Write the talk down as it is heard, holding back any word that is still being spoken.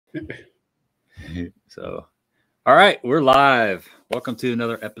So, all right, we're live. Welcome to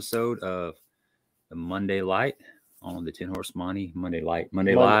another episode of the Monday Light on the 10 Horse Money. Monday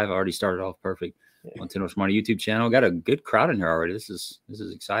Live already started off perfect on 10 Horse Money YouTube channel. Got a good crowd in here already. This is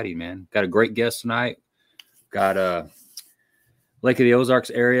exciting, man. Got a great guest tonight. Got Lake of the Ozarks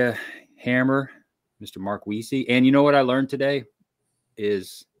area hammer, Mr. Mark Wiese. And you know what I learned today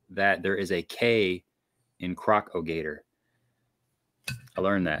is that there is a K in Crock-O-Gator. I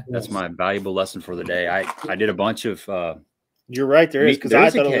learned that. That's my valuable lesson for the day. I did a bunch of. You're right. There is, because I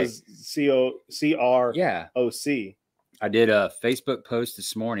thought it was C-R-O-C. I did a Facebook post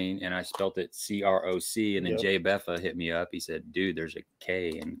this morning and I spelt it C-R-O-C, and then Jay Beffa hit me up. He said, "Dude, there's a K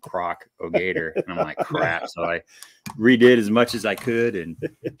in Crock-O-Gator," and I'm like, "Crap!" So I redid as much as I could and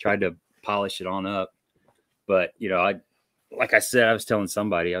tried to polish it on up. But you know, like I said, I was telling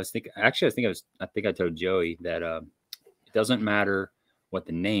somebody. I think I told Joey that it doesn't matter what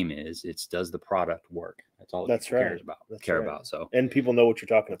the name is, it's does the product work. That's all it cares about. About. So, and people know what you're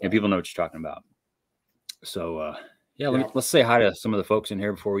talking about. And people know what you're talking about. So let's say hi to some of the folks in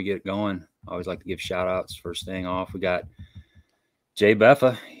here before we get going. I always like to give shout outs first thing off. We got Jay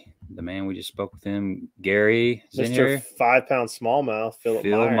Beffa, the man we just spoke with him. Gary, Mr. 5-pound smallmouth, Phil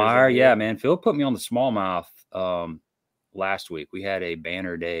Meyer. Yeah, man. Phil put me on the smallmouth last week. We had a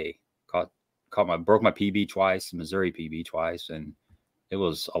banner day. Broke my PB twice, Missouri PB twice, and it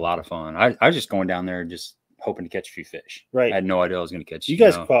was a lot of fun. I was just going down there just hoping to catch a few fish. Right. I had no idea I was going to catch. You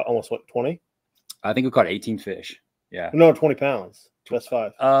guys caught almost, what, 20? I think we caught 18 fish. Yeah. No, 20 pounds. That's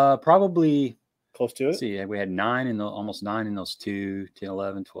 5. Probably close to it. See, we had almost 9 in those 2, 10,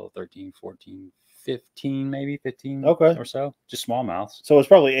 11, 12, 13, 14, 15, maybe 15 or so. Just smallmouths. So it's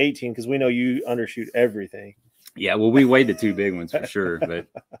probably 18 because we know you undershoot everything. Yeah, well, we weighed the 2 big ones for sure, but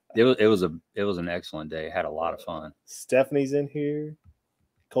it was an excellent day. Had a lot of fun. Stephanie's in here.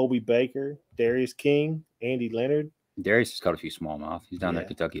 Colby Baker, Darius King, Andy Leonard. Darius has caught a few smallmouth. He's down there at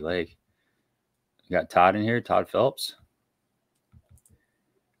Kentucky Lake. We got Todd in here, Todd Phelps.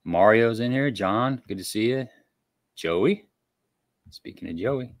 Mario's in here. John, good to see you. Joey. Speaking of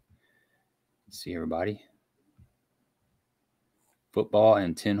Joey, see everybody. Football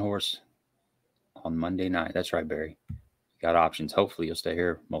and 10 horse on Monday night. That's right, Barry. Got options. Hopefully you'll stay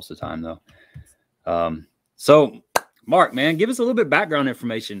here most of the time, though. So, Mark, man, give us a little bit of background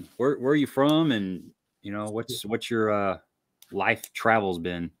information. Where are you from, and you know what's your life travels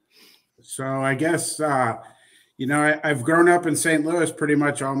been? So I guess I've grown up in St. Louis pretty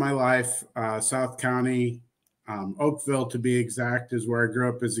much all my life. South County, Oakville to be exact, is where I grew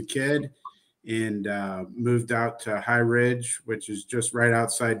up as a kid, and moved out to High Ridge, which is just right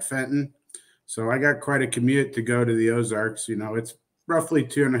outside Fenton. So I got quite a commute to go to the Ozarks. You know, it's roughly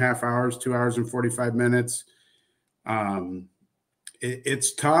 2.5 hours, 2 hours and 45 minutes.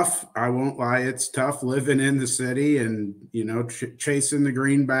 It's tough. I won't lie. It's tough living in the city and, you know, chasing the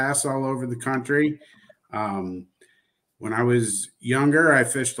green bass all over the country. When I was younger, I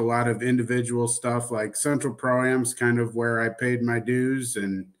fished a lot of individual stuff like Central Pro-Am's kind of where I paid my dues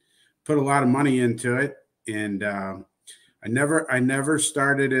and put a lot of money into it. And, I never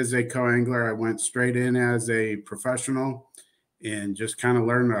started as a co-angler. I went straight in as a professional and just kind of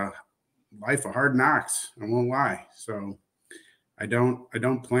learned a life of hard knocks. I won't lie. So I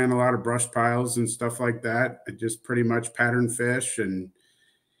don't plan a lot of brush piles and stuff like that. I just pretty much pattern fish and,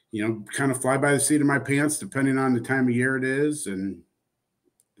 you know, kind of fly by the seat of my pants depending on the time of year it is. And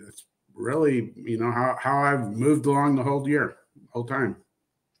that's really, you know, how I've moved along the whole time.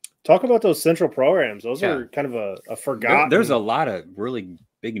 Talk about those Central Programs. Those are kind of a forgotten. There's a lot of really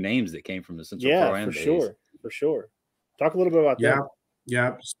big names that came from the Central Program days. For sure. Talk a little bit about that.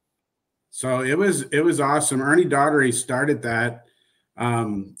 Yeah. So it was awesome. Ernie Daughtery started that.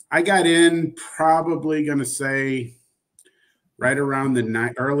 I got in probably going to say right around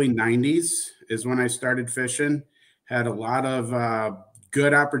the early 90s is when I started fishing. Had a lot of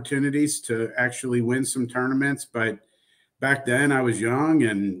good opportunities to actually win some tournaments, but back then I was young,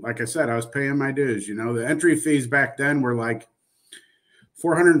 and like I said, I was paying my dues. You know, the entry fees back then were like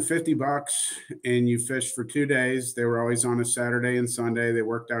 $450, and you fished for 2 days. They were always on a Saturday and Sunday. They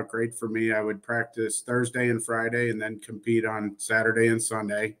worked out great for me. I would practice Thursday and Friday and then compete on Saturday and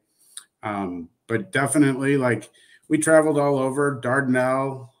Sunday. But definitely, like, we traveled all over.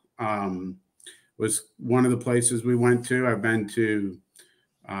 Dardanelle was one of the places we went to. I've been to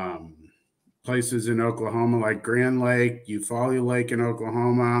places in Oklahoma like Grand Lake, Eufaula Lake in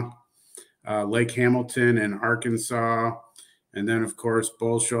Oklahoma, Lake Hamilton in Arkansas, and then, of course,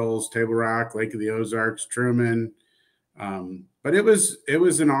 Bull Shoals, Table Rock, Lake of the Ozarks, Truman. But it was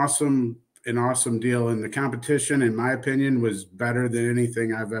an awesome an awesome deal. And the competition, in my opinion, was better than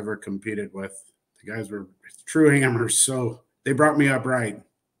anything I've ever competed with. The guys were true hammers, so they brought me up right.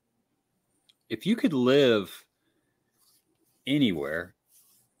 If you could live anywhere,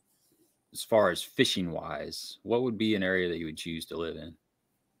 as far as fishing wise, what would be an area that you would choose to live in?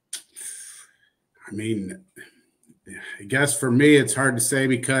 I mean, I guess for me, it's hard to say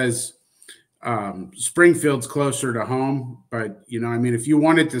because Springfield's closer to home. But, you know, I mean, if you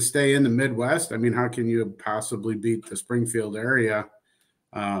wanted to stay in the Midwest, I mean, how can you possibly beat the Springfield area?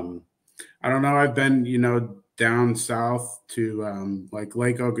 I don't know. I've been, you know, down south to like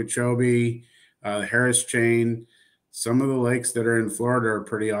Lake Okeechobee, the Harris Chain. Some of the lakes that are in Florida are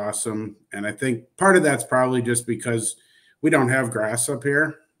pretty awesome. And I think part of that's probably just because we don't have grass up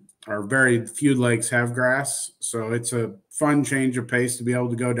here, or very few lakes have grass. So it's a fun change of pace to be able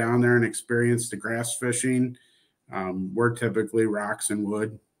to go down there and experience the grass fishing. We're typically rocks and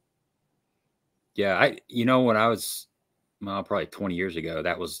wood. Yeah, you know, when I was probably 20 years ago,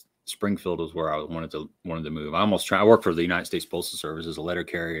 that was Springfield was where I wanted to move. I worked for the United States Postal Service as a letter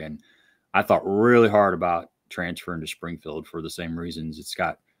carrier, and I thought really hard about transferring to Springfield for the same reasons. It's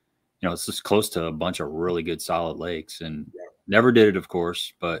got, you know, it's just close to a bunch of really good solid lakes, and never did it, of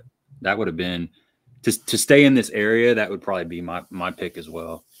course, but that would have been to stay in this area. That would probably be my pick as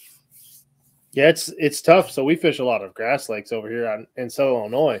well. Yeah, it's tough. So we fish a lot of grass lakes over here in Southern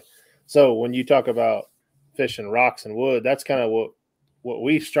Illinois. So when you talk about fishing rocks and wood, that's kind of what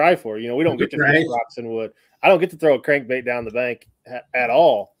we strive for. You know, we don't get to fish rocks and wood. I don't get to throw a crankbait down the bank at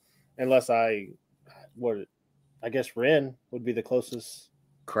all, unless I guess Wren would be the closest.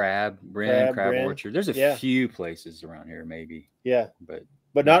 Crab Orchard. There's a few places around here, maybe. Yeah,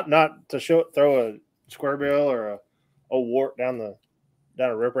 but not to throw a square bill or a wart down a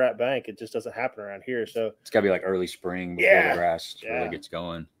riprap bank. It just doesn't happen around here. So it's got to be like early spring before the grass really gets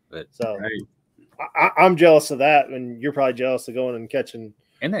going. But so I'm jealous of that, and you're probably jealous of going and catching.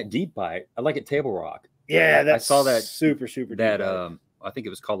 And that deep bite, I like it. Table Rock. Yeah, I saw that super that deep I think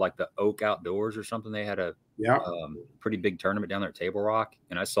it was called like the Oak Outdoors or something. They had a pretty big tournament down there at Table Rock,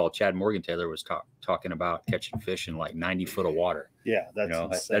 and I saw Chad Morgan-Taylor was talking about catching fish in like 90 foot of water. Yeah, that's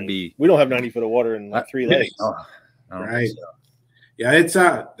insane. That'd be. We don't have 90 foot of water in like 3 lakes. Right. So. Yeah,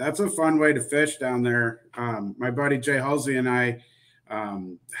 that's a fun way to fish down there. My buddy Jay Halsey and I,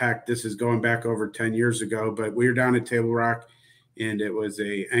 this is going back over 10 years ago, but we were down at Table Rock, and it was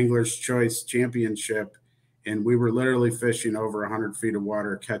a Angler's Choice Championship. And we were literally fishing over 100 feet of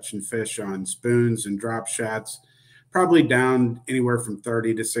water, catching fish on spoons and drop shots, probably down anywhere from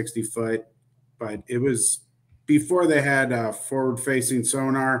 30 to 60 foot. But it was before they had forward-facing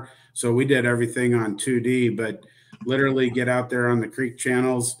sonar, so we did everything on 2D, but literally get out there on the creek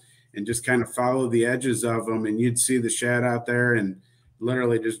channels and just kind of follow the edges of them, and you'd see the shad out there and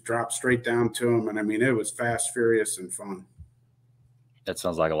literally just drop straight down to them. And, I mean, it was fast, furious, and fun. That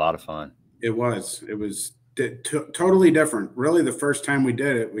sounds like a lot of fun. It was totally different. Really, the first time we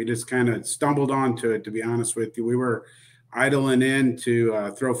did it, we just kind of stumbled onto it, to be honest with you. We were idling in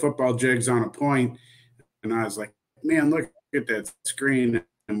to throw football jigs on a point, and I was like, man, look at that screen.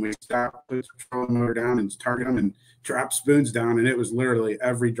 And we stopped, put the trolling motor down and target them and drop spoons down, and it was literally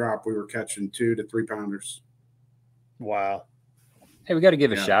every drop we were catching 2 to 3 pounders. Wow. Hey, we got to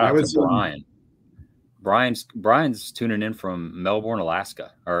give a shout out to Brian. Brian's tuning in from Melbourne,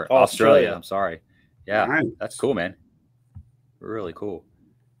 Alaska, or Australia. I'm sorry. Yeah, Brian. That's cool, man. Really cool.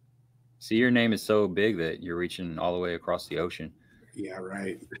 See, your name is so big that you're reaching all the way across the ocean. Yeah,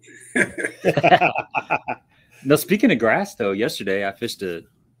 right. No, speaking of grass, though, yesterday I fished a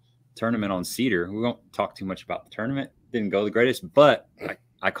tournament on Cedar. We won't talk too much about the tournament. Didn't go the greatest, but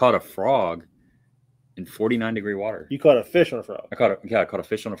I caught a frog in 49-degree water. You caught a fish on a frog? I caught a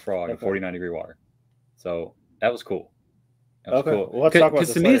fish on a frog in 49-degree water. So that was cool. That was cool. Well, let's talk about this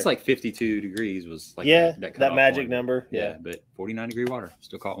because to me, it's like 52 degrees was like that magic number. Yeah, but 49-degree water.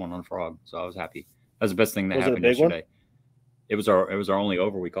 Still caught one on a frog, so I was happy. That was the best thing that happened yesterday. It was our only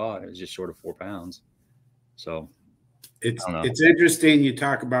over we caught. It was just short of 4 pounds. So it's interesting you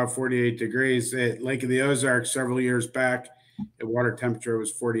talk about 48 degrees. At Lake of the Ozarks several years back, the water temperature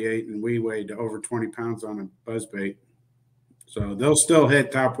was 48, and we weighed over 20 pounds on a buzzbait. So they'll still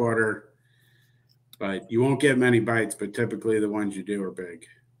hit top water, but you won't get many bites, but typically the ones you do are big.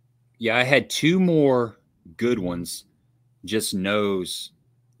 Yeah, I had 2 more good ones just nose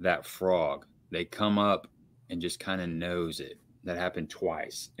that frog. They come up and just kind of nose it. That happened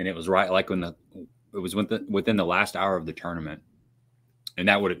twice, and it was right like it was within the last hour of the tournament, and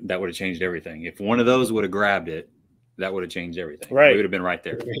that would have changed everything. If one of those would have grabbed it, that would have changed everything. Right, we would have been right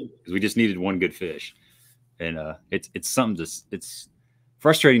there because we just needed one good fish, and it's something. It's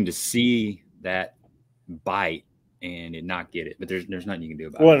frustrating to see that bite and it not get it. But there's nothing you can do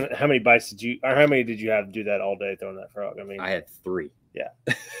about it. How many bites did you, or how many did you have to do that all day throwing that frog? I mean, I had 3. Yeah,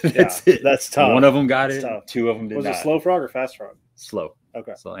 That's it. That's tough. One of them got it. Tough. 2 of them did not. Was it slow frog or fast frog? Slow.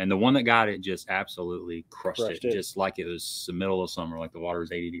 Okay. So, and the one that got it just absolutely crushed it, just like it was the middle of summer, like the water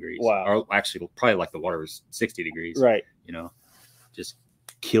was 80 degrees. Wow. Or actually, probably like the water was 60 degrees. Right. You know, just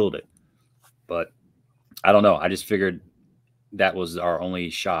killed it. But I don't know. I just figured that was our only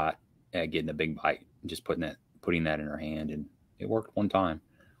shot at getting a big bite. Just putting that in her hand, and it worked one time.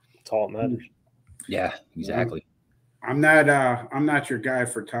 That's all that matters. Yeah, exactly. I'm not your guy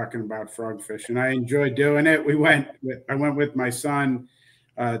for talking about frog fishing. I enjoy doing it. I went with my son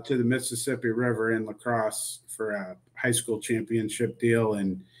to the Mississippi River in La Crosse for a high school championship deal,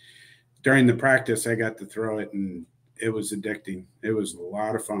 and during the practice, I got to throw it, and it was addicting. It was a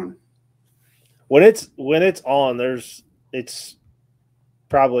lot of fun. When it's on, it's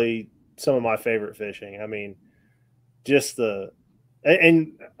probably some of my favorite fishing. I mean, just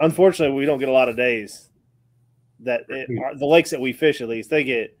and unfortunately, we don't get a lot of days that the lakes that we fish, at least, they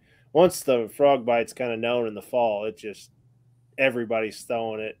get, once the frog bite's kind of known in the fall, it just, everybody's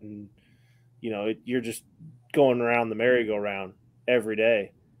throwing it, and you're just going around the merry-go-round every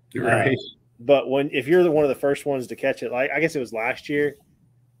day. Right. But if you're one of the first ones to catch it, like I guess it was last year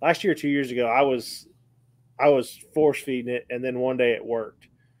or 2 years ago, I was force feeding it, and then one day it worked,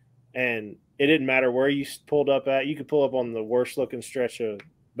 and it didn't matter where you pulled up at. You could pull up on the worst looking stretch of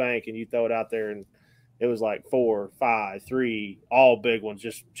bank, and you throw it out there, and it was like 4, 5, 3, all big ones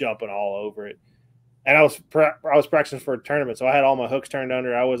just jumping all over it. And I was practicing for a tournament, so I had all my hooks turned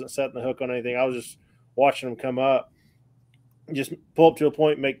under. I wasn't setting the hook on anything. I was just watching them come up. Just pull up to a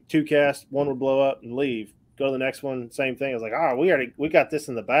point, make 2 casts, one would blow up and leave. Go to the next one, same thing. I was like, we got this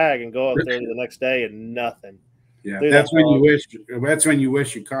in the bag, and go up there the next day and nothing. Yeah, that's when you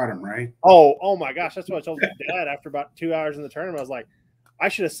wish you caught him, right? Oh my gosh, that's what I told my dad after about 2 hours in the tournament. I was like, I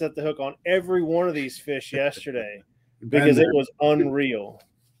should have set the hook on every one of these fish yesterday because it was unreal.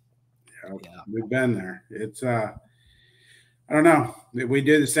 Yeah, we've been there. It's I don't know. We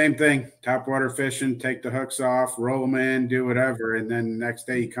do the same thing. Topwater fishing, take the hooks off, roll them in, do whatever, and then the next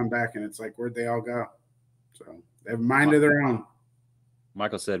day you come back and it's like, where'd they all go? So they have a mind of their own.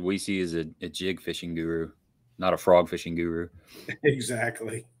 Michael said Wiese is a jig fishing guru, not a frog fishing guru.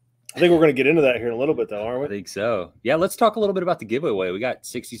 Exactly. I think we're going to get into that here in a little bit, though, aren't we? I think so. Yeah, let's talk a little bit about the giveaway. We got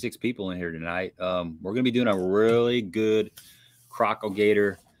 66 people in here tonight. We're going to be doing a really good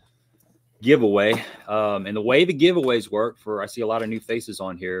Crock-O-Gator giveaway. And the way the giveaways work, I see a lot of new faces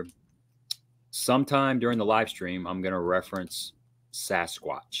on here. Sometime during the live stream, I'm going to reference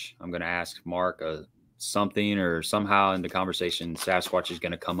Sasquatch. I'm going to ask Mark something, or somehow in the conversation, Sasquatch is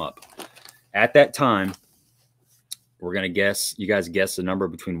going to come up. At that time, we're going to guess. You guys guess the number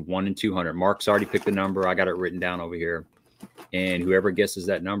between 1 and 200. Mark's already picked the number. I got it written down over here. And whoever guesses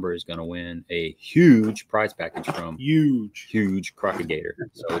that number is going to win a huge prize package from huge Crock-O-Gator.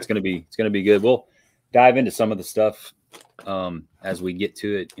 So it's going to be good. We'll dive into some of the stuff as we get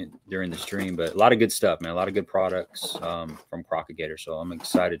to it during the stream, but a lot of good stuff, man. A lot of good products from Crock-O-Gator. So I'm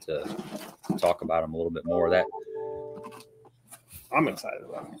excited to talk about them a little bit more. That I'm excited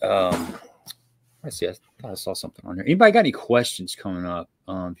about. I see. I thought I saw something on here. Anybody got any questions coming up?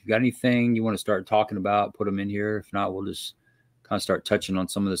 If you got anything you want to start talking about, put them in here. If not, we'll just kind of start touching on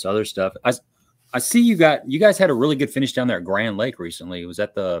some of this other stuff. I see you guys had a really good finish down there at Grand Lake recently. Was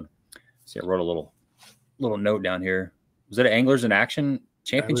that I wrote a little note down here. Was that an Anglers in Action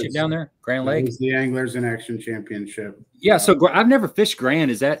Championship down there, Grand Lake? It was the Anglers in Action Championship. Yeah. So I've never fished Grand.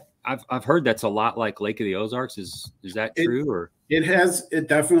 Is that? I've heard that's a lot like Lake of the Ozarks. Is that true? Or it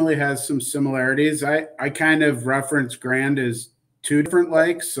definitely has some similarities. I kind of reference Grand as 2 different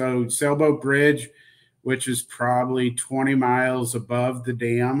lakes. So Sailboat Bridge, which is probably 20 miles above the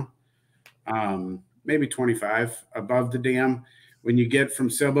dam, maybe 25 above the dam. When you get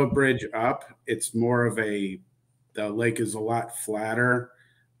from Sailboat Bridge up, it's more of the lake is a lot flatter.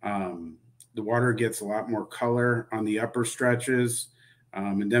 The water gets a lot more color on the upper stretches.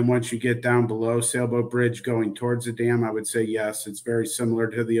 And then once you get down below Sailboat Bridge going towards the dam, I would say, yes, it's very similar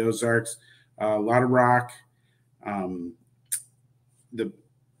to the Ozarks. A lot of rock.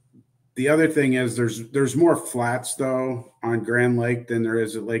 The other thing is there's more flats, though, on Grand Lake than there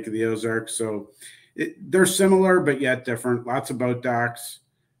is at Lake of the Ozarks. So they're similar, but yet different. Lots of boat docks.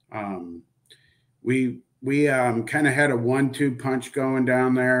 We kind of had a 1-2 punch going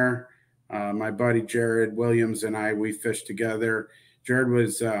down there. My buddy Jared Williams and we fished together. Jared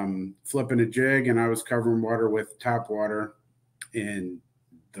was flipping a jig, and I was covering water with top water. And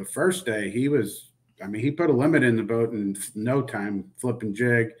the first day, he was I mean, he put a limit in the boat in no time, flipping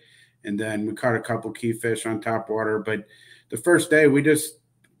jig. And then we caught a couple key fish on top water. But the first day,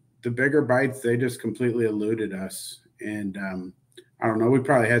 the bigger bites, they just completely eluded us. And I don't know, we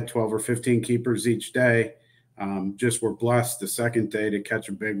probably had 12 or 15 keepers each day. Just were blessed the second day to catch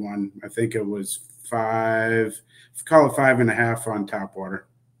a big one. I think it was 5, call it 5.5 on top water.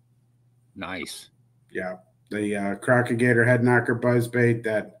 Nice. Yeah. The Crock-O-Gator head knocker buzz bait,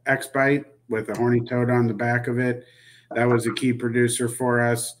 that X bite with a horny toad on the back of it, that was a key producer for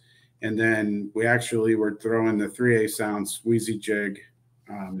us. And then we actually were throwing the 3/8 ounce Wiese jig,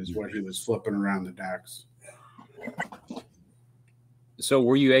 is what he was flipping around the docks. So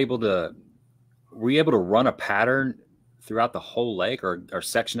were you able to run a pattern throughout the whole lake or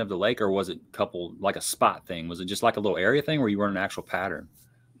section of the lake, or was it like a spot thing? Was it just like a little area thing where you run an actual pattern?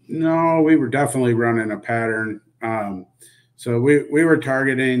 No, we were definitely running a pattern. So we were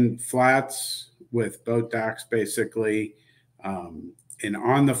targeting flats with boat docks, basically. And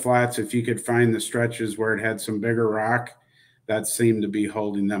on the flats, if you could find the stretches where it had some bigger rock, that seemed to be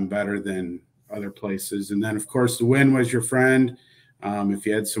holding them better than other places. And then, of course, the wind was your friend. If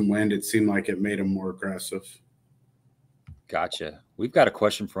you had some wind, it seemed like it made them more aggressive. Gotcha. We've got a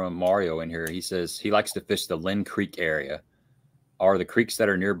question from Mario in here. He says he likes to fish the Lynn Creek area. Are the creeks that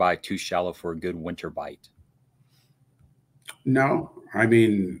are nearby too shallow for a good winter bite? No, I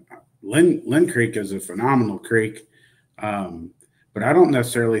mean, Lynn Creek is a phenomenal creek. But I don't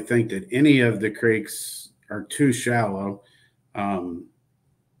necessarily think that any of the creeks are too shallow. And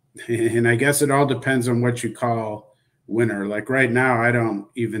I guess it all depends on what you call winter. Like right now, I don't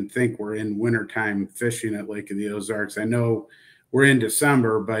even think we're in wintertime fishing at Lake of the Ozarks. I know we're in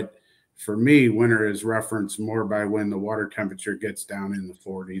December, but for me, winter is referenced more by when the water temperature gets down in the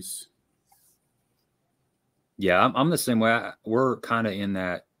 40s. Yeah, I'm the same way. We're kind of in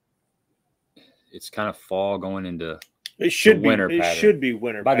that. It's kind of fall going into it should be winter it pattern should be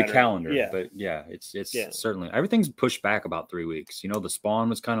winter by pattern. the calendar. Yeah. But yeah, it's certainly everything's pushed back about 3 weeks. You know, the spawn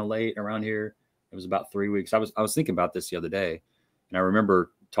was kind of late around here. It was about 3 weeks. I was thinking about this the other day, and I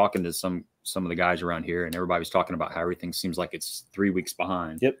remember talking to some of the guys around here, and everybody was talking about how everything seems like it's 3 weeks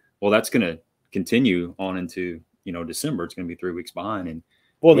behind. Yep. Well, that's going to continue on into December. It's going to be 3 weeks behind, and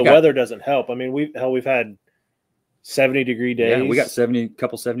the weather doesn't help. I mean, we've had 70-degree days. Yeah, we got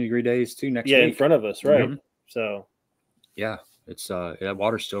 70-degree days too next week. Yeah, in front of us, right? Mm-hmm. So yeah, it's that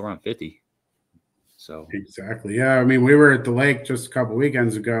water's still around 50. So exactly. Yeah, I mean, we were at the lake just a couple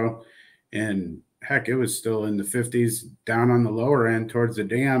weekends ago, and heck, it was still in the 50s down on the lower end towards the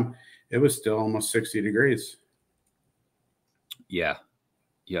dam. It was still almost 60 degrees. Yeah.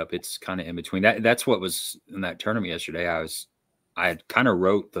 Yep. It's kind of in between. That's what was in that tournament yesterday. I had kind of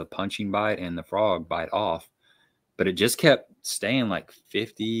wrote the punching bite and the frog bite off, but it just kept staying like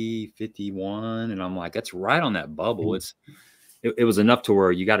 50, 51. And I'm like, that's right on that bubble. It was enough to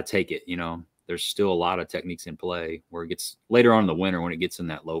where you got to take it. There's still a lot of techniques in play where it gets later on in the winter when it gets in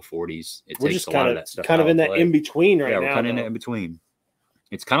that low 40s. It takes a lot of that stuff. Kind of in that in between right now. Yeah, we're kind of in that in between.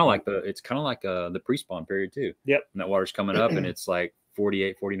 It's kind of like the pre-spawn period too. Yep. And that water's coming up and it's like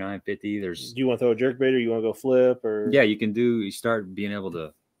 48, 49, 50. Do you want to throw a jerk bait or you want to go flip or? Yeah, you start being able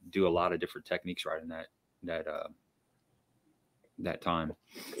to do a lot of different techniques right in that time.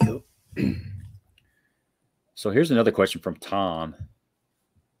 So here's another question from Tom.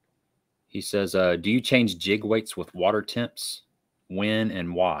 He says, do you change jig weights with water temps? When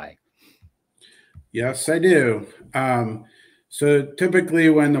and why? Yes, I do. So typically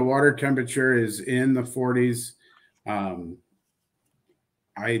when the water temperature is in the 40s,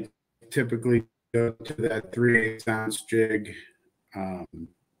 I typically go to that 3/8 ounce jig. I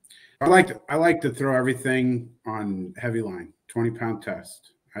like to throw everything on heavy line, 20-pound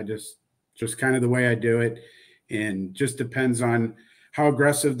test. I just kind of the way I do it, and just depends on how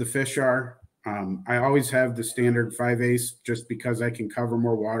aggressive the fish are. I always have the standard 5/8 just because I can cover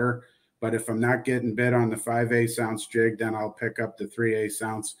more water. But if I'm not getting bit on the 5/8 ounce jig, then I'll pick up the 3/8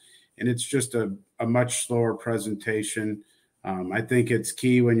 ounce, and it's just a much slower presentation. I think it's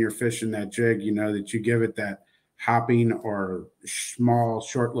key when you're fishing that jig, that you give it that hopping or small,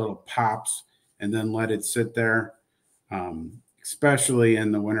 short little pops and then let it sit there. Especially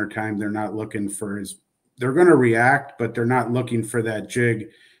in the wintertime, they're not looking for they're going to react, but they're not looking for that jig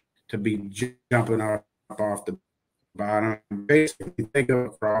to be jumping up off the bottom. Basically, think of a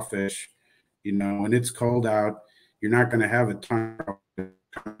crawfish, when it's cold out, you're not going to have a ton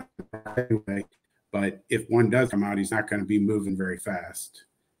anyway. But if one does come out, he's not going to be moving very fast.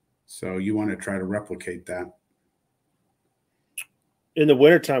 So you want to try to replicate that. In the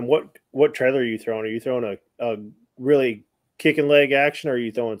wintertime, what trailer are you throwing? Are you throwing a really kick and leg action, or are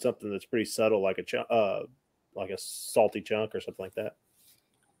you throwing something that's pretty subtle, like a salty chunk or something like that?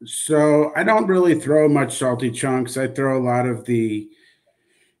 So I don't really throw much salty chunks. I throw a lot of the.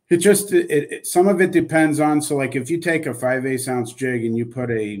 Some of it depends on. So like if you take a 5/8 ounce jig and you put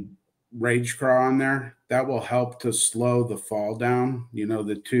a rage craw on there, that will help to slow the fall down. You know,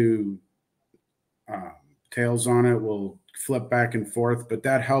 the two tails on it will flip back and forth, but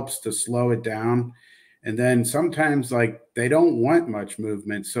that helps to slow it down. And then sometimes like they don't want much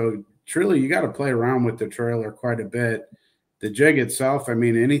movement. So truly you got to play around with the trailer quite a bit. The jig itself, I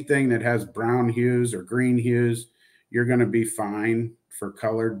mean, anything that has brown hues or green hues, you're going to be fine for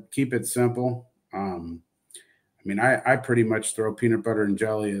colored. Keep it simple. I mean, I pretty much throw peanut butter and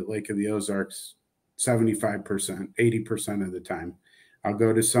jelly at Lake of the Ozarks 75%, 80% of the time. I'll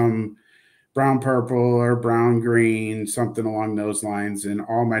go to some brown purple or brown green, something along those lines. And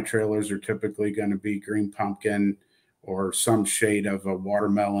all my trailers are typically going to be green pumpkin or some shade of a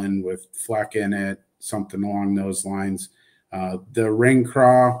watermelon with fleck in it, something along those lines. The ring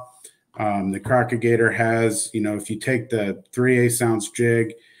craw, the Crock-O-Gator has, you know, if you take the 3/8 ounce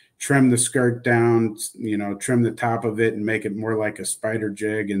jig, trim the skirt down, you know, trim the top of it and make it more like a spider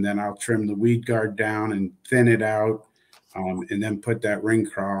jig. And then I'll trim the weed guard down and thin it out, and then put that ring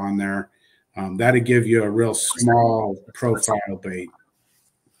craw on there. That'll give you a real small profile bait.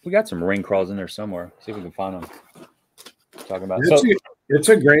 We got some ring crawls in there somewhere. See if we can find them. Talking about it's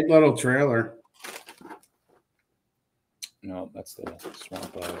a great little trailer. No, that's the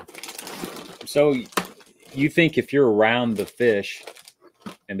swamp bug. So you think if you're around the fish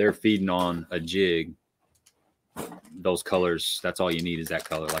and they're feeding on a jig, those colors, that's all you need is that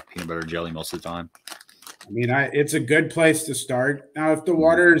color, like peanut butter jelly most of the time? I mean, it's a good place to start. Now, if the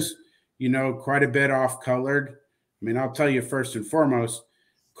water's, you know, quite a bit off colored, I mean, I'll tell you first and foremost,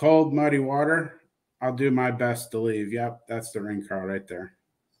 cold, muddy water, I'll do my best to leave. Yep, that's the ring craw right there.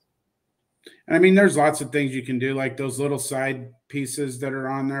 And I mean, there's lots of things you can do, like those little side pieces that are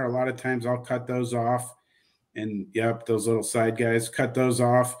on there. A lot of times I'll cut those off. And yep, those little side guys, cut those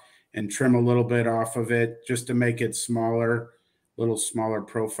off and trim a little bit off of it just to make it smaller, little smaller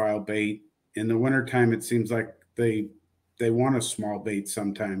profile bait. In the wintertime, it seems like they want a small bait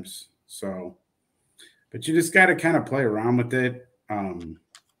sometimes. So, but you just got to kind of play around with it.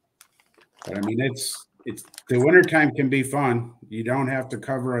 But I mean, it's the wintertime can be fun. You don't have to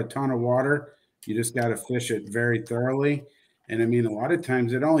cover a ton of water. You just got to fish it very thoroughly. And I mean, a lot of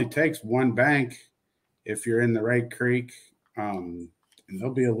times it only takes one bank if you're in the right creek, and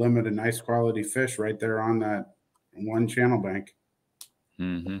there'll be a limit of nice quality fish right there on that one channel bank.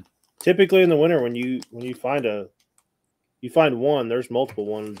 Mm-hmm. Typically in the winter, when you find one, there's multiple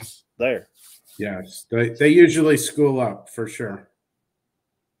ones there. Yes, they usually school up for sure.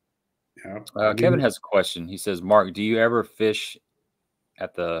 Yeah. Kevin has a question. He says, Mark, do you ever fish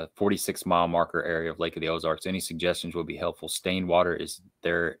at the 46-mile marker area of Lake of the Ozarks? Any suggestions would be helpful. Stained water, is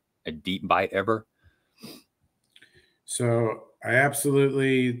there a deep bite ever? So I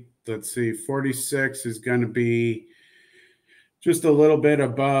absolutely, let's see, 46 is going to be just a little bit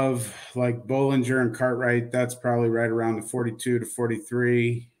above like Bollinger and Cartwright. That's probably right around the 42 to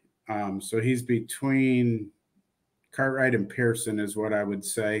 43. So he's between Cartwright and Pearson is what I would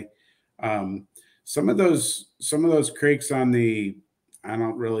say. Some of those creeks on the, I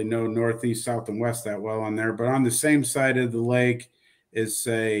don't really know northeast, south, and west that well on there, but on the same side of the lake is,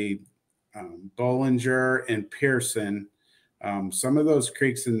 say, Bollinger and Pearson. Some of those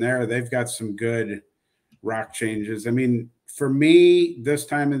creeks in there, they've got some good rock changes. I mean, for me, this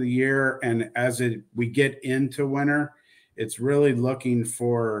time of the year, and as we get into winter, it's really looking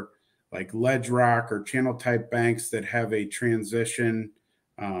for like ledge rock or channel type banks that have a transition.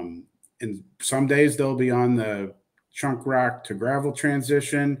 And some days they'll be on the chunk rock to gravel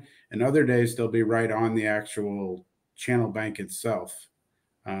transition, and other days they'll be right on the actual channel bank itself.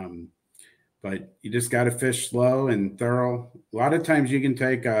 But you just got to fish slow and thorough. A lot of times you can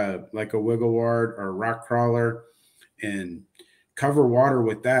take like a wiggle wart or a rock crawler and cover water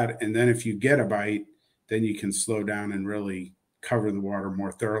with that. And then if you get a bite, then you can slow down and really cover the water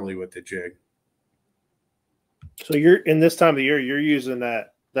more thoroughly with the jig. So you're in this time of year, you're using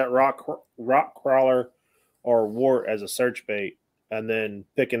that rock crawler or wart as a search bait and then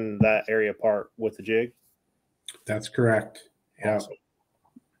picking that area apart with the jig? That's correct. Yeah. Awesome.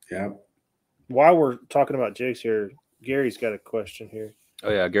 Yep. While we're talking about jigs here, Gary's got a question here.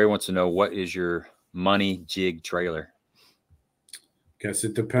 Oh, yeah. Gary wants to know, what is your money jig trailer? Guess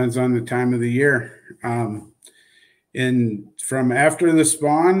it depends on the time of the year. From after the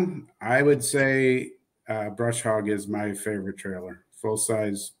spawn, I would say brush hog is my favorite trailer. Full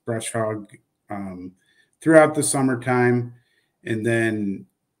size brush hog throughout the summertime. And then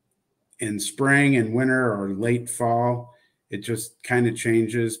in spring and winter or late fall, it just kind of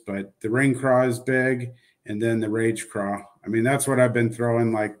changes. But the ring craw is big, and then the rage craw. I mean, that's what I've been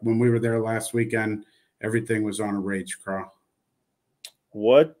throwing. Like when we were there last weekend, everything was on a rage craw.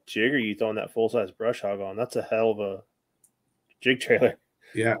 What jig are you throwing that full-size brush hog on? That's a hell of a jig trailer.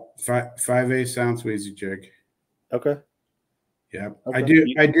 Yeah, 5/8 ounce Wiese jig. Okay. Yeah, Okay.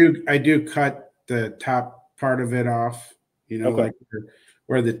 I do cut the top part of it off. You know, Okay. like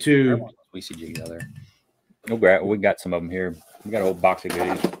where the two. We see jigs out there. No, grab. We got some of them here. We got a whole box of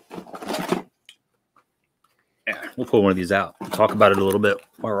goodies. Yeah, we'll pull one of these out. We'll talk about it a little bit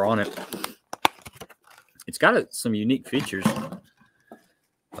while we're on it. It's got some unique features.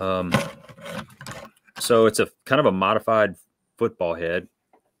 So it's a kind of a modified football head.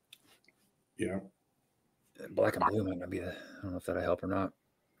 Yeah. Black and blue might not be I don't know if that'll help or not.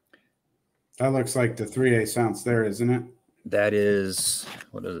 That looks like the 3/8 ounce there, isn't it? That is,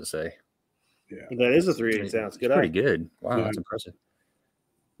 what does it say? Yeah. That is a 3/8 ounce. Good. Pretty good. Wow, Yeah. that's impressive.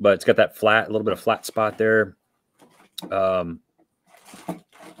 But it's got that flat, a little bit of flat spot there. Got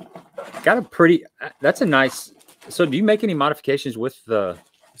a pretty, that's a nice, so do you make any modifications with the?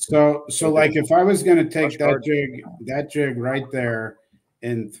 So like if I was going to take that jig right there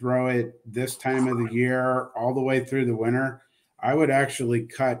and throw it this time of the year all the way through the winter, I would actually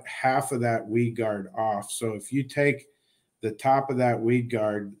cut half of that weed guard off. So if you take the top of that weed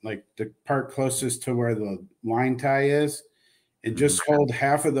guard, like the part closest to where the line tie is, and just hold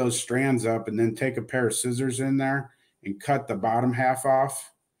half of those strands up and then take a pair of scissors in there and cut the bottom half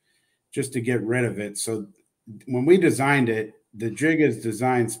off just to get rid of it. So when we designed it, the jig is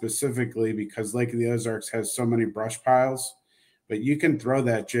designed specifically because Lake of the Ozarks has so many brush piles, but you can throw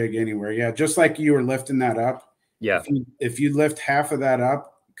that jig anywhere. Yeah, just like you were lifting that up. Yeah. If you lift half of that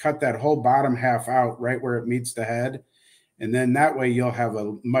up, cut that whole bottom half out right where it meets the head, and then that way you'll have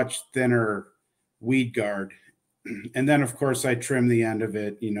a much thinner weed guard. And then, of course, I trim the end of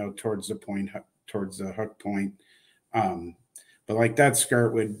it, you know, towards the point, towards the hook point. But like that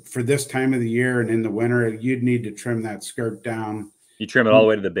skirt would, for this time of the year and in the winter, you'd need to trim that skirt down. You trim it all the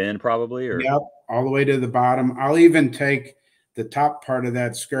way to the bend probably? Or? Yep, all the way to the bottom. I'll even take the top part of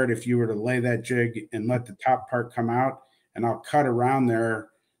that skirt if you were to lay that jig and let the top part come out, and I'll cut around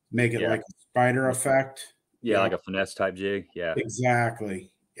there, make it like a spider effect. Yeah, like a finesse type jig. Yeah.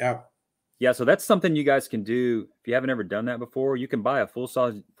 Exactly. Yep. Yeah, so that's something you guys can do. If you haven't ever done that before, you can buy a full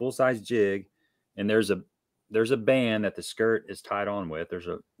size jig, and there's a band that the skirt is tied on with. There's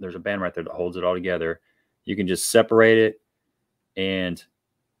a band right there that holds it all together. You can just separate it and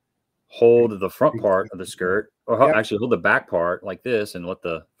hold the front part of the skirt, or actually hold the back part like this and let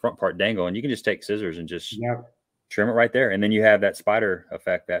the front part dangle. And you can just take scissors and just trim it right there. And then you have that spider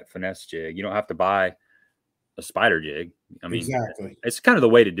effect, that finesse jig. You don't have to buy a spider jig. I mean, it's kind of the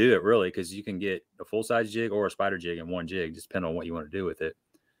way to do it, really, because you can get a full size jig or a spider jig in one jig, just depending on what you want to do with it.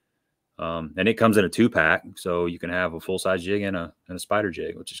 And it comes in a 2-pack, so you can have a full size jig and a spider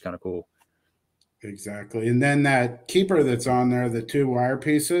jig, which is kind of cool. Exactly. And then that keeper that's on there, the 2 wire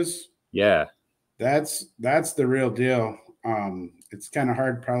pieces. Yeah, that's the real deal. It's kind of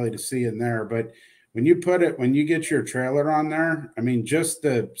hard probably to see in there, but when you get your trailer on there, I mean, just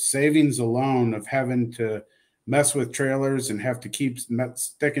the savings alone of having to mess with trailers and have to keep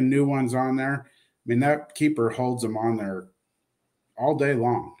sticking new ones on there. I mean, that keeper holds them on there all day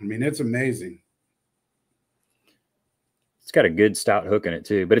long. I mean, it's amazing. It's got a good stout hook in it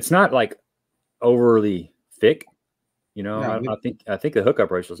too, but it's not like overly thick. You know, I think the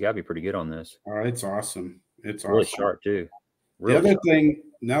hookup ratio's got to be pretty good on this. Oh, it's awesome. It's really awesome. Sharp too. Really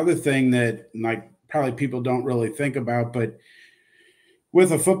another thing that like probably people don't really think about, but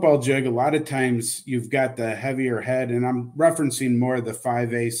with a football jig, a lot of times you've got the heavier head, and I'm referencing more the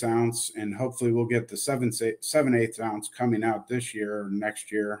 5/8 ounce, and hopefully we'll get the 7/8 ounce coming out this year or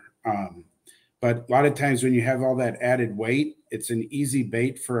next year. But a lot of times when you have all that added weight, it's an easy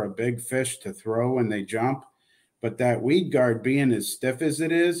bait for a big fish to throw when they jump. But that weed guard being as stiff as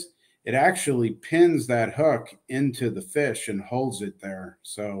it is, it actually pins that hook into the fish and holds it there.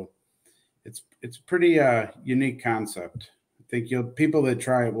 So it's a pretty unique concept. I think people that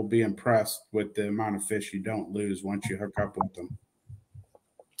try it will be impressed with the amount of fish you don't lose once you hook up with them.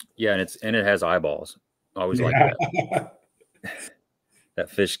 Yeah, and it has eyeballs. I always like that. That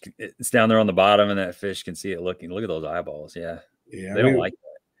fish, it's down there on the bottom, and that fish can see it looking. Look at those eyeballs. Yeah, they don't like that.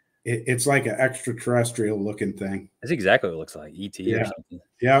 It's like an extraterrestrial looking thing. That's exactly what it looks like. ET or something.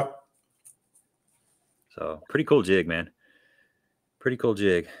 Yep. So pretty cool jig, man. Pretty cool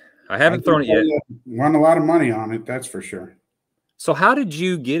jig. I haven't thrown it yet. Won a lot of money on it, that's for sure. So how did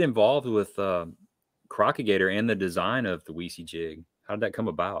you get involved with Crock-O-Gator and the design of the Wiese jig? How did that come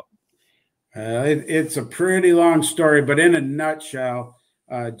about? It's a pretty long story, but in a nutshell,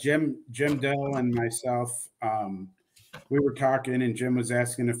 Jim Dill and myself, we were talking, and Jim was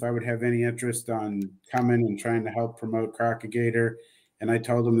asking if I would have any interest on coming and trying to help promote Crock-O-Gator. And I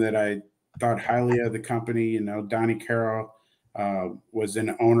told him that I thought highly of the company. You know, Donnie Carroll was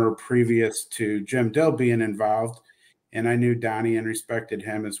an owner previous to Jim Dill being involved, and I knew Donnie and respected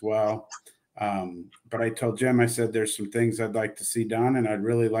him as well. But I told Jim, I said, there's some things I'd like to see done, and I'd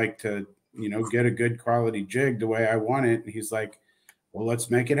really like to, you know, get a good quality jig the way I want it. And he's like, well,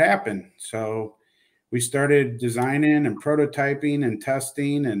 let's make it happen. So we started designing and prototyping and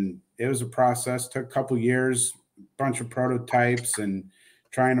testing, and it was a process. Took a couple years, bunch of prototypes and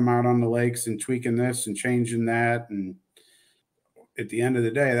trying them out on the lakes and tweaking this and changing that. And at the end of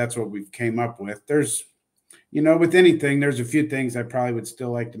the day, that's what we came up with. There's, you know, with anything, there's a few things I probably would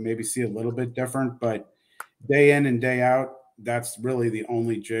still like to maybe see a little bit different, but day in and day out, that's really the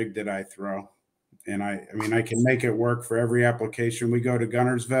only jig that I throw. And I mean, I can make it work for every application. We go to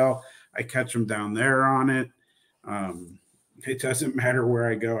Gunnersville, I catch them down there on it. It doesn't matter where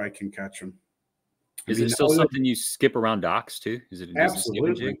I go, I can catch them. Is it still something you skip around docks too? Is it a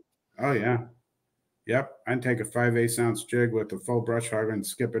absolutely jig? Oh yeah. Yep. I can take a 5/8 ounce jig with a full brush hog and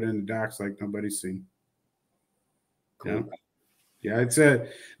skip it in the docks like nobody's seen. Cool. Yeah, it's the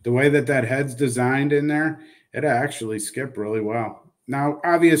way that head's designed in there, it actually skip really well. Now,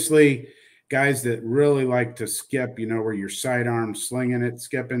 obviously, guys that really like to skip, you know, where your sidearm slinging it,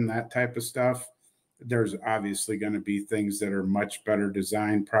 skipping, that type of stuff, there's obviously going to be things that are much better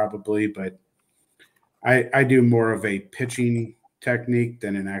designed probably, but I do more of a pitching technique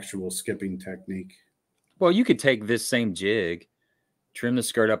than an actual skipping technique. Well, you could take this same jig, trim the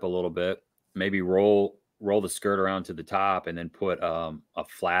skirt up a little bit, maybe roll the skirt around to the top, and then put a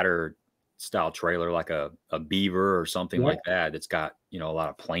flatter style trailer like a beaver or something like that that's got, you know, a lot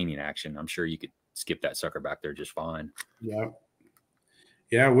of planing action. I'm sure you could skip that sucker back there just fine. Yeah.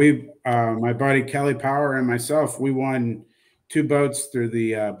 Yeah, we my buddy Kelly Power and myself, we won 2 boats through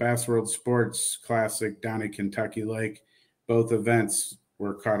the Bass World Sports Classic down at Kentucky Lake. Both events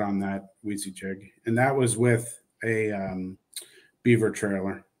were caught on that Wiese jig, and that was with a beaver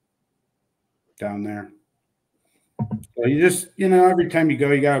trailer down there. So you just, you know, every time you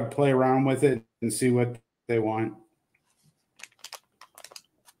go, you got to play around with it and see what they want.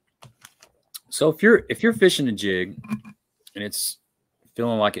 So if you're fishing a jig and it's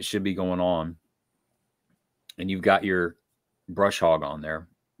feeling like it should be going on, and you've got your brush hog on there,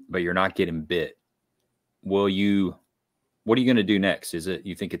 but you're not getting bit, what are you going to do next? Is it,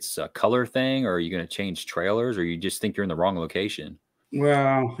 you think it's a color thing, or are you going to change trailers, or you just think you're in the wrong location?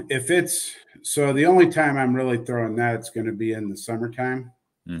 Well, if it's, so the only time I'm really throwing that, it's going to be in the summertime.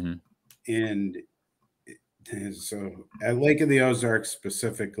 Mm-hmm. And so at Lake of the Ozarks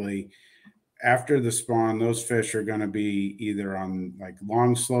specifically, after the spawn, those fish are going to be either on like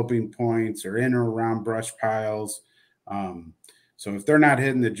long sloping points or in or around brush piles. So if they're not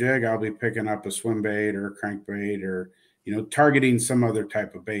hitting the jig, I'll be picking up a swim bait or a crankbait, or, you know, targeting some other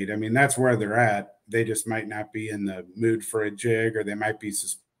type of bait. I mean, that's where they're at. They just might not be in the mood for a jig, or they might be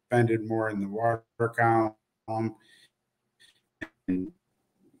suspended more in the water column. And,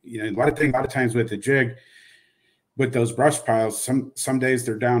 you know, a lot of times with the jig, with those brush piles, some days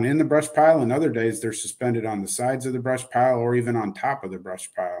they're down in the brush pile, and other days they're suspended on the sides of the brush pile or even on top of the brush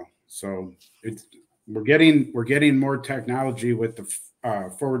pile. So we're getting more technology with the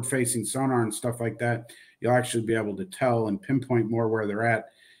forward-facing sonar and stuff like that. You'll actually be able to tell and pinpoint more where they're at.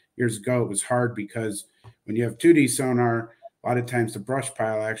 Years ago, it was hard because when you have 2D sonar, a lot of times the brush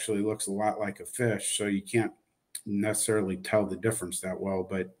pile actually looks a lot like a fish, so you can't necessarily tell the difference that well.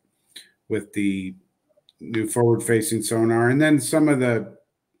 But with the new forward-facing sonar, and then some of the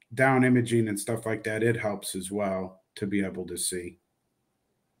down imaging and stuff like that, it helps as well to be able to see.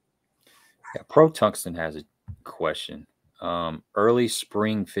 Yeah, Pro Tungsten has a question. Early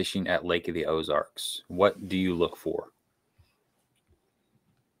spring fishing at Lake of the Ozarks, what do you look for?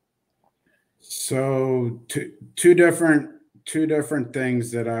 So two different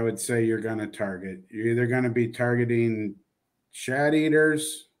things that I would say you're going to target. You're either going to be targeting shad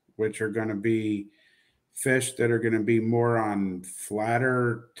eaters, which are going to be fish that are going to be more on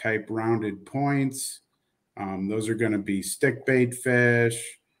flatter type rounded points. Those are going to be stick bait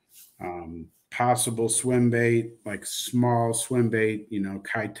fish, possible swim bait, like small swim bait, you know,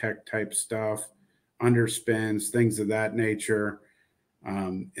 Kitech type stuff, underspins, things of that nature.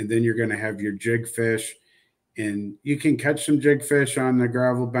 And then you're going to have your jig fish, and you can catch some jig fish on the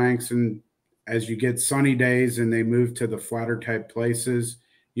gravel banks. And as you get sunny days and they move to the flatter type places,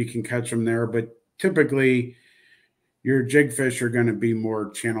 you can catch them there. But typically your jig fish are going to be more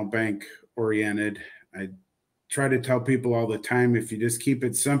channel bank oriented. I try to tell people all the time, if you just keep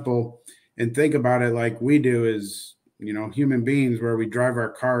it simple and think about it like we do as, you know, human beings, where we drive our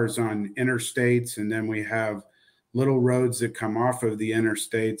cars on interstates and then we have little roads that come off of the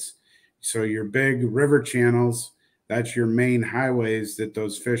interstates. So your big river channels, that's your main highways that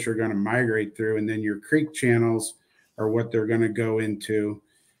those fish are going to migrate through. And then your creek channels are what they're going to go into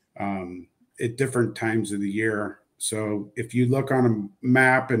at different times of the year. So if you look on a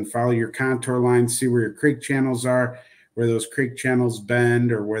map and follow your contour lines, see where your creek channels are, where those creek channels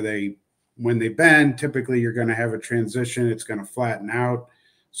bend, or where when they bend, typically you're going to have a transition. It's going to flatten out.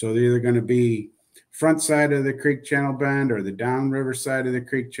 So they're either going to be front side of the creek channel bend, or the downriver side of the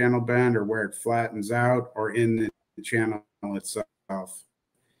creek channel bend, or where it flattens out, or in the channel itself.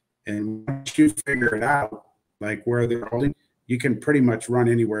 And once you figure it out, like where they're holding, you can pretty much run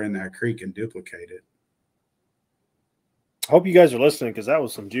anywhere in that creek and duplicate it. I hope you guys are listening, because that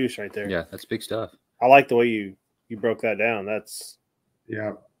was some juice right there. Yeah, that's big stuff. I like the way you broke that down. That's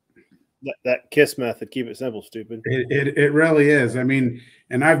that KISS method. Keep it simple, stupid. It really is. I mean,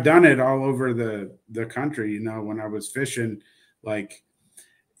 and I've done it all over the country. You know, when I was fishing, like,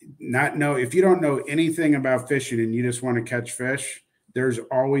 if you don't know anything about fishing and you just want to catch fish, there's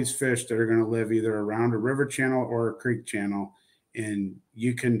always fish that are going to live either around a river channel or a creek channel. And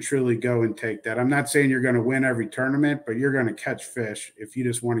you can truly go and take that. I'm not saying you're going to win every tournament, but you're going to catch fish. If you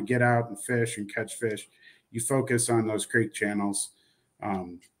just want to get out and fish and catch fish, you focus on those creek channels.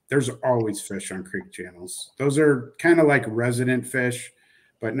 There's always fish on creek channels. Those are kind of like resident fish.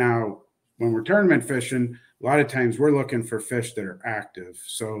 But now when we're tournament fishing, a lot of times we're looking for fish that are active.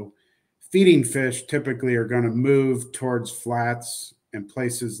 So feeding fish typically are going to move towards flats and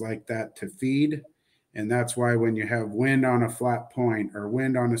places like that to feed. And that's why when you have wind on a flat point or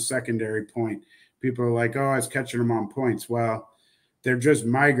wind on a secondary point, people are like, oh, I was catching them on points. Well, they're just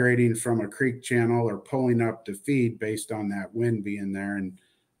migrating from a creek channel or pulling up to feed based on that wind being there. And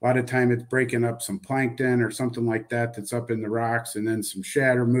a lot of time it's breaking up some plankton or something like that that's up in the rocks, and then some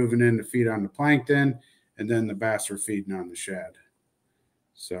shad are moving in to feed on the plankton, and then the bass are feeding on the shad.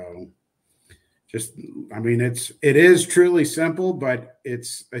 So just, I mean, it is truly simple, but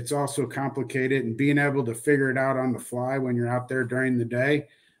it's also complicated, and being able to figure it out on the fly when you're out there during the day,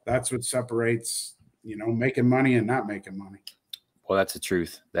 that's what separates, you know, making money and not making money. Well, that's the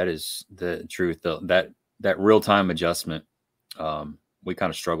truth. That is the truth. That real-time adjustment, we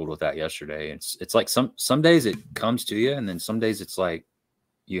kind of struggled with that yesterday. It's like some days it comes to you, and then some days it's like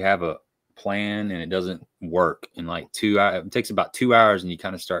you have a plan and it doesn't work. And like it takes about 2 hours, and you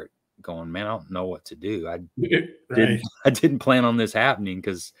kind of start going, man, I don't know what to do. I didn't plan on this happening,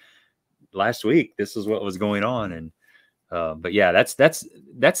 because last week this is what was going on. And but yeah, that's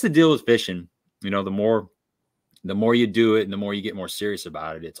the deal with fishing. You know, the more you do it and the more you get more serious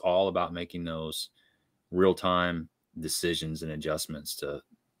about it, it's all about making those real-time decisions and adjustments to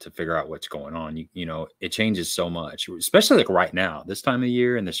figure out what's going on. You know, it changes so much, especially like right now, this time of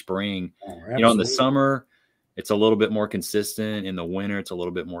year in the spring. You know, in the summer, it's a little bit more consistent. In the winter, it's a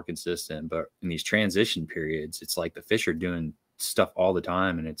little bit more consistent. But in these transition periods, it's like the fish are doing stuff all the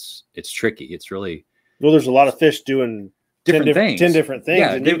time, and it's tricky. It's really, well, there's a lot of fish doing 10 different things,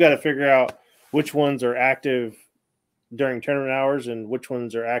 yeah, and you've got to figure out which ones are active during tournament hours and which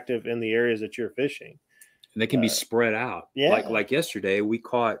ones are active in the areas that you're fishing. And they can be spread out. Yeah. Like yesterday, we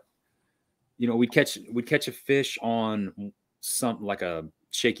caught, you know, we'd catch a fish on something like a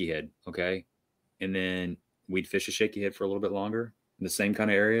shaky head, okay? And then we'd fish a shaky head for a little bit longer in the same kind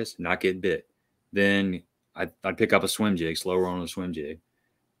of areas, not get bit. Then I'd pick up a swim jig, slower on a swim jig.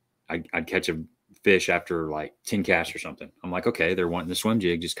 I'd catch a fish after like 10 casts or something. I'm like, okay, they're wanting the swim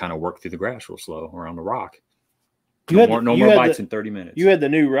jig, just kind of work through the grass real slow around the rock. No more bites in 30 minutes. You had the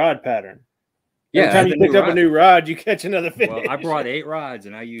new rod pattern. Yeah, every time you picked up a new rod, you catch another fish. Well, I brought 8 rods,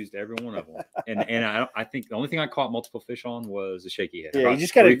 and I used every one of them. And I think the only thing I caught multiple fish on was a shaky head. Yeah, you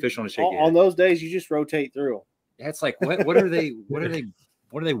just got 3 fish on a shaky head. On those days, you just rotate through them. Yeah, it's like what do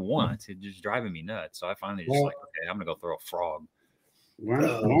they want? It's just driving me nuts. So I finally just like, okay, I'm gonna go throw a frog.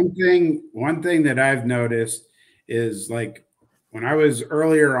 One thing that I've noticed is, like, when I was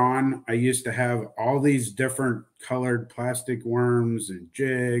earlier on, I used to have all these different colored plastic worms and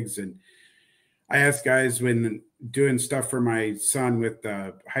jigs, and I asked guys when doing stuff for my son with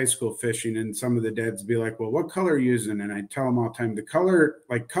high school fishing, and some of the dads be like, well, what color are you using? And I tell them all the time, the color,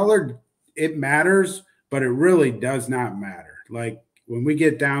 like colored, it matters, but it really does not matter. Like when we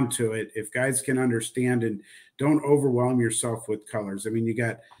get down to it, if guys can understand and don't overwhelm yourself with colors. I mean, you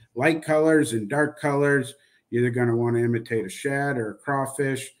got light colors and dark colors. You're either going to want to imitate a shad or a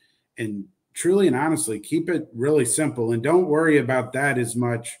crawfish, and truly and honestly, keep it really simple and don't worry about that as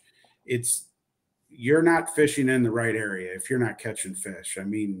much. You're not fishing in the right area if you're not catching fish. I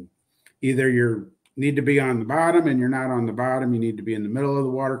mean, either you need to be on the bottom and you're not on the bottom. You need to be in the middle of the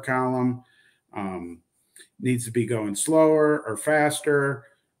water column. Needs to be going slower or faster.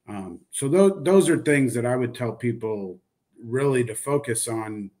 So those are things that I would tell people really to focus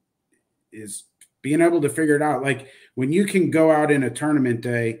on, is being able to figure it out. Like when you can go out in a tournament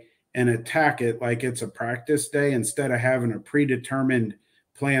day and attack it like it's a practice day, instead of having a predetermined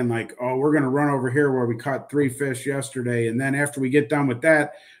plan, like, oh, we're going to run over here where we caught 3 fish yesterday. And then after we get done with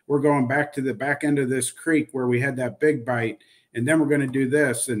that, we're going back to the back end of this creek where we had that big bite. And then we're going to do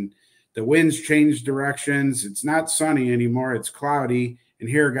this. And the winds change directions. It's not sunny anymore. It's cloudy. And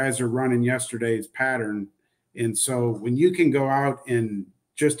here guys are running yesterday's pattern. And so when you can go out and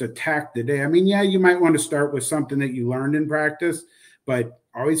just attack the day, I mean, yeah, you might want to start with something that you learned in practice, but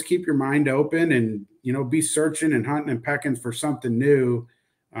always keep your mind open and, you know, be searching and hunting and pecking for something new,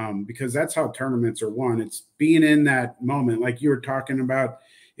 because that's how tournaments are won. It's being in that moment. Like you were talking about,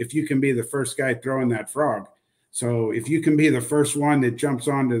 if you can be the first guy throwing that frog. So if you can be the first one that jumps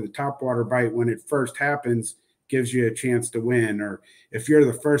onto the topwater bite when it first happens, gives you a chance to win. Or if you're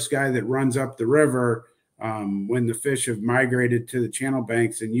the first guy that runs up the river when the fish have migrated to the channel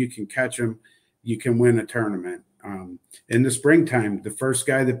banks and you can catch them, you can win a tournament. In the springtime, the first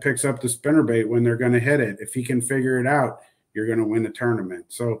guy that picks up the spinnerbait when they're going to hit it, if he can figure it out, you're going to win a tournament.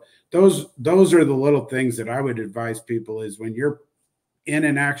 So those are the little things that I would advise people, is when you're in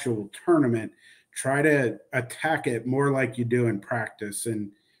an actual tournament, try to attack it more like you do in practice.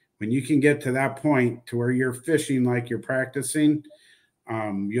 And when you can get to that point to where you're fishing like you're practicing,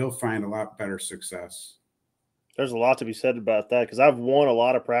 you'll find a lot better success. There's a lot to be said about that, because I've won a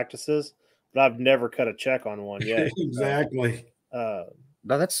lot of practices, but I've never cut a check on one yet. Exactly. No,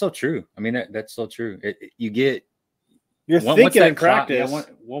 that's so true. I mean, that's so true. You're thinking in practice.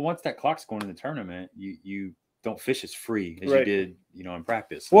 Once that clock's going in the tournament, you don't fish as free as you did, you know, in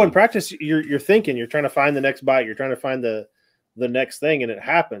practice. Well, in practice, you're thinking, you're trying to find the next bite, you're trying to find the next thing, and it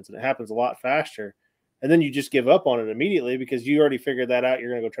happens a lot faster. And then you just give up on it immediately because you already figured that out. You're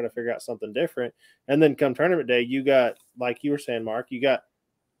going to go try to figure out something different. And then come tournament day, you got, like you were saying, Mark, you got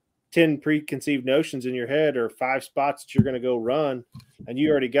 10 preconceived notions in your head, or 5 spots that you're going to go run, and you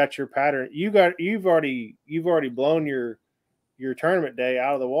already got your pattern. You've already blown your tournament day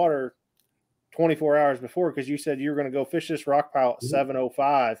out of the water 24 hours before, because you said you were going to go fish this rock pile at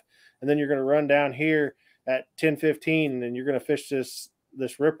 7:05, and then you're going to run down here at 10:15, and then you're going to fish this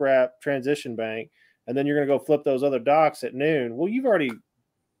riprap transition bank, and then you're going to go flip those other docks at noon. Well, you've already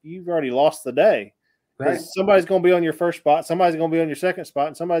lost the day. Right. Somebody's going to be on your first spot, somebody's going to be on your second spot,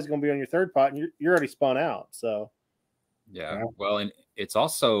 and somebody's going to be on your third spot, and you're already spun out. So, yeah. Well, and it's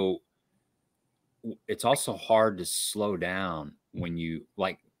also hard to slow down when you,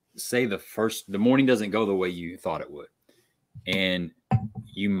 like, say the morning doesn't go the way you thought it would, and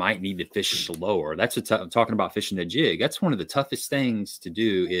you might need to fish slower. That's what I'm talking about, fishing a jig. That's one of the toughest things to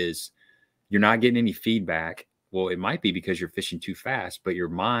do, is you're not getting any feedback. Well, it might be because you're fishing too fast, but your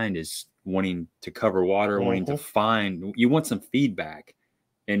mind is wanting to cover water, wanting to you want some feedback.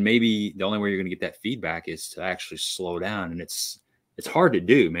 And maybe the only way you're going to get that feedback is to actually slow down. And it's hard to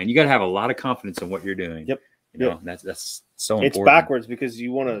do, man. You got to have a lot of confidence in what you're doing. Yep. You know, that's so important. It's backwards, because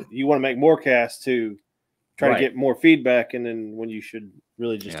you want to make more casts to try to get more feedback. And then when you should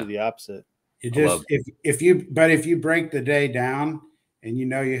really just do the opposite. You just, if you break the day down and you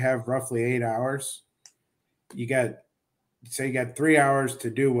know you have roughly 8 hours, you got 3 hours to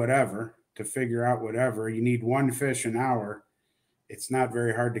do whatever, to figure out whatever. You need 1 fish an hour. It's not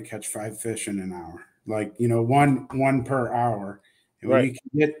very hard to catch 5 fish in an hour. Like, you know, one per hour. And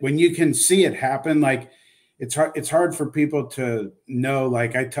when you can see it happen, like, it's hard for people to know.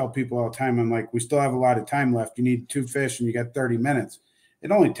 Like, I tell people all the time, I'm like, we still have a lot of time left. You need 2 fish and you got 30 minutes.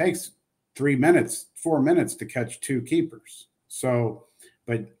 It only takes 4 minutes to catch 2 keepers. So,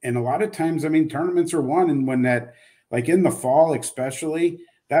 and a lot of times, I mean, tournaments are won. And when that, like in the fall, especially,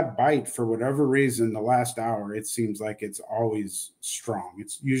 that bite, for whatever reason, the last hour, it seems like it's always strong.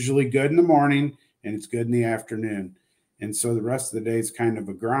 It's usually good in the morning and it's good in the afternoon. And so the rest of the day is kind of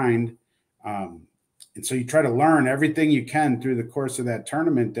a grind. And so you try to learn everything you can through the course of that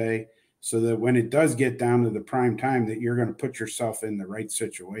tournament day, so that when it does get down to the prime time, that you're going to put yourself in the right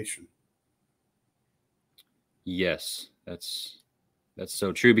situation. Yes, that's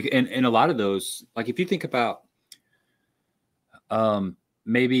so true. And a lot of those, like, if you think about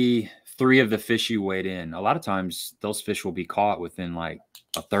maybe 3 of the fish you weighed in, a lot of times those fish will be caught within like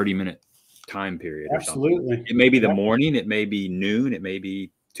a 30-minute time period. Absolutely. It may be the morning, it may be noon, it may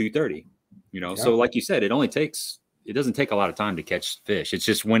be 2:30. you know. So like you said, it doesn't take a lot of time to catch fish. It's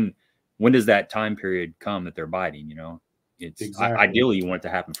just when does that time period come that they're biting, you know? It's ideally you want it to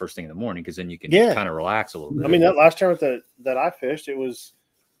happen first thing in the morning, because then you can kind of relax a little bit. I mean, that last tournament that I fished, it was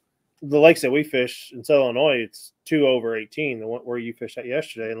the lakes that we fish in Southern Illinois. It's 2 over 18, the one where you fished at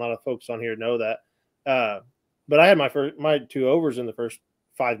yesterday, and a lot of folks on here know that. But I had my 2 overs in the first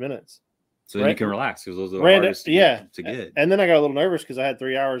 5 minutes. So then you can relax, because those are the hardest to get. And then I got a little nervous because I had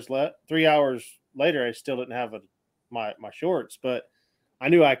 3 hours left. 3 hours later, I still didn't have my shorts, but I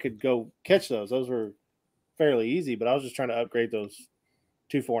knew I could go catch those. Those were fairly easy, but I was just trying to upgrade those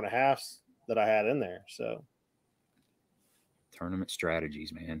 2 4.5s that I had in there. So tournament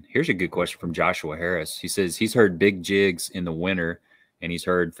strategies, man. Here's a good question from Joshua Harris. He says he's heard big jigs in the winter and he's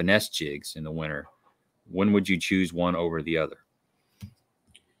heard finesse jigs in the winter. When would you choose one over the other?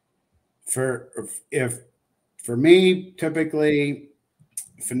 For me, typically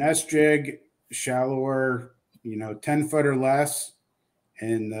finesse jig, shallower, 10 foot or less,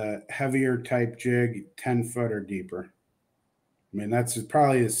 and the heavier type jig, 10 foot or deeper. I mean, that's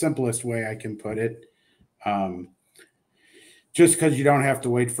probably the simplest way I can put it. Just because you don't have to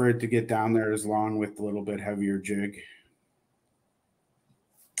wait for it to get down there as long with a little bit heavier jig.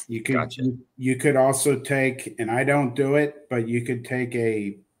 You could also take, and I don't do it, but you could take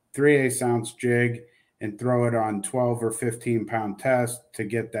a 3/8 ounce jig and throw it on 12 or 15 pound test to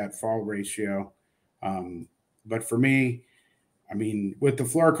get that fall ratio. But for me, I mean, with the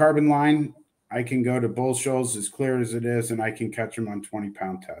fluorocarbon line, I can go to bull shoals as clear as it is, and I can catch them on 20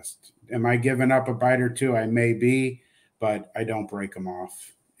 pound test. Am I giving up a bite or two? I may be, but I don't break them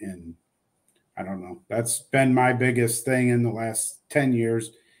off. And I don't know. That's been my biggest thing in the last 10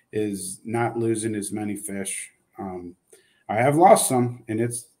 years, is not losing as many fish. I have lost some, and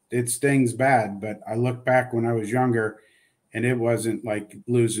it stings bad, but I look back when I was younger, and it wasn't like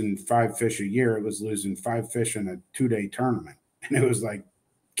losing 5 fish a year. It was losing 5 fish in a 2-day tournament, and it was like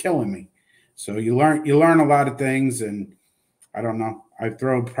killing me. So you learn a lot of things, and I don't know. I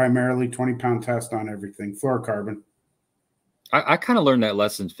throw primarily 20 pound test on everything, fluorocarbon. I kind of learned that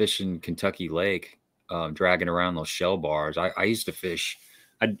lesson fishing Kentucky Lake, dragging around those shell bars. I used to fish.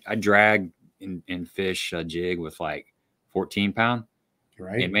 I drag and fish a jig with like 14 pound.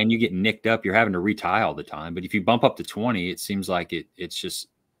 Right. And man, you get nicked up. You're having to retie all the time. But if you bump up to 20, it seems like it's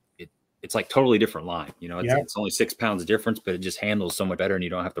like totally different line. It's only 6 pounds difference, but it just handles so much better, and you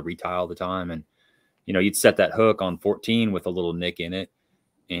don't have to retie all the time. And you'd set that hook on 14 with a little nick in it,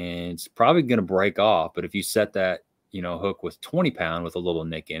 and it's probably going to break off. But if you set that hook with 20 pound with a little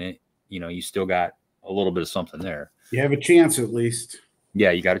nick in it, you still got a little bit of something there. You have a chance at least.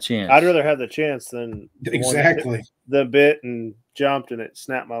 Yeah, you got a chance. I'd rather have the chance than the bit and jumped and it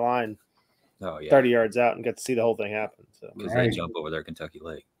snapped my line 30 yards out and got to see the whole thing happen. So because they jump over there Kentucky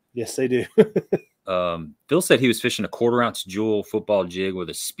Lake. Yes, they do. Phil said he was fishing a 1/4 ounce jewel football jig with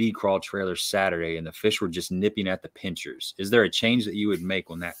a speed crawl trailer Saturday, and the fish were just nipping at the pinchers. Is there a change that you would make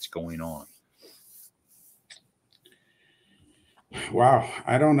when that's going on? Wow,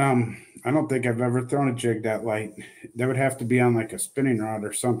 I don't think I've ever thrown a jig that light. That would have to be on like a spinning rod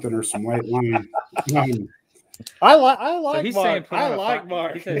or something, or some light line. I like Mark. He said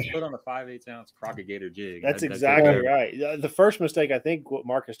put on a 5/8 ounce Crock-O-Gator jig. That's exactly right. The first mistake, I think, what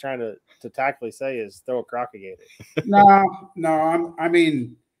Mark is trying to tactfully say is throw a Crock-O-Gator. No.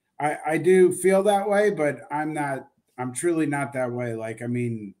 I do feel that way, but I'm truly not that way. Like, I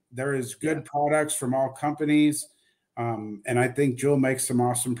mean, there is good products from all companies. And I think Jewel makes some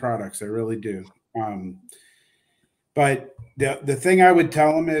awesome products. I really do. But the thing I would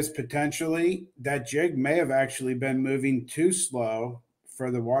tell him is potentially that jig may have actually been moving too slow for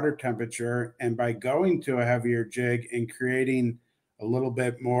the water temperature. And by going to a heavier jig and creating a little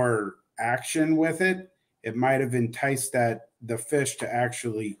bit more action with it, it might have enticed the fish to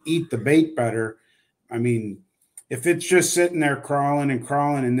actually eat the bait better. I mean, if it's just sitting there crawling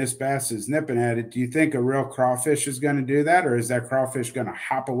and this bass is nipping at it, do you think a real crawfish is going to do that? Or is that crawfish going to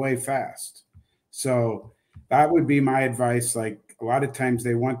hop away fast? So that would be my advice. Like, a lot of times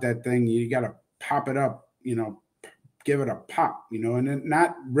they want that thing, you got to pop it up, give it a pop, and then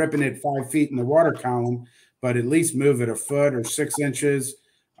not ripping it 5 feet in the water column, but at least move it a foot or 6 inches.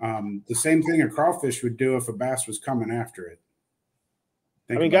 The same thing a crawfish would do if a bass was coming after it.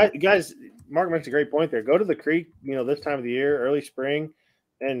 Guys, Mark makes a great point there. Go to the creek, this time of the year, early spring,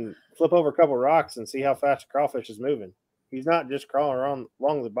 and flip over a couple of rocks and see how fast a crawfish is moving. He's not just crawling around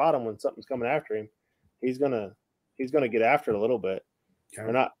along the bottom when something's coming after him. He's gonna get after it a little bit.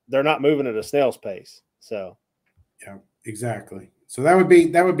 Okay. They're not moving at a snail's pace. So yeah, exactly. So that would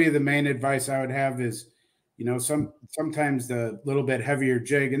be the main advice I would have is You know, sometimes the little bit heavier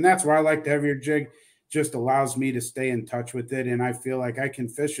jig, and that's why I like the heavier jig, just allows me to stay in touch with it, and I feel like I can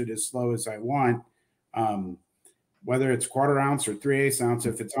fish it as slow as I want. Whether it's 1/4 ounce or 3/8 ounce,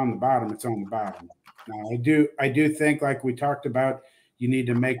 if it's on the bottom, it's on the bottom. Now, I do think, like we talked about, you need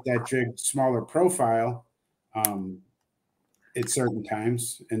to make that jig smaller profile at certain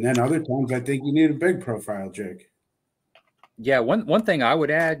times, and then other times I think you need a big profile jig. Yeah, one thing I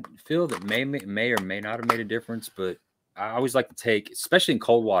would add, Phil, that may or may not have made a difference, but I always like to take, especially in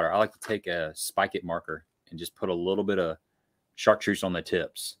cold water, I like to take a spike it marker and just put a little bit of chartreuse on the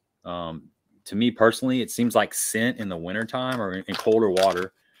tips. To me personally, it seems like scent in the wintertime or in colder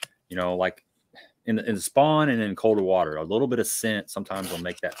water, you know, like in the spawn and in colder water, a little bit of scent sometimes will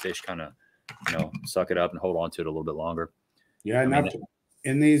make that fish kind of, you know, suck it up and hold on to it a little bit longer. Yeah,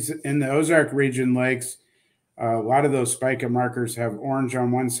 in the Ozark region lakes, a lot of those spike it markers have orange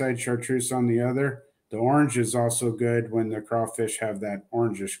on one side, chartreuse on the other. The orange is also good when the crawfish have that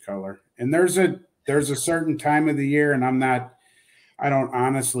orangish color. And there's a certain time of the year, and I don't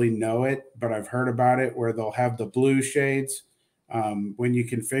honestly know it, but I've heard about it, where they'll have the blue shades. When you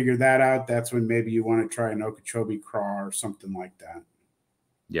can figure that out, that's when maybe you want to try an Okeechobee craw or something like that.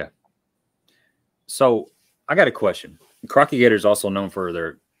 Yeah. So I got a question. Crock-O-Gator is also known for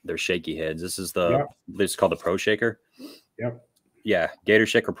their shaky heads. This is this is called the Pro Shaker. Yep. Yeah, Gator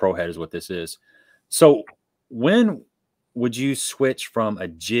Shaker Pro Head is what this is. So when would you switch from a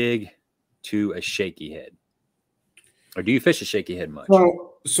jig to a shaky head? Or do you fish a shaky head much?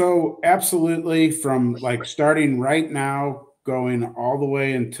 So absolutely, from like starting right now, going all the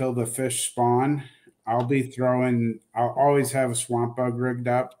way until the fish spawn, I'll always have a swamp bug rigged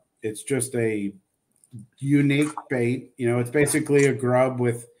up. It's just a unique bait. You know, it's basically a grub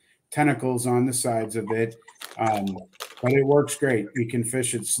with tentacles on the sides of it. But it works great. You can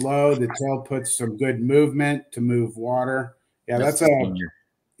fish it slow. The tail puts some good movement to move water. Yeah, that's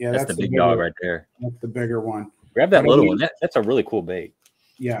the big dog right there. That's the bigger one. Grab that little one. That's a really cool bait.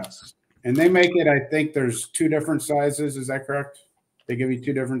 Yes. And they make it, I think there's 2 different sizes. Is that correct? They give you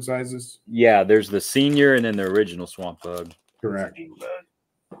 2 different sizes? Yeah, there's the senior and then the original swamp bug. Correct.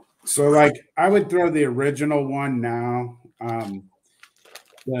 So, like, I would throw the original one now.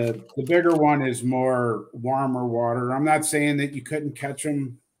 The bigger one is more warmer water. I'm not saying that you couldn't catch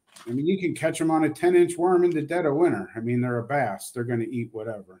them. I mean, you can catch them on a 10-inch worm in the dead of winter. I mean, they're a bass. They're going to eat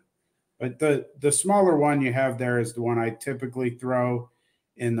whatever. But the smaller one you have there is the one I typically throw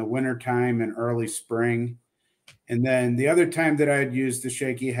in the wintertime and early spring. And then the other time that I'd use the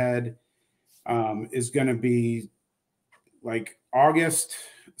shaky head is going to be like August,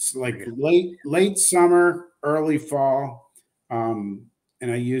 like late summer, early fall. And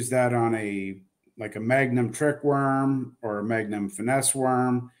I use that on a Magnum trick worm or a Magnum finesse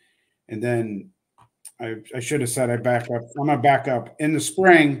worm. And then I should have said I'm going to back up in the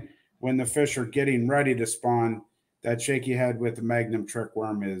spring when the fish are getting ready to spawn. That shaky head with the Magnum trick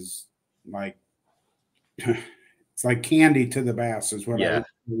worm is like, it's like candy to the bass is what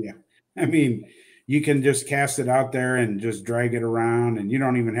I mean, you can just cast it out there and just drag it around, and you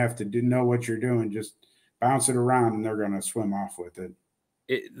don't even have to know what you're doing. Just bounce it around and they're going to swim off with it.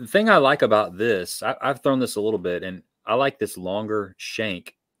 The thing I like about this, I've thrown this a little bit, and I like this longer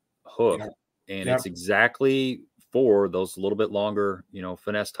shank hook. And it's exactly for those little bit longer, you know,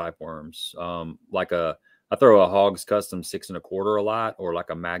 finesse type worms. I throw a Hawgz Custom 6 1/4 a lot, or like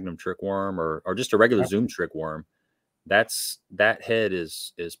a Magnum trick worm, or just a regular Zoom trick worm. That head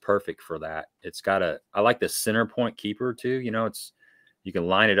is perfect for that. It's got I like the center point keeper too. You know, you can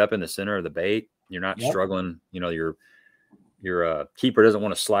line it up in the center of the bait. You're not struggling. You know, your keeper doesn't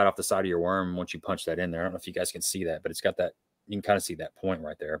want to slide off the side of your worm once you punch that in there. I don't know if you guys can see that, but it's got that. You can kind of see that point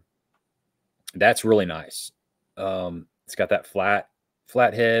right there. That's really nice. It's got that flat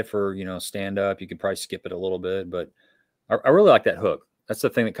head for, you know, stand up. You could probably skip it a little bit, but I really like that hook. That's the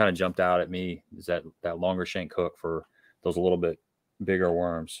thing that kind of jumped out at me, is that longer shank hook for those a little bit bigger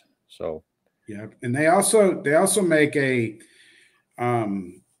worms. So yeah, and they also make a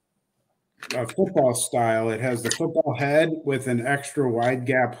football style. It has the football head with an extra wide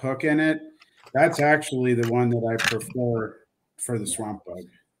gap hook in it. That's actually the one that I prefer for the swamp bug.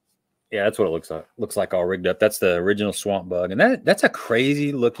 Yeah, that's what it looks like. Looks like all rigged up. That's the original swamp bug. And that's a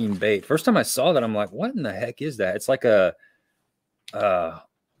crazy looking bait. First time I saw that, I'm like, what in the heck is that? It's like a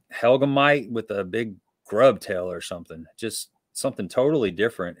Helgamite with a big grub tail or something. Just something totally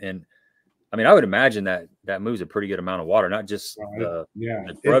different. And I mean, I would imagine that moves a pretty good amount of water, not just the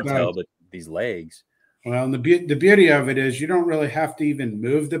grub tail, but these legs. Well, and the beauty of it is you don't really have to even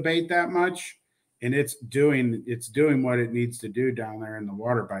move the bait that much. And it's doing what it needs to do down there in the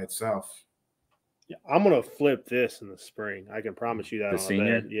water by itself. Yeah, I'm gonna flip this in the spring. I can promise you that. The on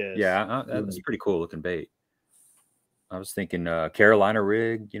senior, a bed. Yes. yeah, that's pretty cool looking bait. I was thinking Carolina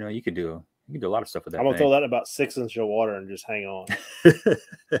rig. You know, you could do a lot of stuff with that. I'm gonna throw that in about 6 inches of water and just hang on.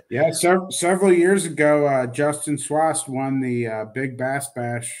 Yeah, several years ago, Justin Swast won the Big Bass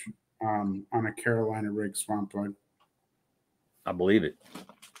Bash on a Carolina rig swamp bug. I believe it.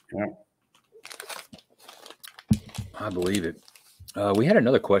 Yeah, I believe it. We had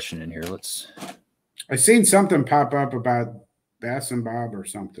another question in here. I seen something pop up about Bass and Bob or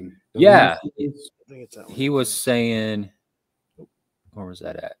something. Yeah, I think it's that one. he was saying, where was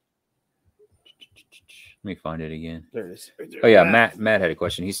that at? Let me find it again. There it is. Oh yeah, Matt had a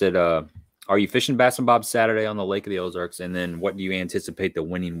question. He said, "Are you fishing Bass and Bob Saturday on the Lake of the Ozarks? And then what do you anticipate the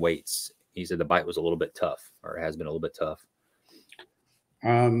winning weights?" He said the bite was a little bit tough, or has been a little bit tough.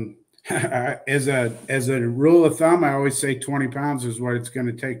 As a rule of thumb, I always say 20 pounds is what it's going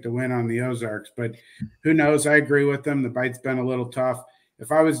to take to win on the Ozarks. But who knows? I agree with them. The bite's been a little tough.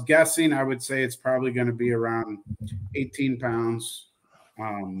 If I was guessing, I would say it's probably going to be around 18 pounds.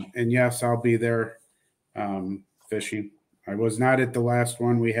 And yes, I'll be there fishing. I was not at the last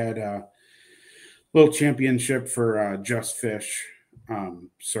one. We had a little championship for Just Fish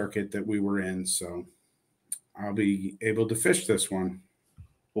circuit that we were in. So I'll be able to fish this one.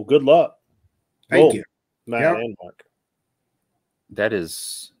 Well, good luck. Thank you. Matt and Mark. That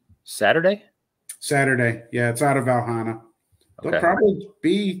is Saturday? Saturday. Yeah, it's out of Valhalla. There'll probably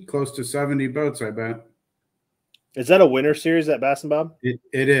be close to 70 boats, I bet. Is that a winter series at Bass and Bob? It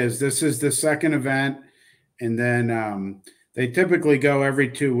is. This is the second event. And then they typically go every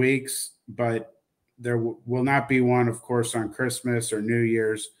 2 weeks, but there will not be one, of course, on Christmas or New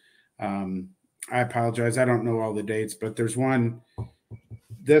Year's. I apologize. I don't know all the dates, but there's one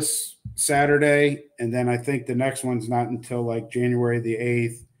this Saturday, and then I think the next one's not until like January the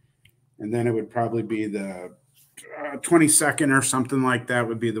 8th, and then it would probably be the 22nd or something like that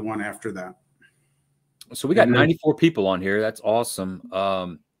would be the one after that. So we got 94 people on here. That's awesome.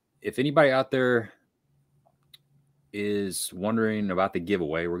 If anybody out there is wondering about the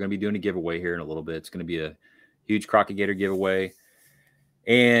giveaway, we're going to be doing a giveaway here in a little bit. It's going to be a huge Crock-O-Gator giveaway,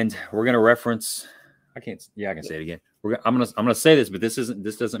 and we're going to reference. I can say it again. I'm gonna say this, but this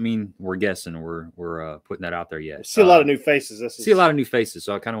doesn't mean we're guessing. We're putting that out there yet. See a lot of new faces. See a lot of new faces,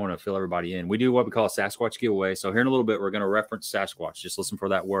 so I kind of want to fill everybody in. We do what we call a Sasquatch giveaway. So here in a little bit, we're going to reference Sasquatch. Just listen for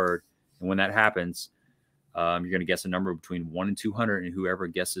that word, and when that happens, you're going to guess a number between 1 and 200, and whoever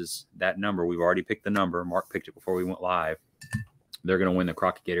guesses that number, we've already picked the number. Mark picked it before we went live. They're going to win the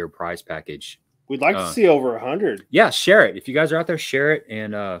Crock-O-Gator prize package. We'd like to see over 100. Yeah, share it. If you guys are out there, share it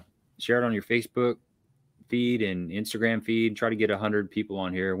and share it on your Facebook feed and Instagram feed. Try to get 100 people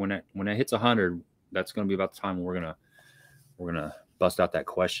on here. When it hits 100, that's going to be about the time when we're gonna bust out that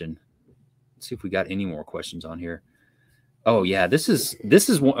question. Let's see if we got any more questions on here. Oh yeah, this is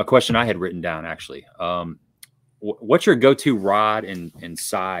a question I had written down actually. What's your go-to rod and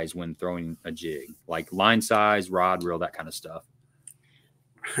size when throwing a jig? Like line size, rod, reel, that kind of stuff.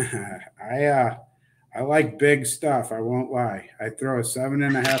 I like big stuff. I won't lie. I throw a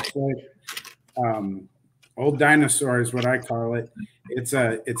 7.5 foot. Old Dinosaur is what I call it. It's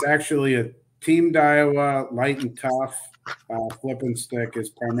actually a Team Daiwa light and tough flipping stick is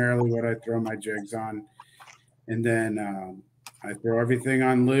primarily what I throw my jigs on. And then I throw everything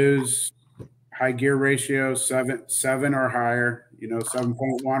on loose, high gear ratio, 7 or higher,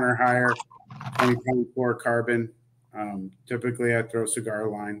 7.1 or higher, 20.4 carbon. Typically I throw cigar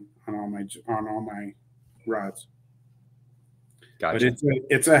line on all my rods. Gotcha. But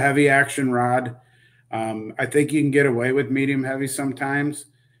it's a heavy action rod. I think you can get away with medium heavy sometimes,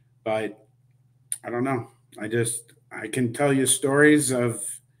 but I don't know. I can tell you stories of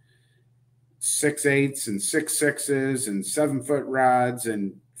 6/8s and 6/6s and 7-foot rods,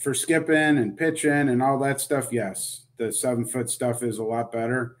 and for skipping and pitching and all that stuff. Yes, the 7-foot stuff is a lot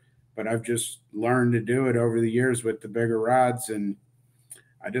better, but I've just learned to do it over the years with the bigger rods. And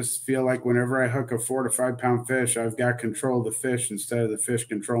I just feel like whenever I hook a 4 to 5 pound fish, I've got control of the fish instead of the fish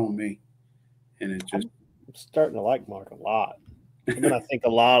controlling me. And it just, I'm starting to like Mark a lot. I'm gonna think a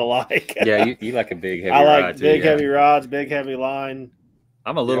lot alike. Yeah, you like a big heavy I like rod too, big heavy rods, big heavy line.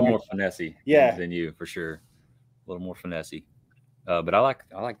 I'm a little more finessey than you for sure. A little more finessey. But I like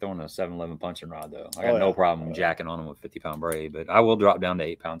throwing a 7-11 punching rod though. I got no problem jacking on them with 50-pound braid, but I will drop down to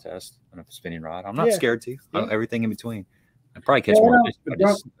 8-pound test on a spinning rod. I'm not scared to. Everything in between. I probably catch more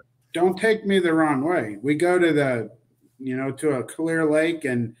fish. Don't take me the wrong way. We go to to a clear lake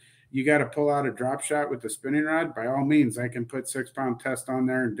and you got to pull out a drop shot with the spinning rod. By all means, I can put 6-pound test on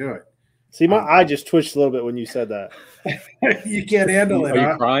there and do it. See, my eye just twitched a little bit when you said that. You can't handle it.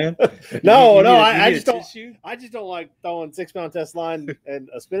 Are you crying? No, I just don't. I just don't like throwing 6-pound test line and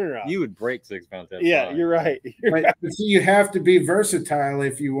a spinning rod. You would break 6-pound test Yeah, line. you're right. But see, you have to be versatile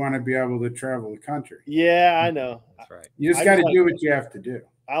if you want to be able to travel the country. Yeah, I know. That's right. You just got to do what you have to do.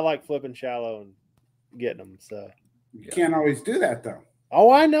 I like flipping shallow and getting them. So you can't always do that though.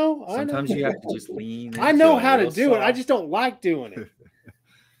 Oh, I know. Sometimes you have to just lean. I know how to do it. I just don't like doing it.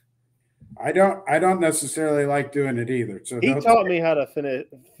 I don't necessarily like doing it either. So he taught me how to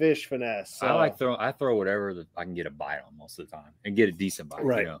fish finesse. So. I throw whatever that I can get a bite on most of the time and get a decent bite.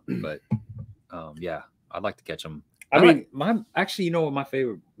 Right. You know? But yeah, I'd like to catch them. I mean, actually, you know what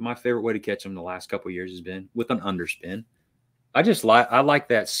my favorite way to catch them the last couple of years has been with an underspin. I like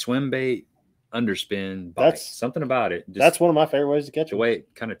that swim bait underspin bite. That's something about it. That's one of my favorite ways to catch the them. way it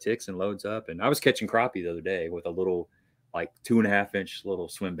kind of ticks and loads up. And I was catching crappie the other day with a little, like 2.5-inch little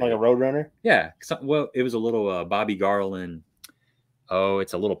swim bait, like a Roadrunner. Yeah. Well, it was a little Bobby Garland. Oh,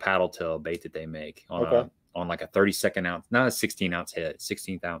 it's a little paddle tail bait that they make on like a 32nd ounce, not a 16-ounce head,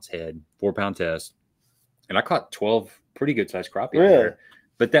 16th ounce head, 4-pound test. And I caught 12 pretty good sized crappie. Really? There.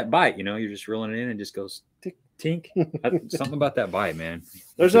 But that bite, you know, you're just reeling it in and just goes tick, tink. Something about that bite, man.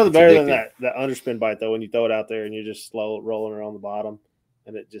 There's nothing better than that underspin bite though. When you throw it out there and you're just slow rolling around the bottom,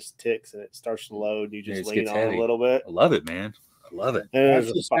 and it just ticks and it starts to load. And you just lean on a little bit. I love it, man. I love it.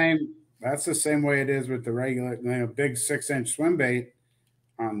 That's the same. That's the same way it is with the regular, big 6-inch swim bait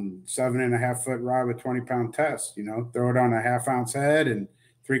on 7.5-foot rod with 20-pound test. You know, throw it on a 1/2-ounce head and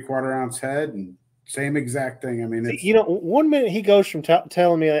 3/4-ounce head and. Same exact thing. I mean, it's, you know, 1 minute he goes from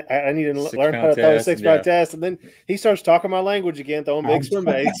telling me I need to learn how to throw a 6-pound test, and then he starts talking my language again, throwing big swim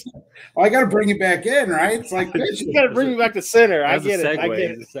baits. Well, I got to bring you back in, right? It's like you got to bring me back to center. I get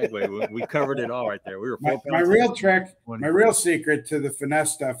it. It's a segue. We covered it all right there. We were my real trick, my real secret to the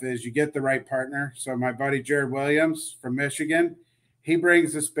finesse stuff is you get the right partner. So my buddy Jared Williams from Michigan, he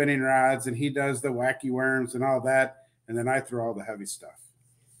brings the spinning rods and he does the wacky worms and all that, and then I throw all the heavy stuff.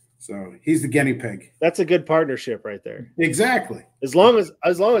 So he's the guinea pig. That's a good partnership right there. Exactly. As long as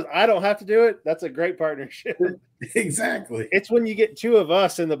I don't have to do it, that's a great partnership. Exactly. It's when you get two of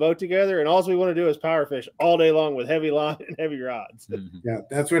us in the boat together and all we want to do is power fish all day long with heavy line and heavy rods. Mm-hmm. Yeah,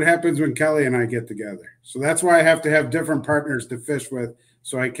 that's what happens when Kelly and I get together. So that's why I have to have different partners to fish with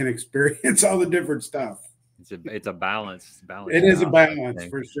so I can experience all the different stuff. It's a balance. It is a balance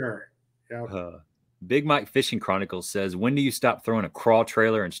for sure. Yeah. Big Mike Fishing Chronicles says, when do you stop throwing a crawl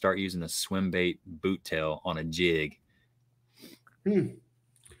trailer and start using a swim bait boot tail on a jig?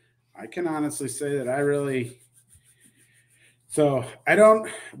 I can honestly say that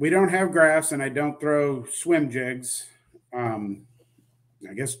we don't have graphs and I don't throw swim jigs. I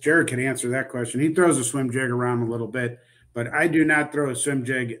guess Jared could answer that question. He throws a swim jig around a little bit, but I do not throw a swim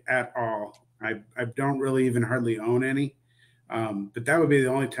jig at all. I don't really even hardly own any. But that would be the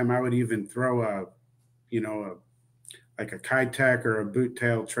only time I would even throw like a Kitech or a boot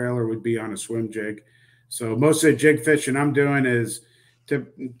tail trailer would be on a swim jig. So most of the jig fishing I'm doing is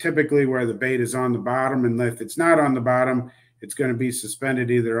typically where the bait is on the bottom. And if it's not on the bottom, it's going to be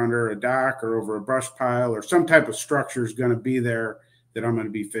suspended either under a dock or over a brush pile or some type of structure is going to be there that I'm going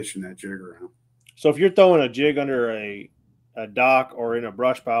to be fishing that jig around. So if you're throwing a jig under a dock or in a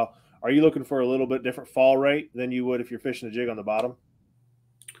brush pile, are you looking for a little bit different fall rate than you would if you're fishing a jig on the bottom?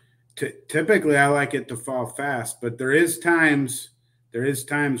 Typically, I like it to fall fast, but there is times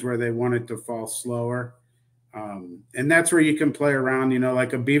where they want it to fall slower. And that's where you can play around,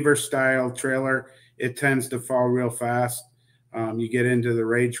 like a beaver style trailer, it tends to fall real fast. You get into the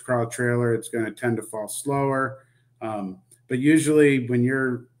rage crawl trailer, it's going to tend to fall slower. But usually when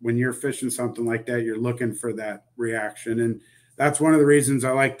you're fishing something like that, you're looking for that reaction. And that's one of the reasons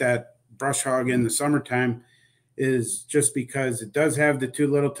I like that brush hog in the summertime is just because it does have the two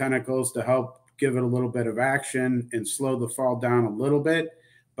little tentacles to help give it a little bit of action and slow the fall down a little bit,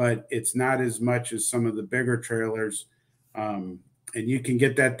 but it's not as much as some of the bigger trailers. And you can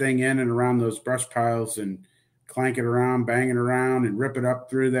get that thing in and around those brush piles and clank it around, bang it around and rip it up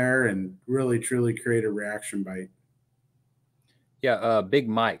through there and really, truly create a reaction bite. Yeah. Big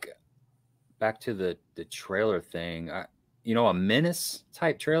Mike, back to the trailer thing. A menace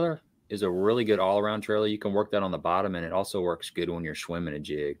type trailer is a really good all-around trailer. You can work that on the bottom, and it also works good when you're swimming a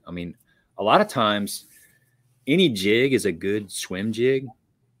jig. I mean, a lot of times, any jig is a good swim jig.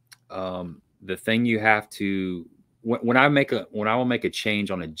 The thing you have to when I will make a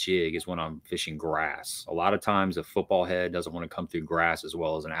change on a jig is when I'm fishing grass. A lot of times, a football head doesn't want to come through grass as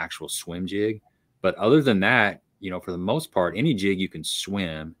well as an actual swim jig. But other than that, for the most part, any jig you can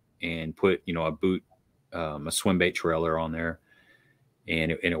swim and put a boot, a swim bait trailer on there.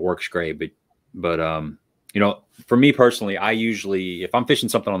 and it works great. But you know, for me personally, I usually, if I'm fishing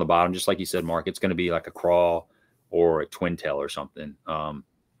something on the bottom, just like you said, Mark, it's going to be like a crawl or a twin tail or something.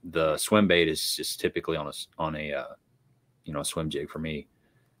 The swim bait is just typically on a you know, swim jig for me.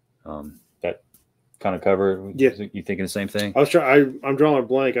 That kind of cover. Yeah. You thinking the same thing? I'm drawing a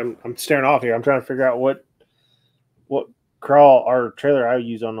blank. I'm staring off here. I'm trying to figure out what crawl or trailer I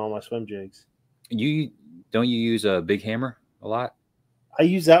use on all my swim jigs. Don't you use a big hammer a lot? I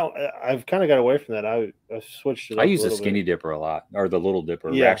use that. I've kind of got away from that. I switched it up. I use a skinny dipper a lot, or the little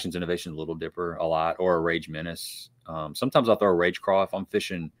dipper, Yeah. Reactions Innovation little dipper a lot, or a Rage Menace. Sometimes I'll throw a Rage Crawl if I'm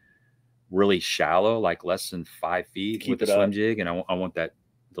fishing really shallow, like less than 5 feet with the swim jig, and I want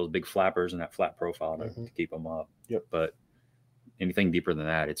those big flappers and that flat profile to keep them up. Yep. But anything deeper than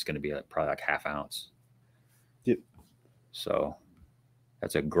that, it's going to be probably like ½ ounce. Yep. So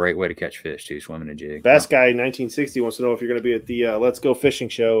that's a great way to catch fish too, swimming a jig. Bass Guy 1960 wants to know if you're going to be at the Let's Go Fishing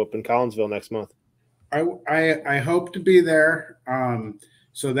show up in Collinsville next month. I hope to be there.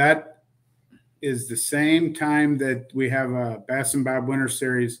 So that is the same time that we have a Bass and Bob Winter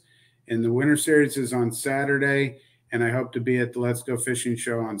Series, and the Winter Series is on Saturday, and I hope to be at the Let's Go Fishing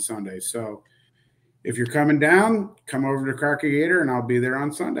show on Sunday. So if you're coming down, come over to Crock-O-Gator, and I'll be there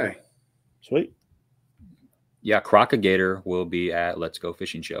on Sunday. Sweet. Yeah, Crock-O-Gator will be at Let's Go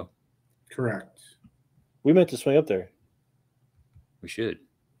Fishing show. Correct. We meant to swing up there. We should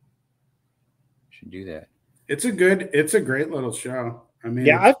do that. It's a great little show. I mean,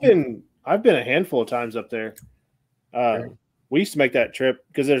 yeah, I've been a handful of times up there. We used to make that trip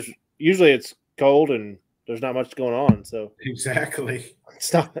because it's cold and there's not much going on. So exactly,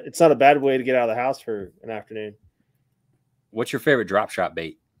 it's not a bad way to get out of the house for an afternoon. What's your favorite drop shot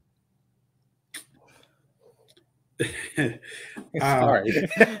bait? Sorry.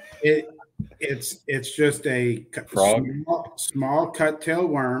 It's just a frog, small cut tail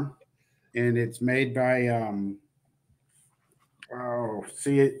worm, and it's made by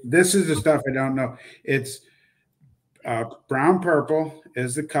this is the stuff I don't know. It's brown purple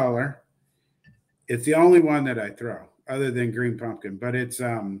is the color. It's the only one that I throw other than green pumpkin, but it's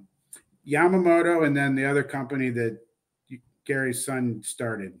Yamamoto, and then the other company that Gary's son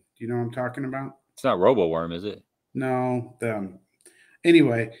started. Do you know what I'm talking about? It's not Robo Worm, is it? No.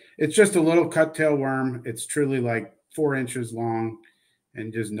 Anyway, it's just a little cut tail worm. It's truly like 4 inches long,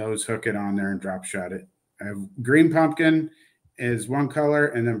 and just nose hook it on there and drop shot it. I have green pumpkin is one color,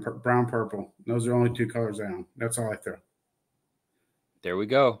 and then brown purple. Those are only 2 colors I own. That's all I throw. There we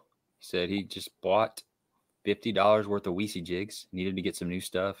go. He said he just bought $50 worth of Wiese jigs, needed to get some new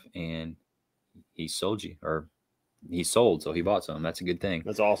stuff, and he sold, so he bought some. That's a good thing.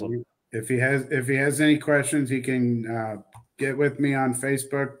 That's awesome. If he has any questions, he can get with me on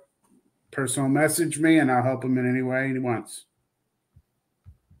Facebook, personal message me, and I'll help him in any way he wants.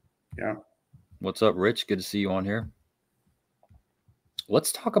 Yeah. What's up, Rich? Good to see you on here.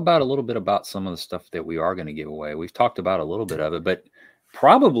 Let's talk about a little bit about some of the stuff that we are going to give away. We've talked about a little bit of it, but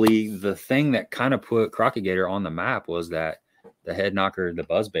probably the thing that kind of put Crock-O-Gator on the map was that the head knocker, the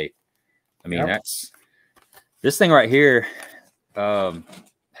buzz bait. I mean, that's this thing right here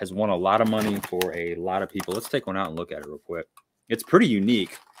has won a lot of money for a lot of people. Let's take one out and look at it real quick. It's pretty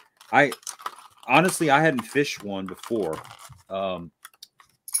unique. Honestly, I hadn't fished one before.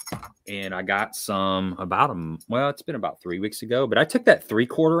 And I got some it's been about 3 weeks ago, but I took that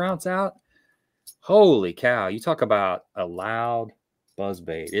 3/4 ounce out. Holy cow. You talk about a loud buzz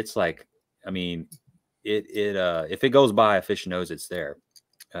bait. It's like, I mean, if it goes by, a fish knows it's there.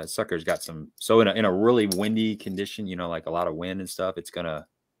 Sucker's got some, so in a really windy condition, you know, like a lot of wind and stuff, it's gonna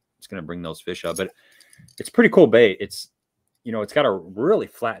bring those fish up. But it's pretty cool bait. It's, you know, it's got a really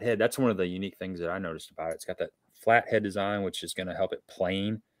flat head. That's one of the unique things that I noticed about it. It's got that flat head design, which is going to help it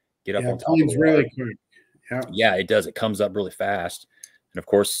plane, get up on top of the water. Really quick. Yeah, it does. It comes up really fast. And of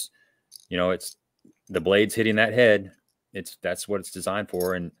course, you know, it's the blades hitting that head. That's what it's designed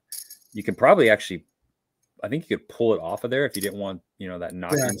for. And you can probably actually, I think you could pull it off of there if you didn't want, you know, that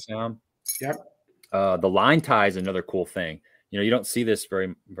knocking sound. Yep. The line tie is another cool thing. You know, you don't see this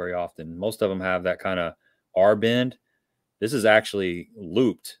very, very often. Most of them have that kind of R bend. This is actually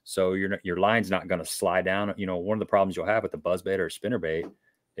looped, so your line's not going to slide down. You know, one of the problems you'll have with the buzzbait or spinner bait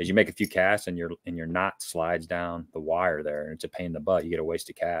is you make a few casts and your knot slides down the wire there, and it's a pain in the butt. You get a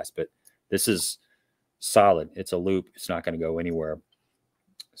wasted cast. But this is solid. It's a loop. It's not going to go anywhere.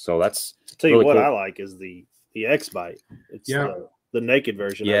 So that's tell you really what cool. I like is the X bite. It's the naked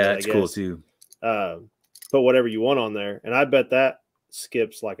version. Yeah, of it, it's cool too. Put whatever you want on there, and I bet that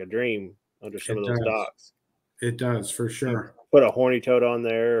skips like a dream under some of those docks. It does, for sure. Put a horny toad on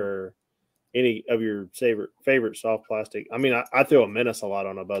there, or any of your favorite soft plastic. I mean, I throw a menace a lot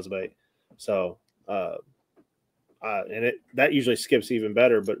on a buzzbait, so and that usually skips even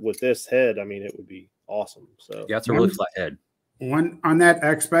better. But with this head, I mean, it would be awesome. So yeah, it's a really flat head. One on that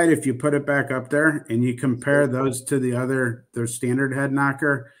X-Bite, if you put it back up there and you compare those to their standard head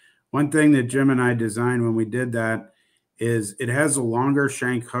knocker, one thing that Jim and I designed when we did that is it has a longer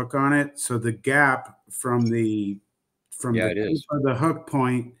shank hook on it, so the gap from the hook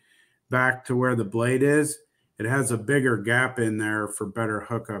point back to where the blade is, it has a bigger gap in there for better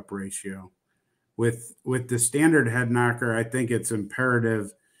hookup ratio. With the standard head knocker, I think it's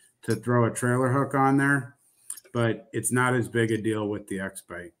imperative to throw a trailer hook on there, but it's not as big a deal with the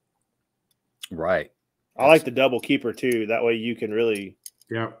X-Bite. Right. I like the double keeper too. That way you can really,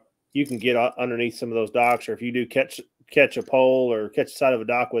 you can get underneath some of those docks, or if you do catch a pole or catch the side of a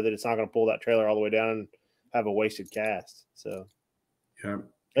dock with it, it's not going to pull that trailer all the way down and have a wasted cast. So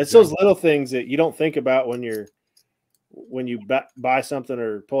it's those little things that you don't think about when you buy something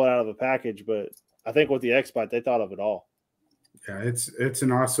or pull it out of a package. But I think with the X-Bite, they thought of it all. Yeah, it's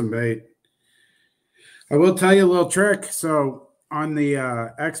an awesome bait. I will tell you a little trick. So on the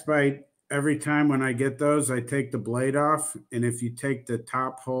X-Bite, every time when I get those, I take the blade off, and if you take the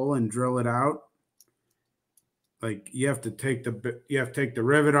top hole and drill it out, like you have to take the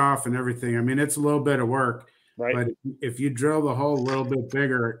rivet off and everything. I mean, it's a little bit of work, right? But if you drill the hole a little bit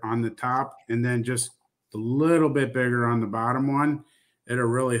bigger on the top and then just a little bit bigger on the bottom one, it'll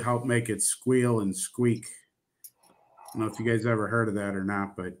really help make it squeal and squeak. I don't know if you guys ever heard of that or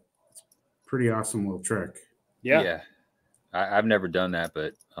not, but it's a pretty awesome little trick. Yeah. I've never done that,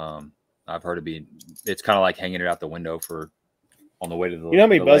 but I've heard it's kind of like hanging it out the window on the way to the. You know how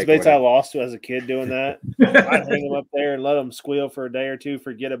many buzzbaits I lost as a kid doing that? I'd hang them up there and let them squeal for a day or two,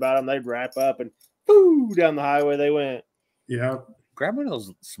 forget about them. They'd wrap up and whoo, down the highway they went. Yeah. Grab one of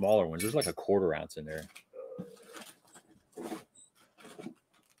those smaller ones. There's like a 1/4 ounce in there.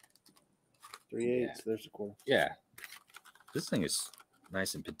 3/8. There's a 1/4. Yeah. This thing is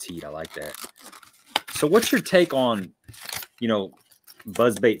nice and petite. I like that. So what's your take on,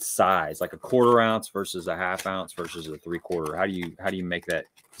 buzzbait size, like a 1/4 ounce versus a 1/2 ounce versus a 3/4? How do you make that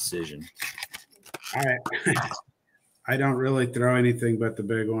decision? I don't really throw anything but the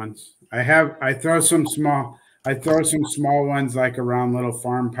big ones. I throw some small ones like around little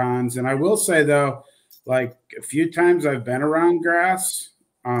farm ponds. And I will say though, like a few times I've been around grass,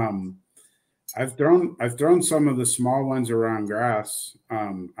 I've thrown some of the small ones around grass.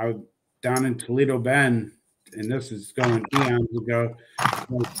 I was down in Toledo Bend, and this is going eons ago.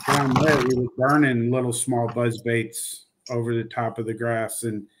 Down there, we were burning little small buzz baits over the top of the grass,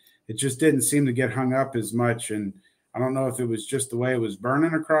 and it just didn't seem to get hung up as much. And I don't know if it was just the way it was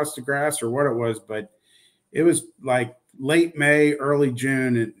burning across the grass or what it was, but it was like late May, early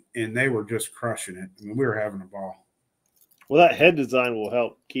June, and they were just crushing it. I mean, we were having a ball. Well, that head design will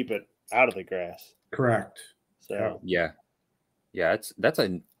help keep it out of the grass. Correct. So yeah, that's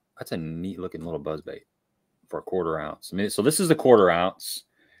a neat looking little buzzbait for a 1/4 ounce. I mean, so this is the 1/4 ounce,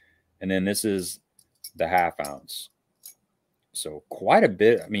 and then this is the 1/2 ounce. So quite a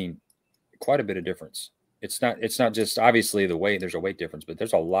bit. I mean, quite a bit of difference. It's not just obviously the weight. There's a weight difference, but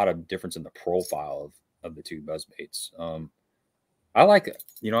there's a lot of difference in the profile of the two buzzbaits. I like it.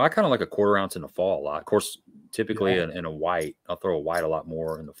 I kind of like a 1/4 ounce in the fall a lot. Of course, typically in a white, I'll throw a white a lot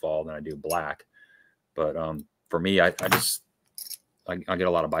more in the fall than I do black. But for me, I get a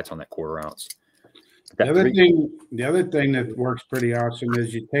lot of bites on that 1/4 ounce. The other thing that works pretty awesome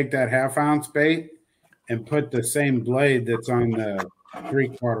is you take that 1/2 ounce bait and put the same blade that's on the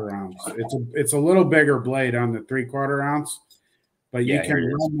 3/4 ounce. It's a little bigger blade on the 3/4 ounce. But you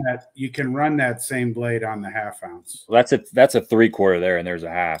can run that same blade on the 1/2 ounce. Well, that's a 3/4 there, and there's a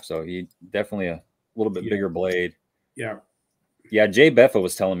 1/2. So he definitely a little bit bigger blade. Yeah. Yeah. Jay Beffa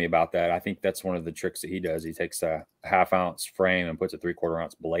was telling me about that. I think that's one of the tricks that he does. He takes a 1/2 ounce frame and puts a 3/4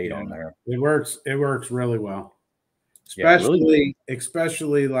 ounce blade on there. It works really well.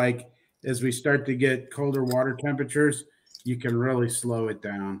 Especially like as we start to get colder water temperatures, you can really slow it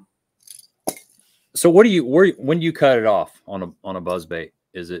down. So when do you cut it off on a buzzbait?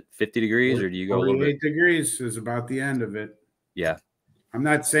 Is it 50 degrees or do you go a little bit? 48 degrees is about the end of it. Yeah. I'm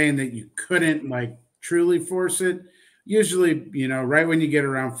not saying that you couldn't like truly force it. Usually, right when you get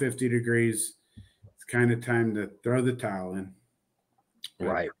around 50 degrees, it's kind of time to throw the towel in.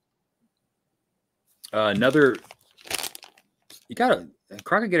 Right.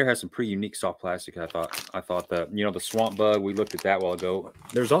 Crock-O-Gator has some pretty unique soft plastic. I thought that, the swamp bug, we looked at that a while ago.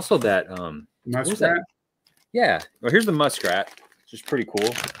 There's also that, muskrat. Yeah. Well, here's the muskrat, which is pretty cool.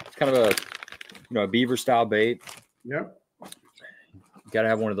 It's kind of a beaver style bait. Yep. You got to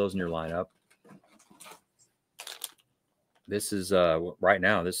have one of those in your lineup. This is right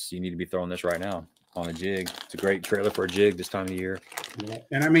now. You need to be throwing this right now on a jig. It's a great trailer for a jig this time of year. Yeah.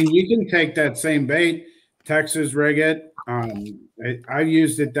 And I mean, you can take that same bait, Texas rig it. I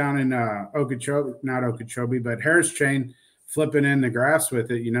used it down in Okeechobee, not Okeechobee, but Harris Chain, flipping in the grass with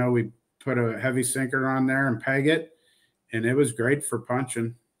it. You know, we put a heavy sinker on there and peg it, and it was great for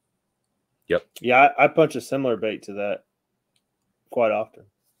punching. Yep. Yeah, I punch a similar bait to that quite often.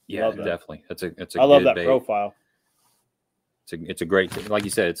 Yeah, definitely. It's a I love that bait. profile. It's a great, like you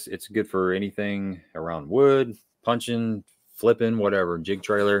said, it's good for anything around wood, punching, flipping, whatever, jig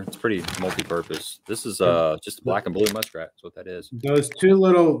trailer. It's pretty multi-purpose. This is just a black and blue muskrat. That's what that is. Those two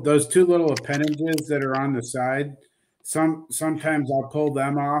little appendages that are on the side, sometimes I'll pull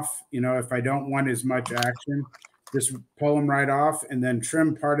them off, you know, if I don't want as much action, just pull them right off and then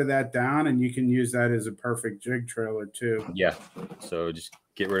trim part of that down, and you can use that as a perfect jig trailer too. Yeah. So just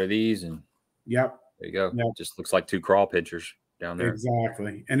get rid of these and yep. There you go. Yep. Just looks like 2 crawl pitchers down there.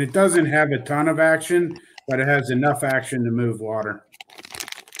 Exactly. And it doesn't have a ton of action, but it has enough action to move water.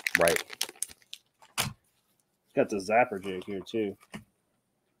 Right. It's got the zapper jig here too.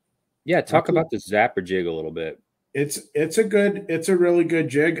 Yeah, talk about the zapper jig a little bit. It's a really good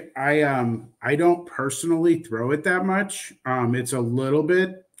jig. I don't personally throw it that much. It's a little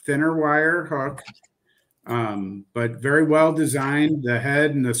bit thinner wire hook. But very well designed. The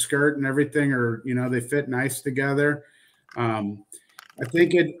head and the skirt and everything are, you know, they fit nice together. I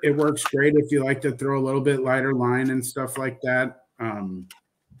think it works great if you like to throw a little bit lighter line and stuff like that.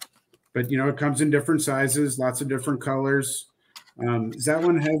 But you know, it comes in different sizes, lots of different colors. Does that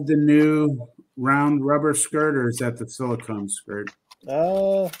one have the new round rubber skirt, or is that the silicone skirt?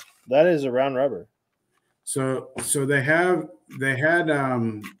 That is a round rubber. So they had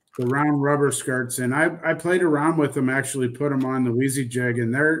the round rubber skirts, and I played around with them, actually put them on the Wiese jig,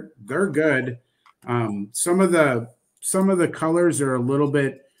 and they're good. Some of the colors are a little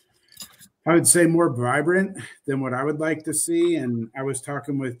bit, I would say, more vibrant than what I would like to see. And I was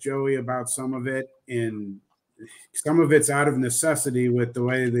talking with Joey about some of it, and some of it's out of necessity with the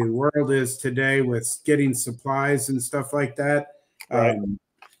way the world is today with getting supplies and stuff like that. Right.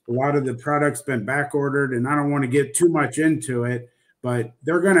 A lot of the product's been back ordered, and I don't want to get too much into it, but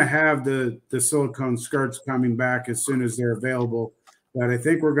they're going to have the silicone skirts coming back as soon as they're available. But I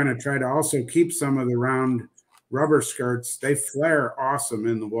think we're going to try to also keep some of the round rubber skirts. They flare awesome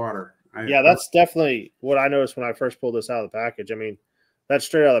in the water. Yeah, that's definitely what I noticed when I first pulled this out of the package. I mean, that's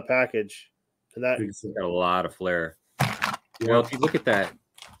straight out of the package. And that got a lot of flare. Yeah. Well, if you look at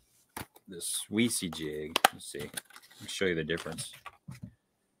this Wiese jig, let's see. Let me show you the difference.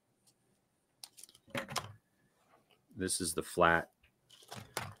 This is the flat.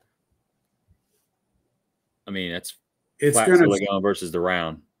 I mean, it's flat silicone versus the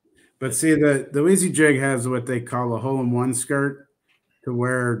round. But see, the Wiese jig has what they call a hole-in-one skirt, to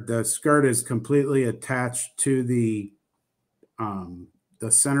where the skirt is completely attached to the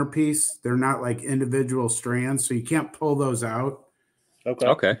centerpiece. They're not like individual strands, so you can't pull those out.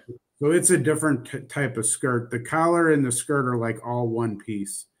 Okay. So it's a different type of skirt. The collar and the skirt are like all one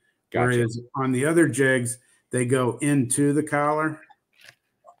piece. Gotcha. Whereas on the other jigs, they go into the collar.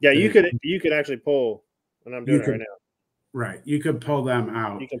 Yeah, you could actually pull, and I'm doing it right now. Right, you could pull them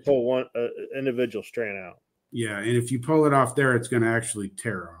out. You can pull one individual strand out. Yeah, and if you pull it off there, it's going to actually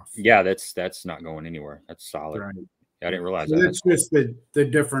tear off. Yeah, that's not going anywhere. That's solid. Right. I didn't realize that. That's just the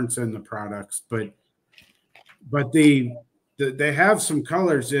difference in the products, but they have some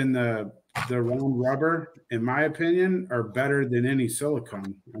colors in the round rubber, in my opinion, are better than any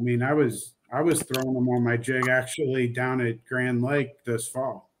silicone. I mean, I was throwing them on my jig actually down at Grand Lake this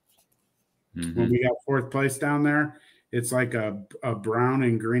fall. Mm-hmm. When we got 4th place down there. It's like a brown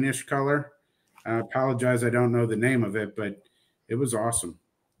and greenish color. I apologize, I don't know the name of it, but it was awesome.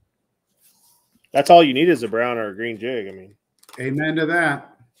 That's all you need is a brown or a green jig. I mean, amen to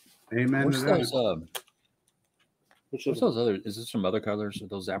that. Amen to that. What's those other? Is there some other colors of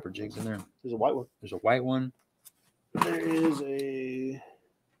those zapper jigs in there? There's a white one. There's a white one. There is a.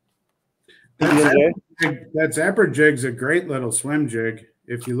 That zapper jig's a great little swim jig.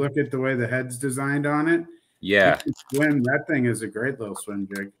 If you look at the way the head's designed on it, yeah, swim. That thing is a great little swim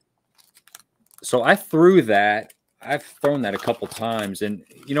jig. So I threw that. I've thrown that a couple times, and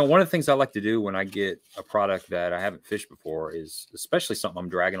you know, one of the things I like to do when I get a product that I haven't fished before is, especially something I'm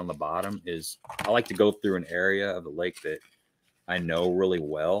dragging on the bottom, is I like to go through an area of the lake that I know really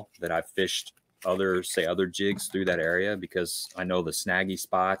well, that I've fished other jigs through that area, because I know the snaggy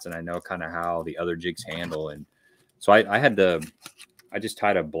spots and I know kind of how the other jigs handle. And so I just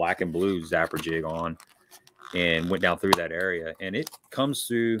tied a black and blue zapper jig on and went down through that area, and it comes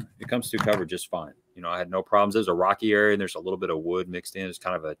through cover just fine. You know, I had no problems. There's a rocky area and there's a little bit of wood mixed in. It's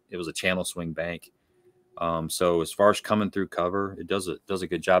kind of it was a channel swing bank. So as far as coming through cover, it does a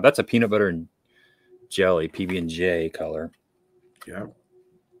good job. That's a peanut butter and jelly PB&J color. Yeah.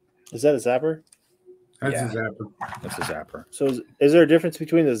 Is that a zapper? That's a zapper. That's a zapper. So is there a difference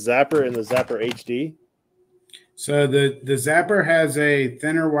between the zapper and the zapper HD? So the zapper has a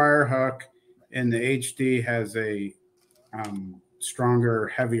thinner wire hook, and the HD has a stronger,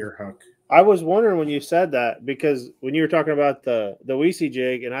 heavier hook. I was wondering when you said that, because when you were talking about the Wiese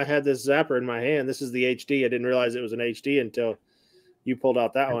jig, and I had this zapper in my hand. This is the HD. I didn't realize it was an HD until you pulled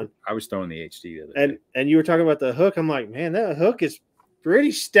out that one. I was throwing the HD the other day. And you were talking about the hook. I'm like, man, that hook is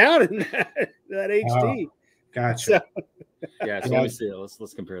pretty stout in that HD. Oh, gotcha. So, Yeah, so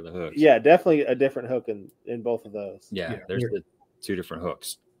let's compare the hooks. yeah, definitely a different hook in both of those. Yeah, there's the two different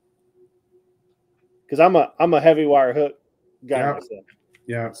hooks. Because I'm a heavy wire hook guy Yeah. myself.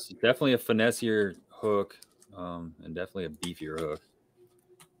 Yeah. It's definitely a finessier hook, and definitely a beefier hook.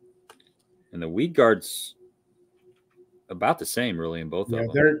 And the weed guard's about the same, really, in both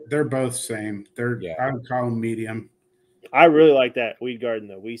of them. They're both same. I would call them medium. I really like that weed guard in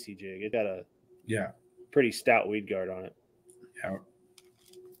the Wiese jig. It got a pretty stout weed guard on it. Yeah.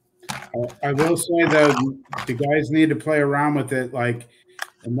 I will say though, the guys need to play around with it. Like,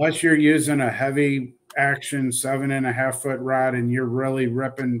 unless you're using a heavy action 7.5 foot rod and you're really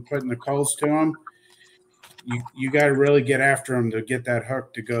putting the coals to them, you got to really get after them to get that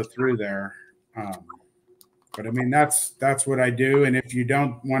hook to go through there. But I mean, that's what I do. And if you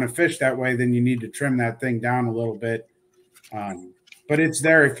don't want to fish that way, then you need to trim that thing down a little bit. But it's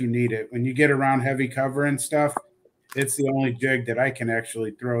there if you need it. When you get around heavy cover and stuff, it's the only jig that I can brush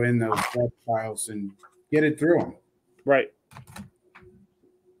throw in those piles and get it through them. Right.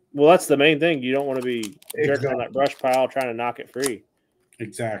 Well, that's the main thing. You don't want to be jerking on that brush pile trying to knock it free.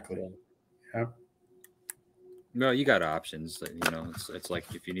 Exactly. Yep. No, you got options. You know, it's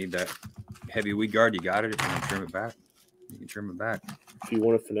like if you need that heavy weed guard, you got it. If you want to trim it back, you can trim it back. If you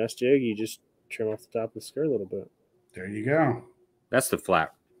want a finesse jig, you just trim off the top of the skirt a little bit. There you go. That's the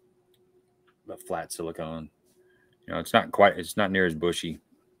flat silicone. You know, it's not near as bushy.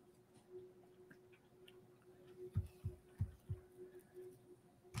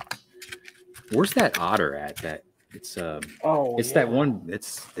 Where's that otter at? That it's that one.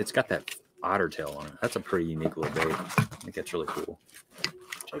 It's got that otter tail on it. That's a pretty unique little bait. I think that's really cool.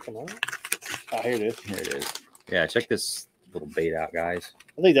 Check them out. Oh, here it is. Here it is. Yeah, check this little bait out, guys.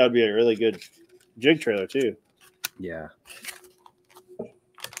 I think that would be a really good jig trailer too. Yeah.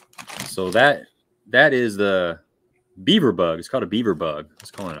 So that is the beaver bug. It's called a beaver bug. It's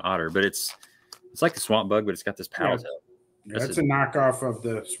called an otter, but it's like the swamp bug, but it's got this paddle tail. That's a knockoff of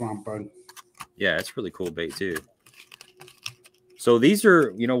the swamp bug. Yeah, it's really cool bait too. So these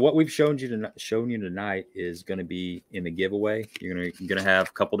are, you know, what we've shown you tonight is going to be in the giveaway. You're gonna have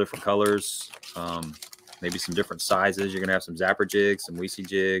a couple different colors, maybe some different sizes. You're gonna have some zapper jigs, some Wiese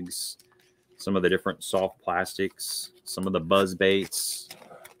jigs, some of the different soft plastics, some of the buzz baits.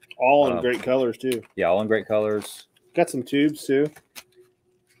 All in great colors too. Yeah, all in great colors. Got some tubes too.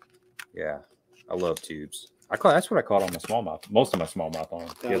 Yeah, I love tubes. That's what I caught on my smallmouth. Most of my smallmouth on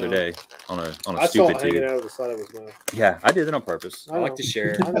the other day on a I stupid saw it hanging tube. out of the side of his mouth. Yeah, I did it on purpose. I like to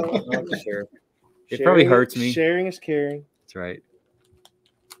share. I know. I like to share. It probably hurts me. Sharing is caring. That's right.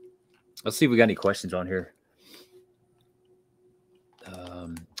 Let's see if we got any questions on here.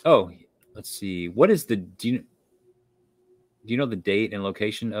 Let's see. What is do you know the date and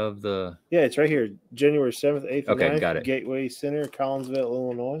location of the? Yeah, it's right here. January 7th, 8th, and 9th. Got it. Gateway Center, Collinsville,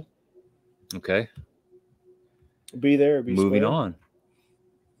 Illinois. Okay. Be there or be Moving square. on.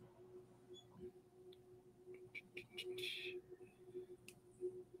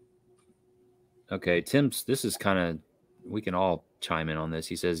 Okay, Tim's, this is kind of, we can all chime in on this.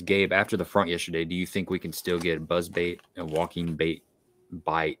 He says, Gabe, after the front yesterday, do you think we can still get a buzz bait and walking bait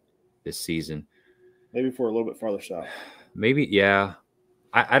bite this season? Maybe for a little bit farther south. Maybe, yeah.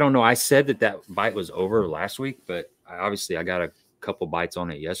 I don't know. I said that bite was over last week, but I got a couple bites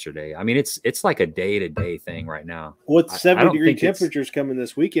on it yesterday. I mean, it's like a day-to-day thing right now. With 70-degree temperatures coming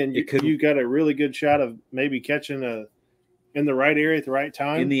this weekend, you got a really good shot of maybe catching in the right area at the right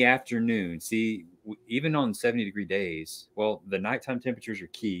time. In the afternoon. See, even on 70-degree days, well, the nighttime temperatures are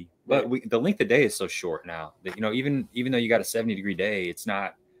key, but the length of day is so short now that, you know, even though you got a 70-degree day,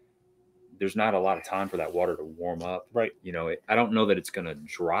 there's not a lot of time for that water to warm up. Right. You know, I don't know that it's going to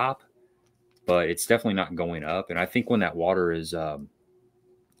drop, but it's definitely not going up. And I think when that water is,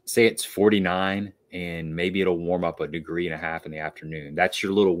 say it's 49 and maybe it'll warm up 1.5 degrees in the afternoon. That's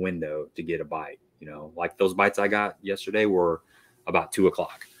your little window to get a bite. You know, like those bites I got yesterday were about 2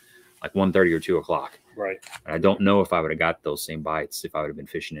 o'clock. like 1:30 or 2 o'clock. Right. And I don't know if I would have got those same bites if I would have been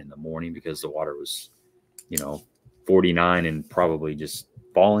fishing in the morning, because the water was, 49 and probably just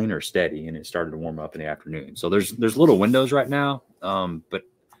falling or steady, and it started to warm up in the afternoon. So there's little windows right now, but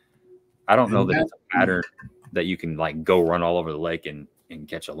I don't know that it's a pattern that you can like go run all over the lake and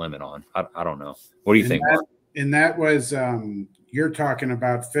catch a limit on. I don't know. What do you think, Mark? And that was you're talking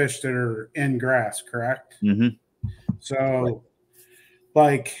about fish that are in grass, correct? Mm-hmm. So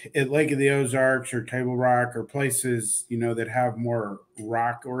like at Lake of the Ozarks or Table Rock or places, that have more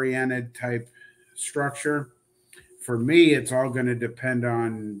rock oriented type structure. For me, it's all going to depend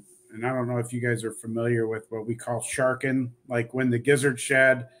on, and I don't know if you guys are familiar with what we call sharking, like when the gizzard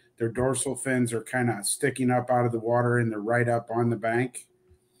shad, their dorsal fins are kind of sticking up out of the water and they're right up on the bank.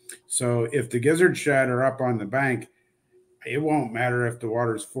 So if the gizzard shad are up on the bank, it won't matter if the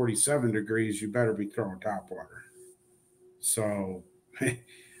water is 47 degrees, you better be throwing top water. So,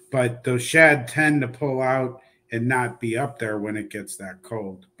 but those shad tend to pull out and not be up there when it gets that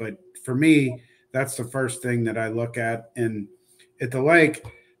cold. But for me, that's the first thing that I look at. And at the lake,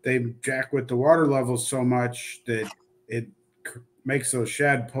 they jack with the water levels so much that it makes those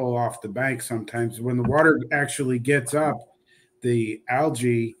shad pull off the bank sometimes. When the water actually gets up, the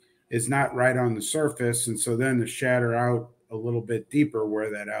algae is not right on the surface. And so then the shad are out a little bit deeper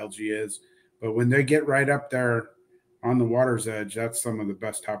where that algae is. But when they get right up there on the water's edge, that's some of the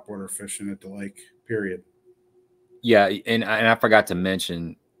best topwater fishing at the lake, period. Yeah. And I forgot to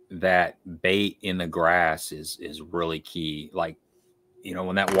mention that bait in the grass is really key. Like,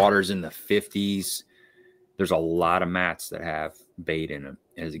 when that water's in the 50s, there's a lot of mats that have bait in them.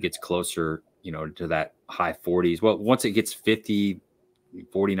 As it gets closer, to that high 40s, well, once it gets 50,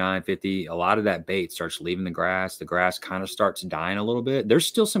 49, 50, a lot of that bait starts leaving the grass. The grass kind of starts dying a little bit. There's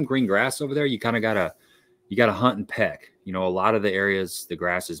still some green grass over there. You kind of gotta hunt and peck. A lot of the areas, the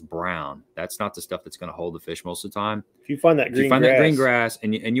grass is brown. That's not the stuff that's going to hold the fish most of the time. If you find that green grass,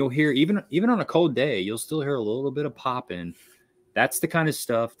 and you'll hear, even on a cold day, you'll still hear a little bit of popping. That's the kind of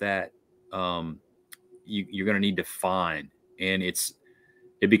stuff that you're going to need to find. And it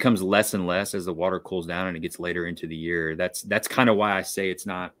becomes less and less as the water cools down and it gets later into the year. That's kind of why I say it's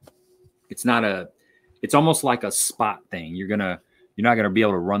almost like a spot thing. You're not going to be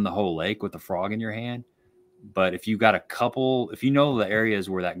able to run the whole lake with a frog in your hand. But if you got if the areas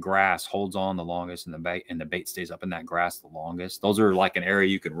where that grass holds on the longest and the bait stays up in that grass the longest, those are like an area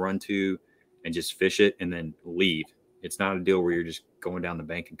you can run to and just fish it and then leave. It's not a deal where you're just going down the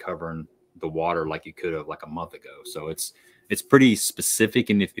bank and covering the water like you could have like a month ago. So it's pretty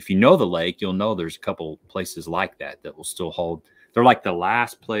specific. And if you know the lake, you'll know there's a couple places like that will still hold. They're like the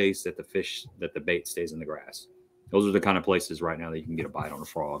last place that the bait stays in the grass. Those are the kind of places right now that you can get a bite on a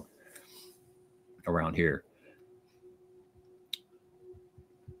frog around here.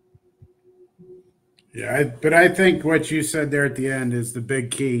 Yeah, but I think what you said there at the end is the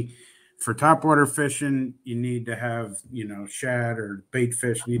big key. For topwater fishing, you need to have, shad or bait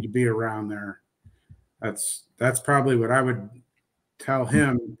fish need to be around there. That's probably what I would tell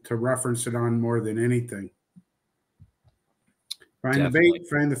him to reference it on more than anything. Find Definitely. The bait,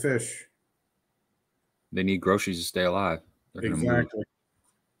 find the fish. They need groceries to stay alive. They're exactly.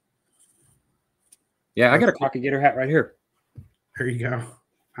 Yeah, I got a Crock-O-Gator hat right here. There you go.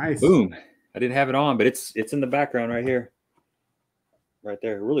 Nice. Boom. I didn't have it on, but it's in the background right here. Right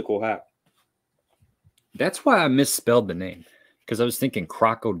there. Really cool hat. That's why I misspelled the name, because I was thinking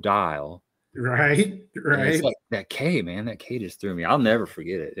crocodile. Right. It's like that K, man. That K just threw me. I'll never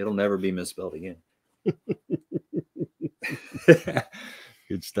forget it. It'll never be misspelled again.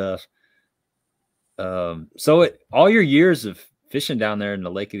 Good stuff. So all your years of fishing down there in the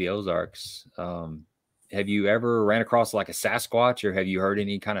Lake of the Ozarks, have you ever ran across like a Sasquatch, or have you heard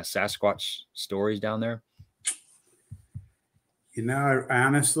any kind of Sasquatch stories down there?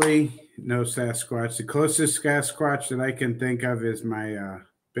 Honestly, no Sasquatch. The closest Sasquatch that I can think of is my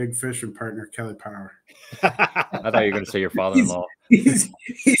big fishing partner, Kelly Power. I thought you were going to say your father-in-law. He's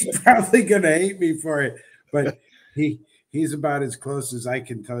probably going to hate me for it, but he's about as close as I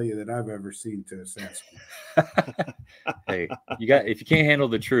can tell you that I've ever seen to a Sasquatch. Hey, if you can't handle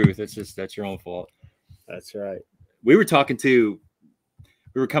the truth, that's your own fault. That's right. We were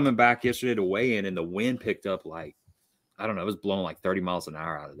coming back yesterday to weigh in, and the wind picked up like, I don't know, it was blowing like 30 miles an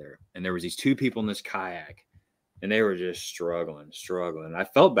hour out of there. And there was these two people in this kayak, and they were just struggling. I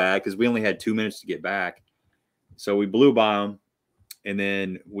felt bad because we only had 2 minutes to get back. So we blew by them, and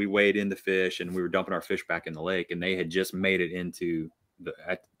then we weighed in the fish, and we were dumping our fish back in the lake, and they had just made it into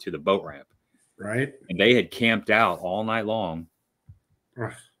to the boat ramp. Right. And they had camped out all night long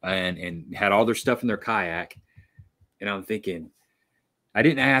and had all their stuff in their kayak. And I'm thinking, I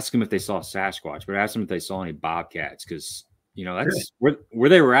didn't ask them if they saw Sasquatch, but I asked them if they saw any bobcats because that's where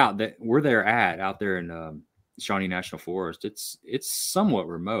they were where they're out there in Shawnee National Forest. It's somewhat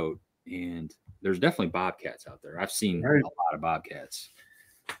remote, and there's definitely bobcats out there. I've seen a lot of bobcats,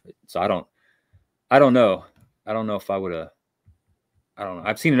 so I don't know. I don't know if I would have. I don't know.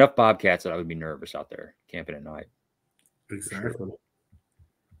 I've seen enough bobcats that I would be nervous out there camping at night. Exactly. Sure.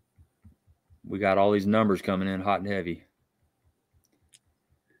 We got all these numbers coming in hot and heavy.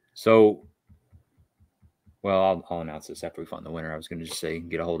 So, well, I'll announce this after we find the winner. I was going to just say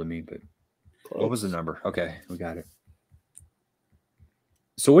get a hold of me, but what was the number? Okay, we got it.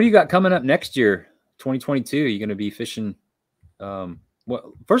 So, what do you got coming up next year, 2022? Are you going to be fishing?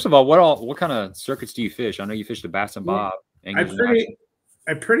 First of all, what kind of circuits do you fish? I know you fished a Bass and Bob.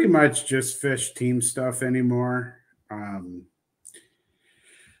 I pretty much just fish team stuff anymore.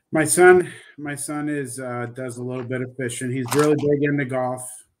 My son is does a little bit of fishing. He's really big into golf,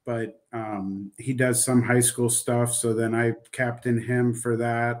 but he does some high school stuff. So then I captain him for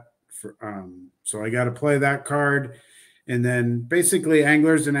that. So I got to play that card, and then basically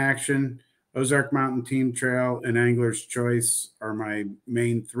Anglers in Action, Ozark Mountain Team Trail, and Angler's Choice are my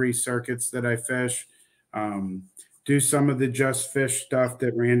main 3 circuits that I fish. Do some of the Just Fish stuff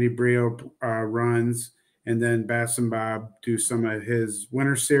that Randy Brio runs, and then Bass and Bob do some of his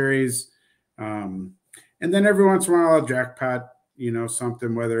winter series. And then every once in a while I'll jackpot,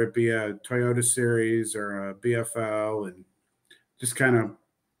 something, whether it be a Toyota series or a BFL, and just kind of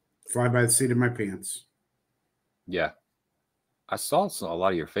fly by the seat of my pants. Yeah. I saw a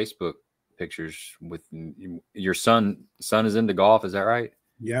lot of your Facebook pictures with your son. Son is into golf. Is that right?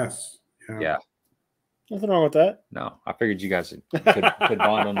 Yes. Yeah. Nothing wrong with that. No, I figured you guys could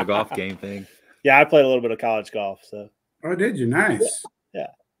bond on the golf game thing. Yeah, I played a little bit of college golf. So. Oh, did you? Nice. Yeah.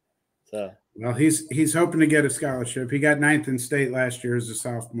 So. Well, he's hoping to get a scholarship. He got 9th in state last year as a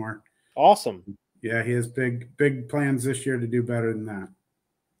sophomore. Awesome. Yeah, he has big plans this year to do better than that.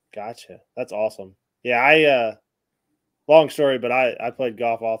 Gotcha. That's awesome. Yeah, long story, but I played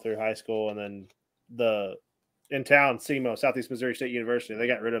golf all through high school, and then in town, SEMO, Southeast Missouri State University, they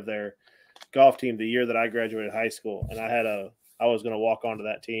got rid of their golf team the year that I graduated high school, and I was going to walk onto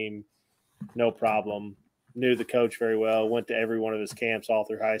that team, no problem. Knew the coach very well, went to every one of his camps all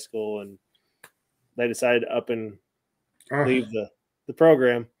through high school, and they decided to up and leave the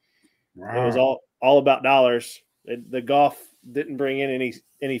program. Wow. It was all about dollars. The golf didn't bring in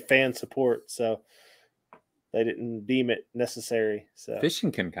any fan support, so they didn't deem it necessary. So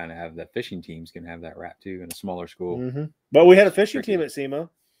fishing can kind of have that. Fishing teams can have that rap too in a smaller school. Mm-hmm. But we had a fishing team at SEMO.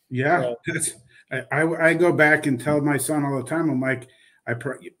 Yeah, so. I go back and tell my son all the time. I'm like, I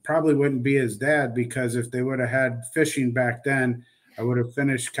probably wouldn't be his dad, because if they would have had fishing back then, I would have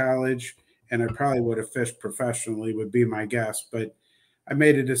finished college and I probably would have fished professionally, would be my guess. But I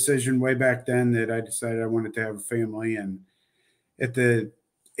made a decision way back then that I decided I wanted to have a family, and at the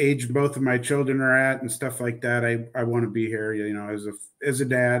age both of my children are at and stuff like that, I want to be here, as a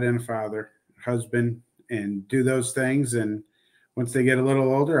dad and a father, husband, and do those things. And once they get a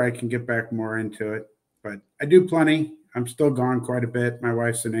little older, I can get back more into it. But I do plenty. I'm still gone quite a bit. My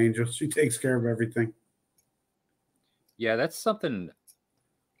wife's an angel. She takes care of everything. Yeah, that's something.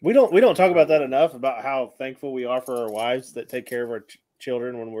 We don't talk about that enough, about how thankful we are for our wives that take care of our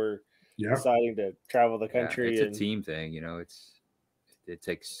children when we're deciding to travel the country. It's a team thing, It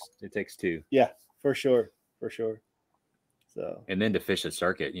takes 2. Yeah, for sure. So, and then to fish a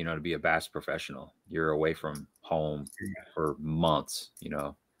circuit, to be a bass professional, you're away from home for months,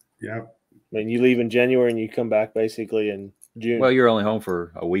 Yeah. I mean, you leave in January and you come back basically in June. Well, you're only home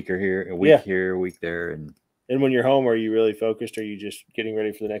for a week here, a week there, and when you're home, are you really focused, or are you just getting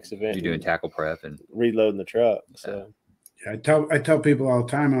ready for the next event? You're doing tackle prep and reloading the truck. So, I tell people all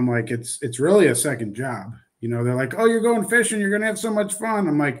the time, I'm like, it's really a second job. They're like, oh, you're going fishing, you're going to have so much fun.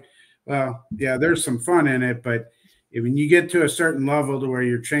 I'm like, well, yeah, there's some fun in it, but when you get to a certain level to where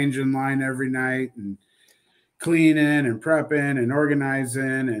you're changing line every night and cleaning and prepping and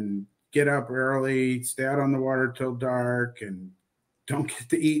organizing and get up early, stay out on the water till dark, and don't get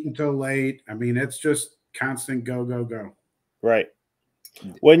to eat until late. I mean, it's just constant go, go, go. Right.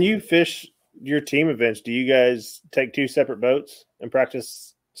 When you fish your team events, do you guys take 2 separate boats and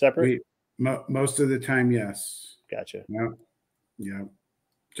practice separate? Most of the time, yes. Gotcha. Yeah.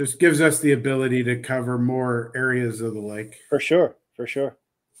 Just gives us the ability to cover more areas of the lake. For sure.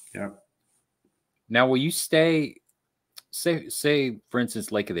 Yeah. Now, will you say, for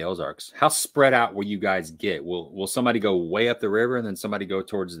instance, Lake of the Ozarks, how spread out will you guys get? Will somebody go way up the river and then somebody go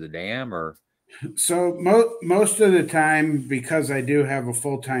towards the dam, or? So most of the time, because I do have a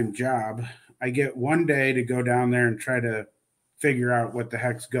full-time job, I get one day to go down there and try to figure out what the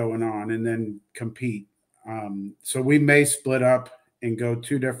heck's going on and then compete. So we may split up and go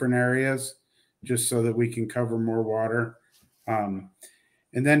 2 different areas just so that we can cover more water. And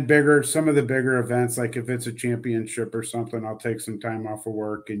then some of the bigger events, like if it's a championship or something, I'll take some time off of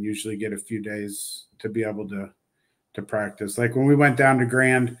work and usually get a few days to be able to practice. Like when we went down to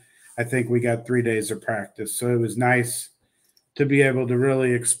Grand, I think we got 3 days of practice. So it was nice to be able to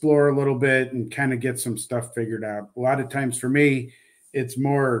really explore a little bit and kind of get some stuff figured out. A lot of times for me, it's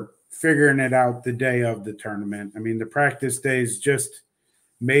more figuring it out the day of the tournament. I mean, the practice days just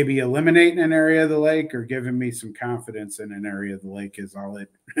maybe eliminating an area of the lake or giving me some confidence in an area of the lake is all it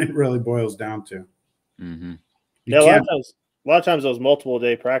really boils down to. Mm-hmm. Yeah, a lot of times those multiple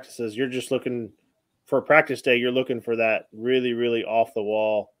day practices, you're just looking for a practice day. You're looking for that really, really off the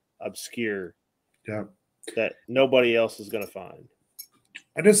wall, obscure, that nobody else is going to find.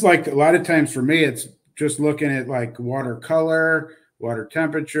 I just like a lot of times for me, it's just looking at like water color, water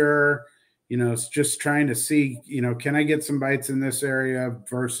temperature. You know, it's just trying to see, you know, can I get some bites in this area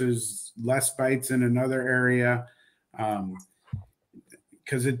versus less bites in another area?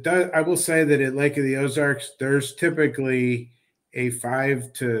 Because it does, I will say that at Lake of the Ozarks, there's typically a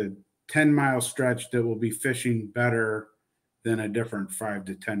 5 to 10 mile stretch that will be fishing better than a different 5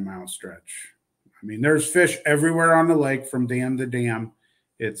 to 10 mile stretch. I mean, there's fish everywhere on the lake from dam to dam.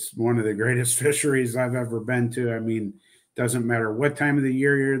 It's one of the greatest fisheries I've ever been to. I mean, doesn't matter what time of the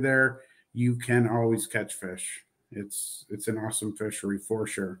year you're there, you can always catch fish. It's an awesome fishery for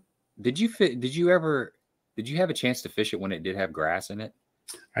sure. Did you have a chance to fish it when it did have grass in it?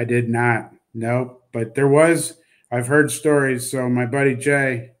 I did not. Nope. But there was, I've heard stories. So my buddy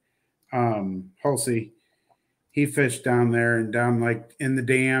Jay Hulsey, he fished down there and down like in the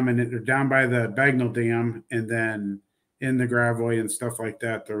dam and down by the Bagnell Dam, and then in the Gravois and stuff like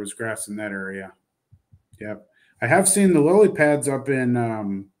that, there was grass in that area. Yep. I have seen the lily pads up in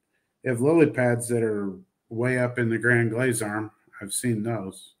they have lily pads that are way up in the Grand Glaze Arm. I've seen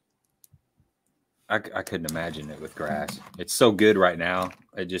those. I couldn't imagine it with grass. It's so good right now.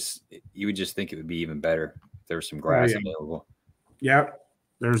 You would just think it would be even better if there was some grass available. Yep.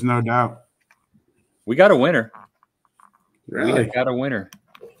 There's no doubt. We got a winner. Really? We got a winner.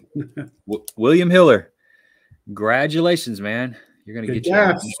 William Hiller. Congratulations, man. You're going to get you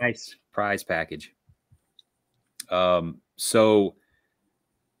a nice prize package. So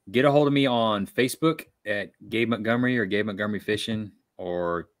get a hold of me on Facebook at Gabe Montgomery or Gabe Montgomery Fishing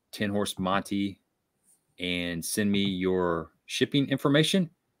or 10 Horse Monty and send me your shipping information,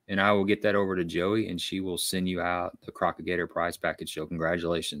 and I will get that over to Joey, and she will send you out the Crock-O-Gator prize package. So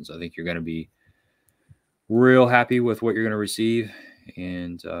congratulations. I think you're going to be real happy with what you're going to receive.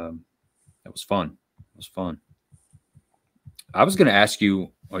 And that was fun. It was fun. I was going to ask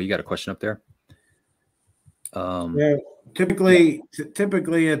you, oh, you got a question up there? Yeah, typically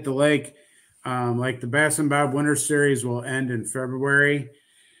at the lake, like the Bass and Bob Winter Series will end in February.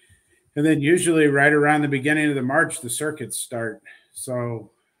 And then usually right around the beginning of the March, the circuits start.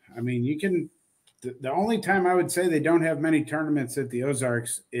 So, I mean, you can – the only time I would say they don't have many tournaments at the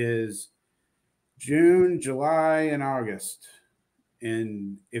Ozarks is June, July, and August.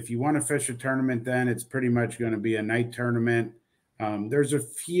 And if you want to fish a tournament then, it's pretty much going to be a night tournament. There's a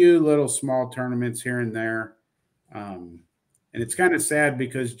few little small tournaments here and there. And it's kind of sad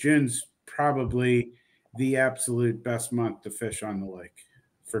because June's probably the absolute best month to fish on the lake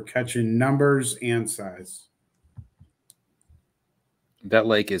for catching numbers and size. That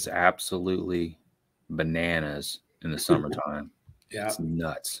lake is absolutely bananas in the summertime. Yeah. It's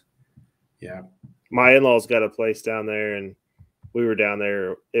nuts. Yeah. My in-laws got a place down there, and we were down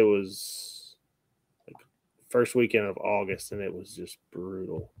there. It was like first weekend of August, and it was just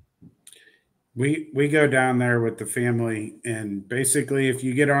brutal. We go down there with the family, and basically if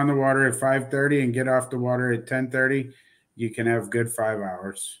you get on the water at 5:30 and get off the water at 10:30, you can have good 5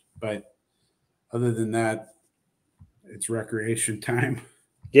 hours. But other than that, it's recreation time.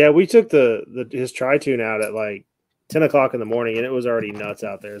 Yeah, we took his tri-tune out at like 10 o'clock in the morning, and it was already nuts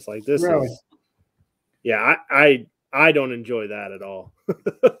out there. It's like this Really? is – yeah, I don't enjoy that at all.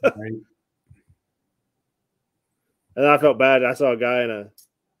 Right. And I felt bad. I saw a guy in a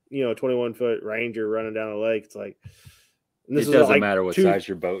 21-foot Ranger running down the lake. It's like it doesn't matter what size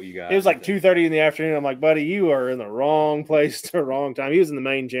your boat you got. It was like 2:30 in the afternoon. I'm like, buddy, you are in the wrong place to the wrong time. He was in the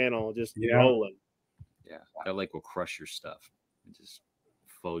main channel, just rolling. Yeah, that lake will crush your stuff. It just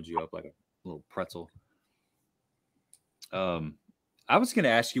folds you up like a little pretzel. I was going to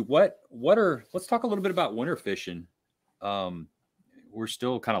ask you let's talk a little bit about winter fishing. We're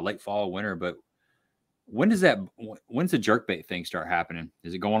still kind of late fall, winter, but when's the jerkbait thing start happening?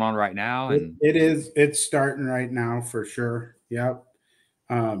 Is it going on right now? And it is. It's starting right now for sure. Yep.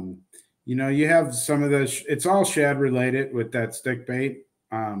 You know, you have some of the. It's all shad related with that stick bait.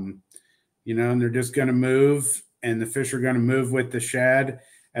 You know, and they're just going to move, and the fish are going to move with the shad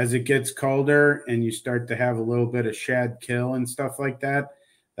as it gets colder, and you start to have a little bit of shad kill and stuff like that.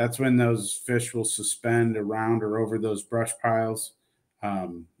 That's when those fish will suspend around or over those brush piles.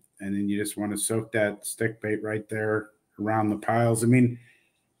 And then you just want to soak that stick bait right there around the piles. I mean,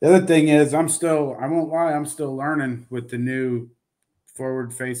 the other thing is I won't lie, I'm still learning with the new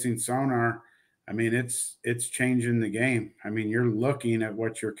forward-facing sonar. I mean, it's changing the game. I mean, you're looking at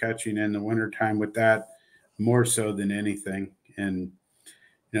what you're catching in the wintertime with that more so than anything. And,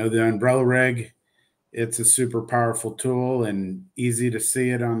 you know, the umbrella rig, it's a super powerful tool and easy to see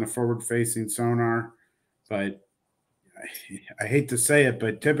it on the forward-facing sonar. But I hate to say it,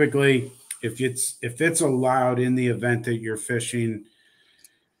 but typically if it's allowed in the event that you're fishing,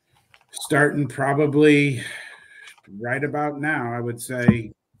 starting probably right about now, I would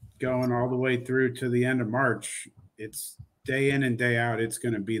say going all the way through to the end of March, it's day in and day out, it's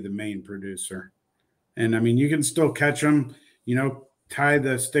going to be the main producer. And I mean, you can still catch them, you know, tie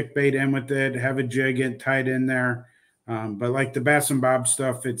the stick bait in with it, have a jig tied in there. But like the bass and bob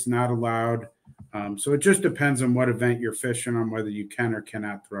stuff, it's not allowed. So it just depends on what event you're fishing on, whether you can or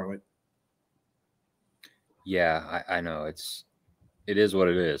cannot throw it. Yeah, I know it is what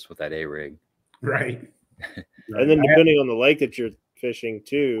it is with that A-rig. Right. And then depending on the lake that you're fishing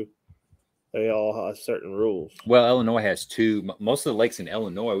too, they all have certain rules. Well, Illinois has two. Most of the lakes in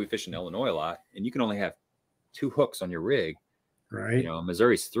Illinois, we fish in Illinois a lot, and you can only have 2 hooks on your rig. Right. You know,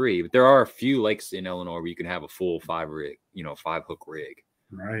 Missouri's 3, but there are a few lakes in Illinois where you can have a full 5 hook rig.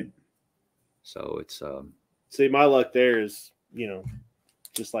 Right. So it's see, my luck there is, you know,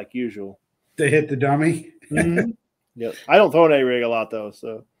 just like usual. They hit the dummy. Mm-hmm. Yep. I don't throw an A-rig a lot though,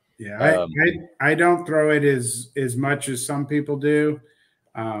 so yeah, I don't throw it as much as some people do.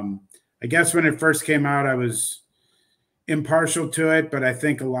 I guess when it first came out, I was impartial to it, but I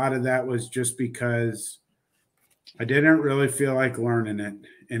think a lot of that was just because I didn't really feel like learning it.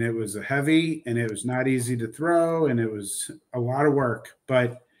 And it was heavy and it was not easy to throw and it was a lot of work.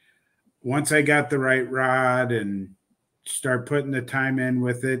 But once I got the right rod and start putting the time in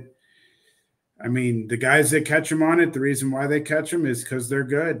with it, I mean, the guys that catch them on it, the reason why they catch them is because they're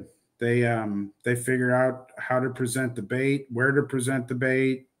good. They figure out how to present the bait, where to present the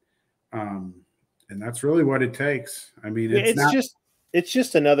bait. And that's really what it takes. I mean, it's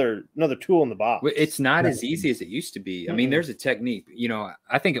just another tool in the box. It's not as easy as it used to be. I mean, there's a technique, you know,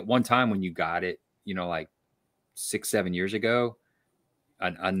 I think at one time when you got it, you know, like 6-7 years ago,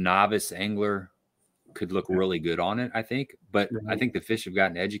 a novice angler could look really good on it, I think. But I think the fish have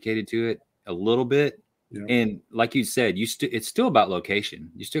gotten educated to it a little bit. Yeah. And like you said, it's still about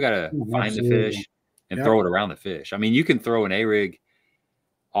location. You still got to find the fish and throw it around the fish. I mean, you can throw an A-rig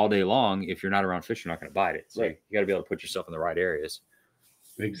all day long. If you're not around fish, you're not going to bite it. So you got to be able to put yourself in the right areas.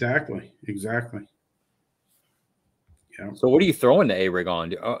 Exactly. Yeah. So what are you throwing the A-rig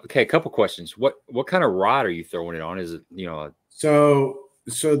on? Okay, a couple questions. What kind of rod are you throwing it on? Is it, you know? So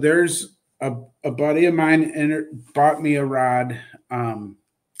there's a buddy of mine bought me a rod. And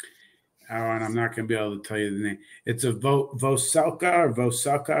I'm not going to be able to tell you the name. It's a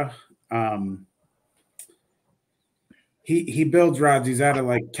Voselka. He builds rods. He's out of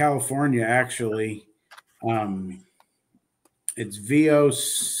like California, actually. It's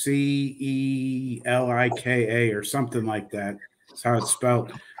VOCELIKA or something like that. That's how it's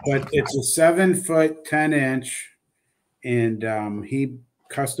spelled. But it's a 7-foot 10-inch, and he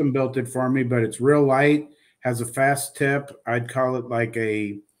custom built it for me. But it's real light, has a fast tip. I'd call it like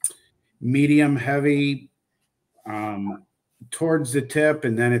a medium heavy towards the tip,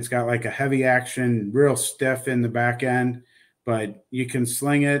 and then it's got like a heavy action, real stiff in the back end, but you can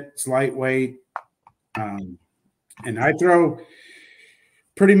sling it. It's lightweight. And I throw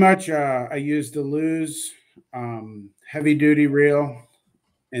pretty much I use the Lew's heavy duty reel,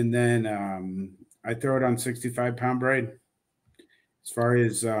 and then I throw it on 65-pound braid. As far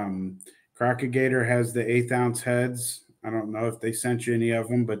as Crock-O-Gator has the 1/8 ounce heads. I don't know if they sent you any of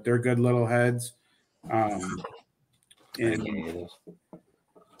them, but they're good little heads. And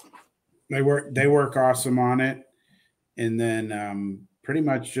they work awesome on it. And then pretty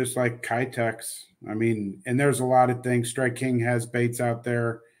much just like Kitex. I mean, and there's a lot of things. Strike King has baits out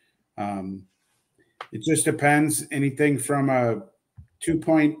there. It just depends. Anything from a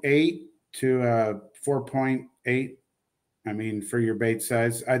 2.8 to a 4.8. I mean, for your bait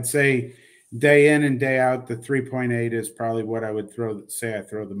size, I'd say day in and day out, the 3.8 is probably what I would say I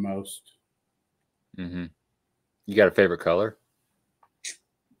throw the most. Mm-hmm. You got a favorite color?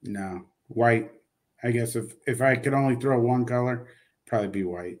 No, white. I guess if I could only throw one color, probably be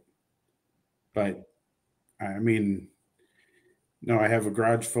white. But I mean, no, I have a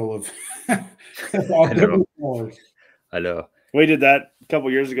garage full of all different colors. I know. We did that a couple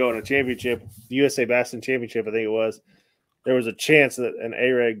years ago in a championship, the USA Bassin Championship, I think it was. There was a chance that an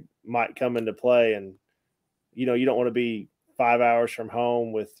A-rig might come into play, and you know, you don't want to be 5 hours from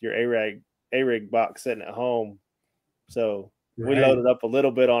home with your A-rig box sitting at home. So we loaded up a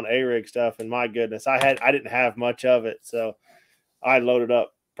little bit on A-rig stuff, and my goodness, I didn't have much of it, so I loaded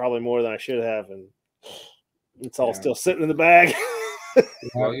up probably more than I should have, and it's all still sitting in the bag.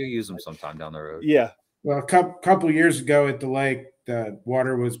 Well, you use them sometime down the road. Yeah. Well, a couple years ago at the lake, the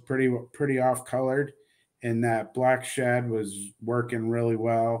water was pretty off colored, and that black shad was working really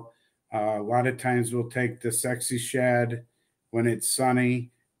well. A lot of times we'll take the sexy shad when it's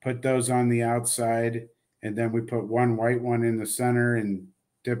sunny, put those on the outside, and then we put one white one in the center and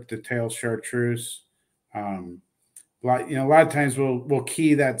dip the tail chartreuse. A lot of times we'll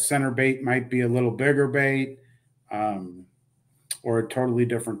key that center bait might be a little bigger bait, or a totally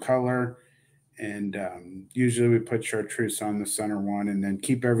different color. And usually we put chartreuse on the center one and then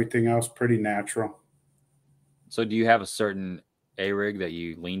keep everything else pretty natural. So do you have a certain A-rig that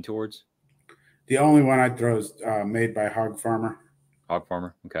you lean towards? The only one I throw is made by Hog Farmer. Hog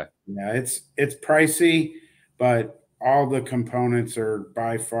Farmer, okay. Yeah, it's pricey, but all the components are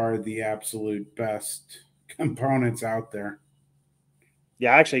by far the absolute best components out there.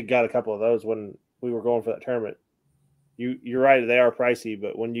 Yeah, I actually got a couple of those when we were going for that tournament. You're right, they are pricey,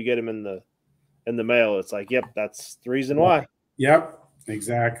 but when you get them in the mail, it's like, yep, that's the reason why. Yep,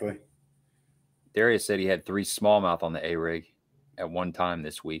 exactly. Darius said he had 3 smallmouth on the A-rig at one time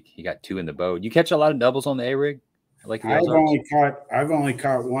this week. He got 2 in the boat. You catch a lot of doubles on the A-rig? Like I've only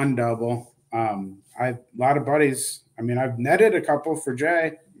caught one double. A lot of buddies. I mean, I've netted a couple for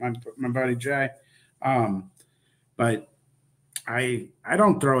Jay, my buddy Jay, but I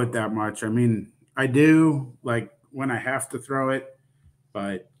don't throw it that much. I mean, I do like when I have to throw it,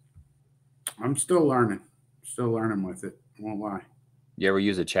 but I'm still learning with it. I won't lie. You ever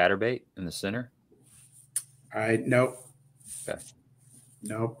use a chatterbait in the center? Nope. Okay.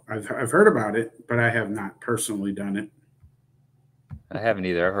 Nope. I've heard about it, but I have not personally done it. I haven't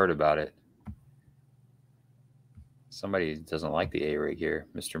either. I've heard about it. Somebody doesn't like the A-rig here,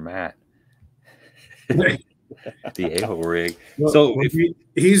 Mr. Matt. The A-rig. Well, so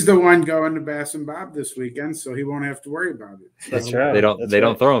he's the one going to Bass and Bob this weekend, so he won't have to worry about it. That's right. They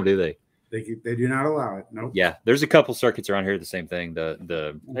don't throw them, do they? They do not allow it. Nope. Yeah, there's a couple circuits around here the same thing.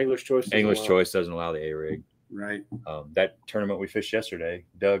 The English choice doesn't allow the A-rig. Right. That tournament we fished yesterday,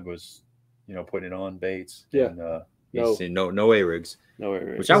 Doug was, putting it on baits. Yeah. And, no A-rigs. No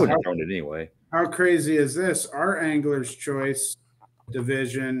A-rigs. Which I wouldn't have thrown it anyway. How crazy is this? Our Angler's Choice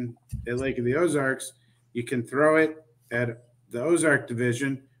division at Lake of the Ozarks, you can throw it at the Ozark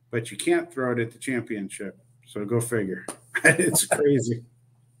division, but you can't throw it at the championship. So go figure. It's crazy.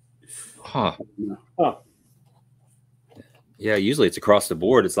 Huh. Yeah, usually it's across the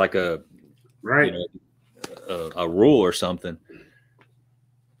board. It's like a rule or something.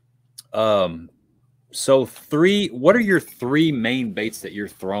 So what are your 3 main baits that you're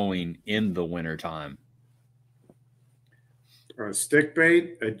throwing in the wintertime? A stick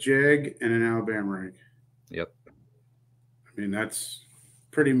bait, a jig, and an Alabama rig. Yep. I mean, that's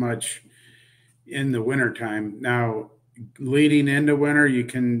pretty much in the wintertime. Now, leading into winter, you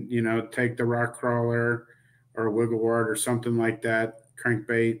can, take the rock crawler or a wiggle wart or something like that,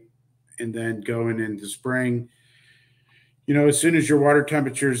 crankbait, and then going into spring. As soon as your water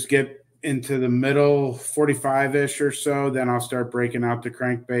temperatures get into the middle 45-ish or so, then I'll start breaking out the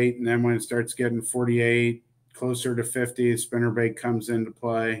crankbait. And then when it starts getting 48, closer to 50, spinnerbait comes into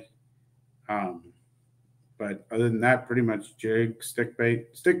play. But other than that, pretty much jig, stick bait,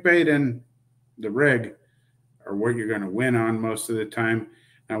 and the rig are what you're going to win on most of the time.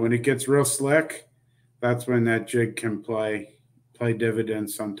 Now, when it gets real slick, that's when that jig can play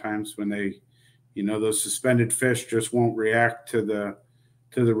dividends sometimes, when they, those suspended fish just won't react to the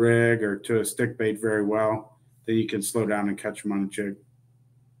rig or to a stick bait very well. Then you can slow down and catch them on a jig.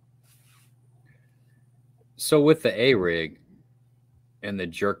 So with the A-rig and the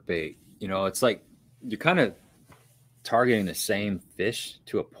jerk bait, it's like you're kind of targeting the same fish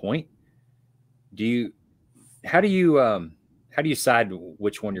to a point. How do you decide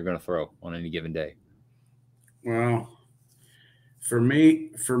which one you're going to throw on any given day? Well, for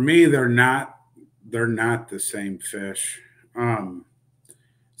me, they're not the same fish.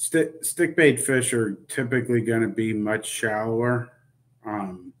 Stick bait fish are typically going to be much shallower.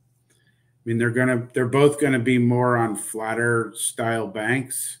 mean, they're both gonna be more on flatter style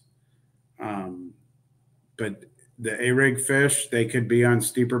banks. But the A-rig fish, they could be on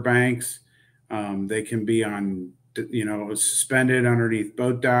steeper banks. They can be on, suspended underneath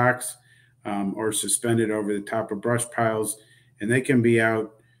boat docks, or suspended over the top of brush piles. And they can be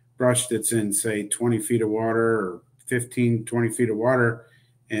out brush that's in, say, 20 feet of water or 15, 20 feet of water,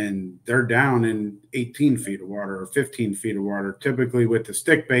 and they're down in 18 feet of water or 15 feet of water. Typically with the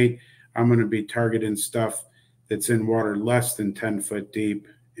stick bait, I'm going to be targeting stuff that's in water less than 10 foot deep.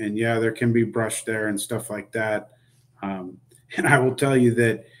 And yeah, there can be brush there and stuff like that. And I will tell you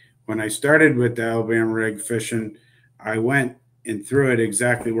that when I started with the Alabama rig fishing, I went and threw it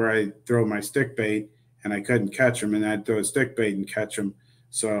exactly where I throw my stick bait, and I couldn't catch them, and I'd throw a stick bait and catch them.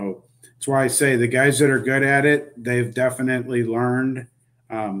 So that's why I say the guys that are good at it, they've definitely learned.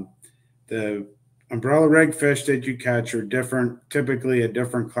 The umbrella rig fish that you catch are different, typically a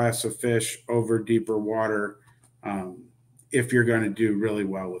different class of fish over deeper water, if you're going to do really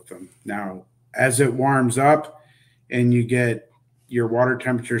well with them. Now, as it warms up and you get your water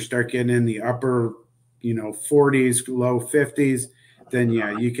temperatures start getting in the upper, 40s, low 50s, then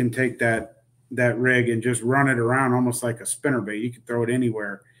yeah, you can take that rig and just run it around almost like a spinnerbait. You can throw it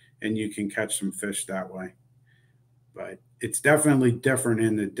anywhere and you can catch some fish that way. But it's definitely different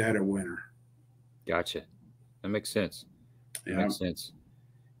in the dead of winter. Gotcha. That makes sense. That Yeah. makes sense.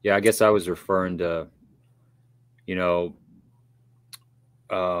 Yeah, I guess I was referring to,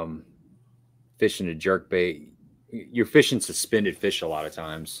 fishing a jerk bait. You're fishing suspended fish a lot of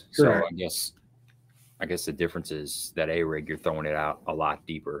times. Correct. So I guess the difference is that A-rig, you're throwing it out a lot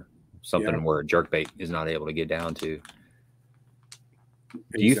deeper. Something where a jerk bait is not able to get down to.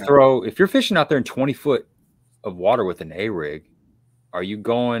 Do you throw, if you're fishing out there in 20 foot of water with an A-rig, are you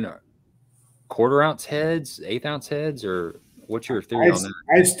going 1/4 ounce heads, 1/8 ounce heads, or what's your theory on that?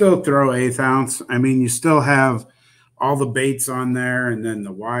 I still throw 1/8 ounce. I mean, you still have all the baits on there and then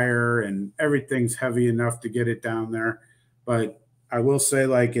the wire, and everything's heavy enough to get it down there. But I will say,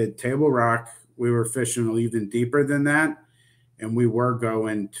 like at Table Rock, we were fishing even deeper than that, and we were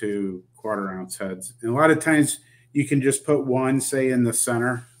going to 1/4 ounce heads. And a lot of times you can just put one, say, in the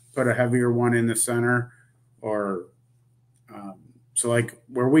center, put a heavier one in the center, or so like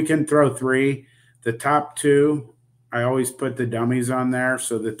where we can throw 3, the top 2, I always put the dummies on there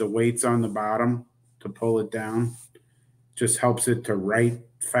so that the weight's on the bottom to pull it down. Just helps it to right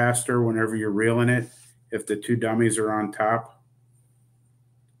faster whenever you're reeling it if the 2 dummies are on top.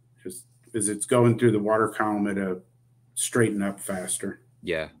 Just as it's going through the water column, it'll straighten up faster.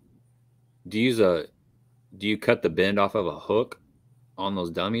 Yeah. Do you cut the bend off of a hook on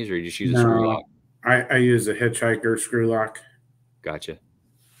those dummies, or you just use a screw lock? I use a hitchhiker screw lock. Gotcha.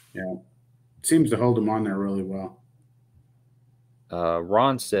 Yeah. Seems to hold them on there really well.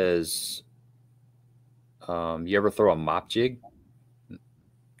 Ron says, you ever throw a mop jig?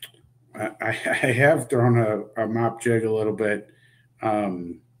 I have thrown a mop jig a little bit. I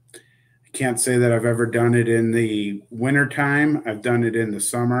can't say that I've ever done it in the wintertime. I've done it in the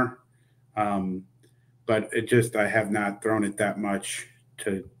summer. But I have not thrown it that much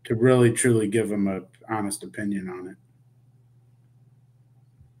to really truly give them an honest opinion on it.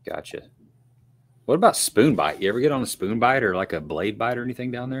 Gotcha. What about spoon bite? You ever get on a spoon bite or like a blade bite or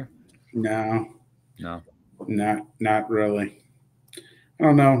anything down there? No, not really. I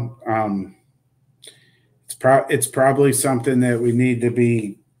don't know. It's probably something that we need to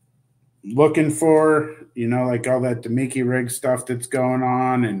be looking for, like all that Demiki rig stuff that's going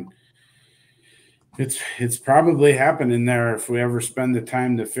on, and it's probably happening there if we ever spend the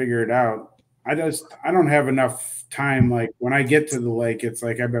time to figure it out. I don't have enough time. Like when I get to the lake, it's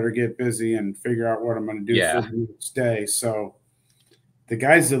like I better get busy and figure out what I'm going to do for the next day. So the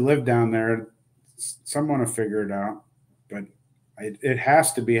guys that live down there, some want to figure it out, but it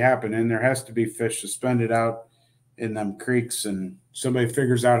has to be happening. There has to be fish suspended out in them creeks, and somebody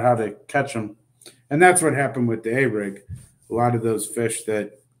figures out how to catch them. And that's what happened with the A-rig. A lot of those fish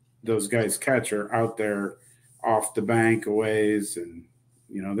that those guys catch are out there off the bank a ways, and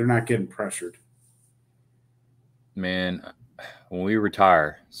they're not getting pressured. Man, when we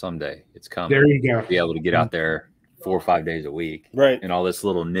retire someday, it's coming. There you go. We'll be able to get out there 4 or 5 days a week, right? And all this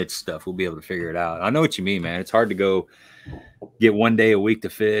little niche stuff, we'll be able to figure it out. I know what you mean, man. It's hard to go get 1 day a week to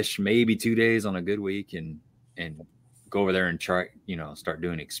fish, maybe 2 days on a good week, and go over there and try, start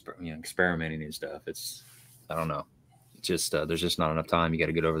doing experimenting and stuff. I don't know. It's just there's just not enough time. You got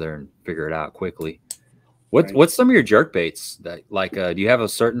to get over there and figure it out quickly. What's some of your jerk baits that do you have a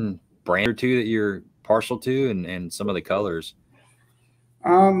certain brand or two that you're partial to, and some of the colors?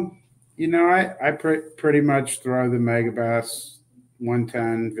 I pretty much throw the Megabass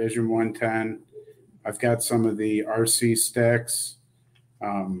 110, Vision 110. I've got some of the RC sticks.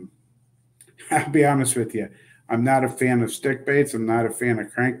 I'll be honest with you. I'm not a fan of stick baits. I'm not a fan of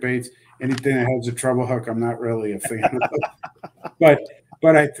crankbaits. Anything that has a treble hook, I'm not really a fan of.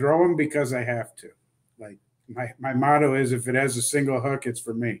 But I throw them because I have to. Like my motto is, if it has a single hook, it's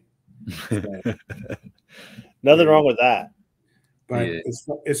for me. So, nothing wrong with that. But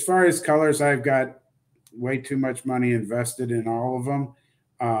as far as colors, I've got way too much money invested in all of them.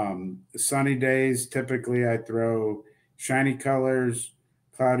 Sunny days, typically I throw shiny colors.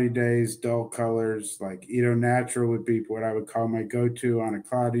 Cloudy days, dull colors. Like Edo Natural would be what I would call my go-to on a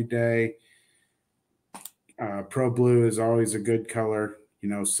cloudy day. Pro Blue is always a good color. You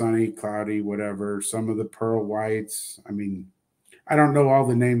know, sunny, cloudy, whatever. Some of the pearl whites. I mean, I don't know all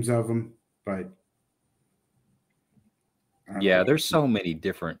the names of them, but yeah, there's so many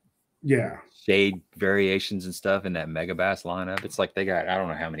different shade variations and stuff in that Megabass lineup. It's like they got, I don't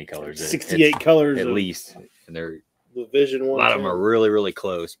know how many colors. 68 colors at least, and they're the Vision one. A lot of them are really, really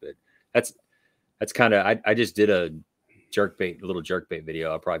close, but that's kind of, I just did a little jerkbait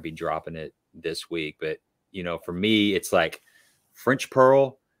video. I'll probably be dropping it this week, but you know, for me, it's like French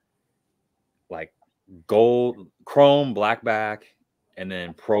pearl, like gold, chrome, blackback, and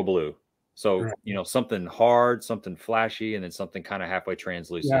then pro blue. So, you know, something hard, something flashy, and then something kind of halfway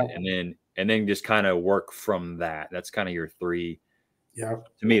translucent, and then just kind of work from that. That's kind of your three. Yeah.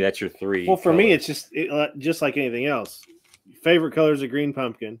 To me, that's your three. Well, for me, it's just like anything else. Favorite color is a green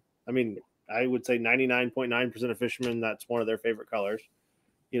pumpkin. I mean, I would say 99.9% of fishermen, that's one of their favorite colors.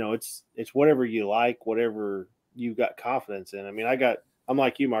 You know, it's whatever you like, whatever you got confidence in. I mean, I'm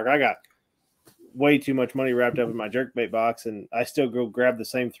like you, Mark. I got way too much money wrapped up in my jerkbait box, and I still go grab the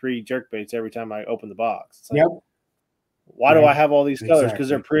same 3 jerkbaits every time I open the box. It's like, why do I have all these colors? Because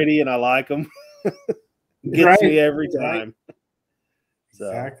they're pretty and I like them. Gets me every time. So.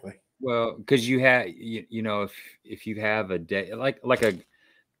 Exactly. Well, because you have, you know, if you have a day like a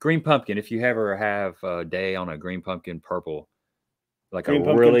green pumpkin, if you ever have a day on a green pumpkin purple, like green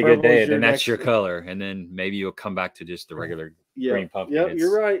a really good day, then that's your color, and then maybe you'll come back to just the regular green pumpkin. Yeah,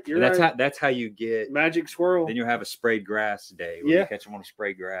 you're right. That's how you get magic swirl. Then you'll have a sprayed grass day where you catch them on a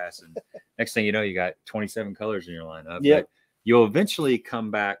sprayed grass, and next thing you know, you got 27 colors in your lineup. Yeah, you'll eventually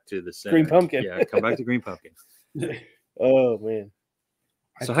come back to the center. Green pumpkin. Yeah, come back to green pumpkin. Oh man.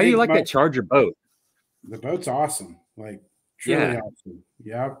 So how do you like that Charger boat? The boat's awesome. Like truly awesome.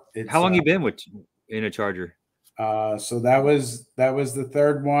 Yeah. How long you been in a Charger? So that was the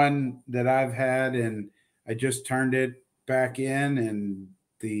third one that I've had, and I just turned it back in, and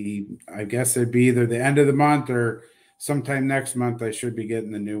I guess it'd be either the end of the month or sometime next month I should be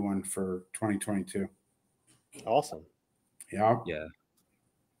getting the new one for 2022. Awesome. Yeah. Yeah.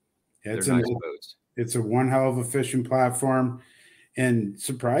 It's nice boats. It's a one hell of a fishing platform. And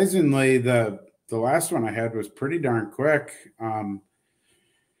surprisingly, the last one I had was pretty darn quick.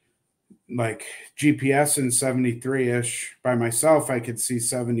 Like GPS in 73-ish. By myself, I could see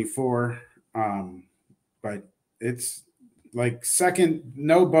 74. But it's like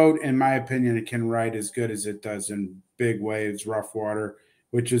no boat, in my opinion, it can ride as good as it does in big waves, rough water,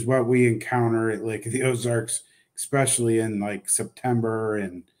 which is what we encounter at Lake of the Ozarks, especially in like September,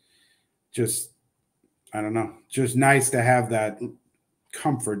 and just, I don't know, just nice to have that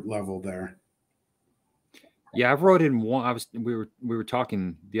comfort level there. Yeah, I've rode in one. We were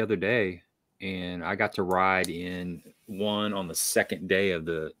talking the other day, and I got to ride in one on the second day of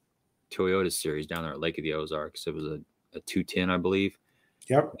the Toyota series down there at Lake of the Ozarks. It was a 210, I believe.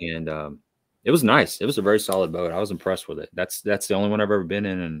 Yep. And it was nice. It was a very solid boat. I was impressed with it. That's the only one I've ever been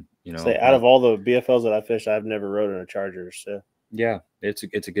in, and you know, out of all the BFLs that I fished, I've never rode in a Charger. So yeah, it's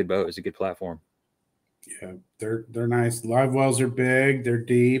a good boat. It's a good platform. Yeah, they're nice. Live wells are big. They're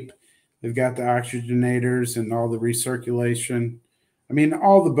deep. They've got the oxygenators and all the recirculation. I mean,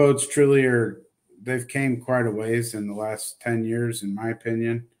 all the boats truly they've came quite a ways in the last 10 years, in my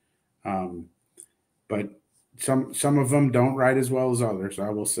opinion. But some of them don't ride as well as others. I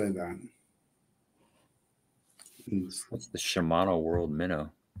will say that. What's the Shimano World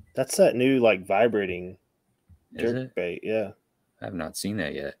Minnow? That's that new like vibrating jerk bait. Yeah, I have not seen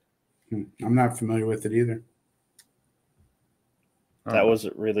that yet. I'm not familiar with it either. That was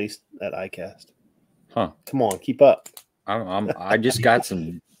released at ICAST. Huh. Come on, keep up. I just got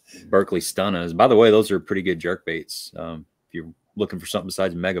some Berkeley Stunnas. By the way, those are pretty good jerk baits. If you're looking for something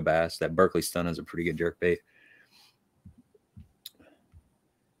besides Megabass, that Berkeley Stunna is a pretty good jerk bait.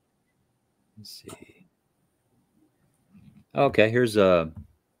 Let's see. Okay, here's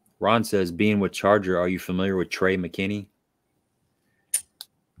Ron says, being with Charger, are you familiar with Trey McKinney?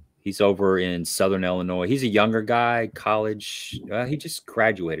 He's over in Southern Illinois. He's a younger guy, college. He just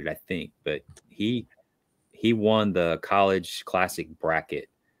graduated, I think, but he won the college classic bracket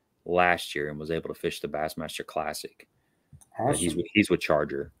last year and was able to fish the Bassmaster Classic. Awesome. He's with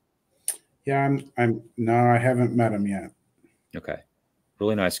Charger. Yeah, no, I haven't met him yet. Okay,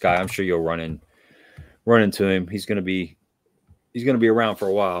 really nice guy. I'm sure you'll run into him. He's gonna be around for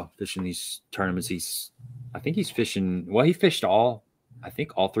a while fishing these tournaments. I think he's fishing. Well, he fished all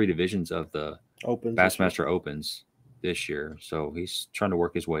 3 divisions of the Opens Bassmaster Opens this year. So he's trying to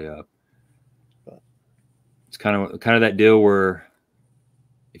work his way up. It's kind of that deal where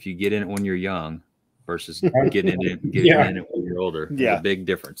if you get in it when you're young versus getting in it when you're older, there's a big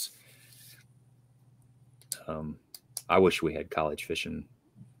difference. I wish we had college fishing.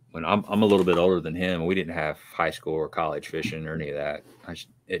 When I'm a little bit older than him, we didn't have high school or college fishing or any of that.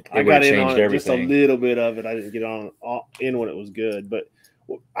 I got in on it, just a little bit of it. I didn't get in when it was good, but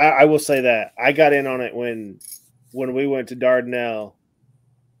I will say that I got in on it when we went to Dardanelle,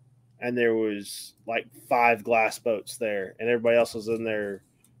 and there was like 5 glass boats there, and everybody else was in their,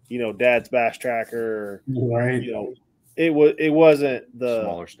 Dad's Bass Tracker, right? It wasn't the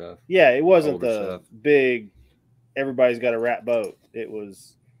smaller stuff. Yeah, it wasn't the stuff. Big. Everybody's got a wrap boat. It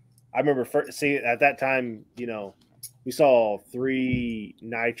was. I remember at that time, we saw 3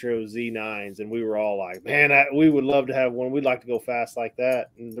 Nitro Z9s, and we were all like, man, we would love to have one. We'd like to go fast like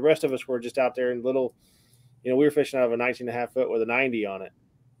that. And the rest of us were just out there in little, we were fishing out of a 19.5 foot with a 90 on it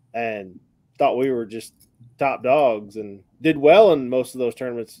and thought we were just top dogs and did well in most of those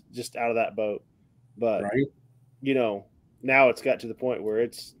tournaments just out of that boat. But, now it's got to the point where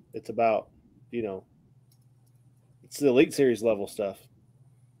it's about, it's the Elite Series level stuff.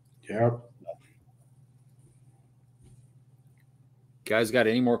 Yep. Guys, got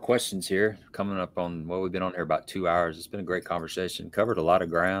any more questions here? Coming up on we've been on here about 2 hours. It's been a great conversation. Covered a lot of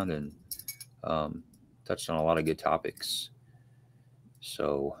ground and touched on a lot of good topics.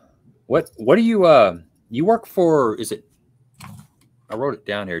 So, what do you work for? Is it? I wrote it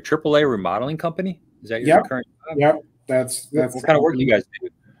down here. AAA Remodeling Company. Is that your current job? Yep. That's what kind of work do you guys do?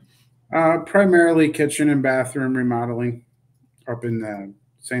 Primarily kitchen and bathroom remodeling up in the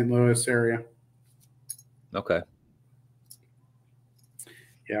St. Louis area. Okay.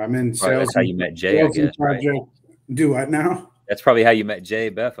 Yeah, I'm in sales. That's how you met Jay, I guess. Right? Do what now? That's probably how you met Jay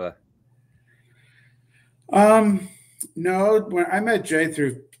Beffa. No, when I met Jay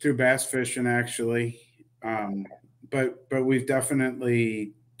through bass fishing, actually. But we've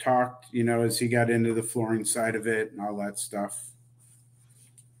definitely talked, as he got into the flooring side of it and all that stuff.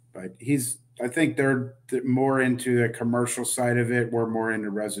 But I think they're more into the commercial side of it. We're more into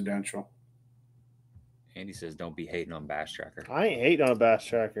residential. Andy says, "Don't be hating on Bass Tracker." I ain't hating on a Bass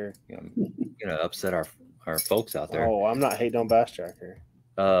Tracker. You're gonna upset our folks out there. Oh, I'm not hating on Bass Tracker.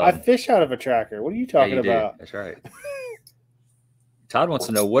 I fish out of a tracker. What are you talking about? That's right. Todd wants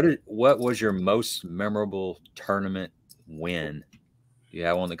to know what was your most memorable tournament win? Do you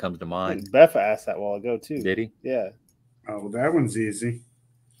have one that comes to mind? Beffa asked that a while ago too. Did he? Yeah. Oh, that one's easy.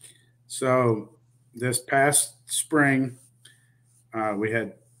 So this past spring, we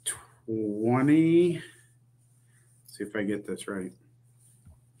had 20. See if I get this right.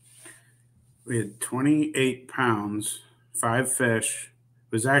 We had 28 pounds, 5 fish.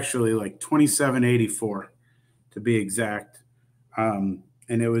 It was actually like 27.84 to be exact. And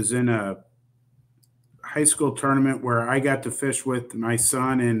it was in a high school tournament where I got to fish with my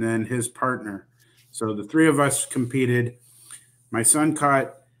son and then his partner. So the 3 of us competed. My son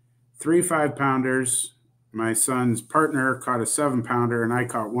caught 3 5-pounders. My son's partner caught a 7-pounder, and I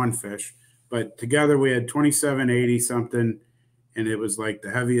caught 1 fish. But together we had 27.80 something, and it was like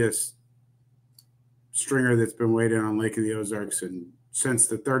the heaviest stringer that's been weighed in on Lake of the Ozarks, and since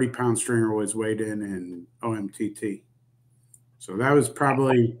the 30-pound stringer was weighed in OMTT. So that was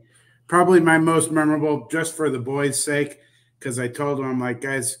probably my most memorable, just for the boys' sake, because I told them, I'm like,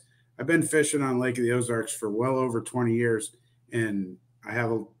 guys, I've been fishing on Lake of the Ozarks for well over 20 years, and I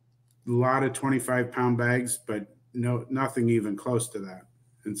have a lot of 25-pound bags, but nothing even close to that.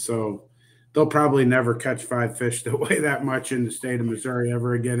 And so they'll probably never catch 5 fish that weigh that much in the state of Missouri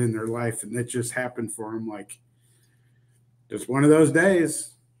ever again in their life. And it just happened for them, like just one of those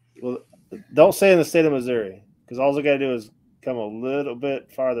days. Well, don't say in the state of Missouri, because all they got to do is come a little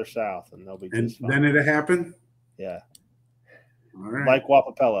bit farther south, and they'll be just fine. Then it'll happen? Yeah. All right. Like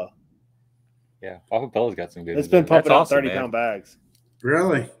Wapapello. Yeah, Wapapello's got some good. It's been pumping out 30-pound bags.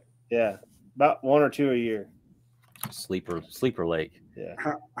 Really? Yeah, about 1 or 2 a year. Sleeper lake. Yeah.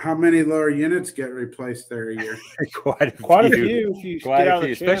 How many lower units get replaced there a year? Quite a few. If you get out of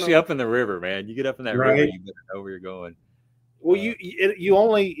the especially up in the river, man. You get up in that river, you better know where you're going. Well, you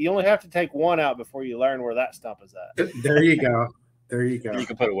only have to take one out before you learn where that stump is at. There you go. There you go. You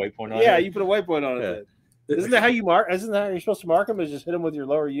can put a waypoint on it. Yeah, you put a waypoint on it. Yeah. Then. Isn't that how you mark? Isn't that how you're supposed to mark them? Is just hit them with your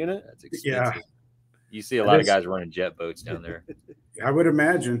lower unit? That's expensive. Yeah. You see a lot of guys running jet boats down there. I would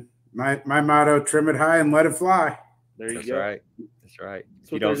imagine. My motto: trim it high and let it fly. There you That's go. right. That's right.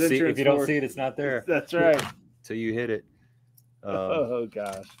 If you don't see it, it's not there. That's right. Till you hit it. Oh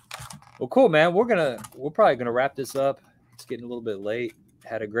gosh. Well, cool, man. We're probably gonna wrap this up. It's getting a little bit late.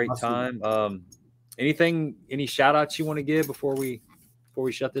 Had a great Awesome. time. Any shout outs you want to give before we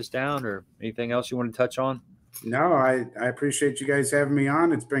shut this down, or anything else you want to touch on? No, I appreciate you guys having me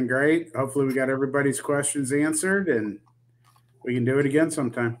on. It's been great. Hopefully we got everybody's questions answered, and we can do it again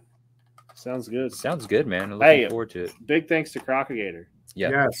sometime. Sounds good. Sounds good, man. I'm looking forward to it. Big thanks to Crock-O-Gator. Yeah.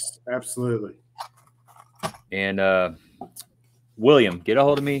 Yes, absolutely. And William, get a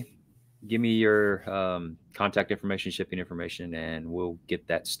hold of me. Give me your contact information, shipping information, and we'll get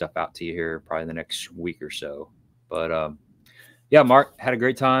that stuff out to you here probably in the next week or so. But yeah, Mark, had a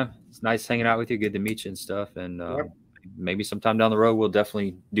great time. It's nice hanging out with you. Good to meet you and stuff. And maybe sometime down the road, we'll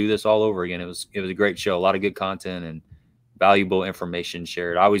definitely do this all over again. It was a great show. A lot of good content and valuable information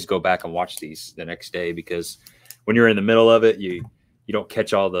shared. I always go back and watch these the next day because when you're in the middle of it, you don't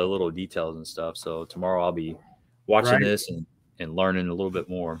catch all the little details and stuff. So tomorrow I'll be watching this and learning a little bit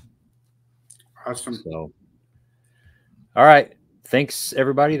more. Awesome. So, all right. Thanks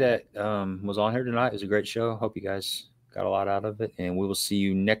everybody that was on here tonight. It was a great show. Hope you guys got a lot out of it, and we will see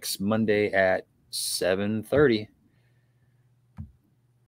you next Monday at 7:30.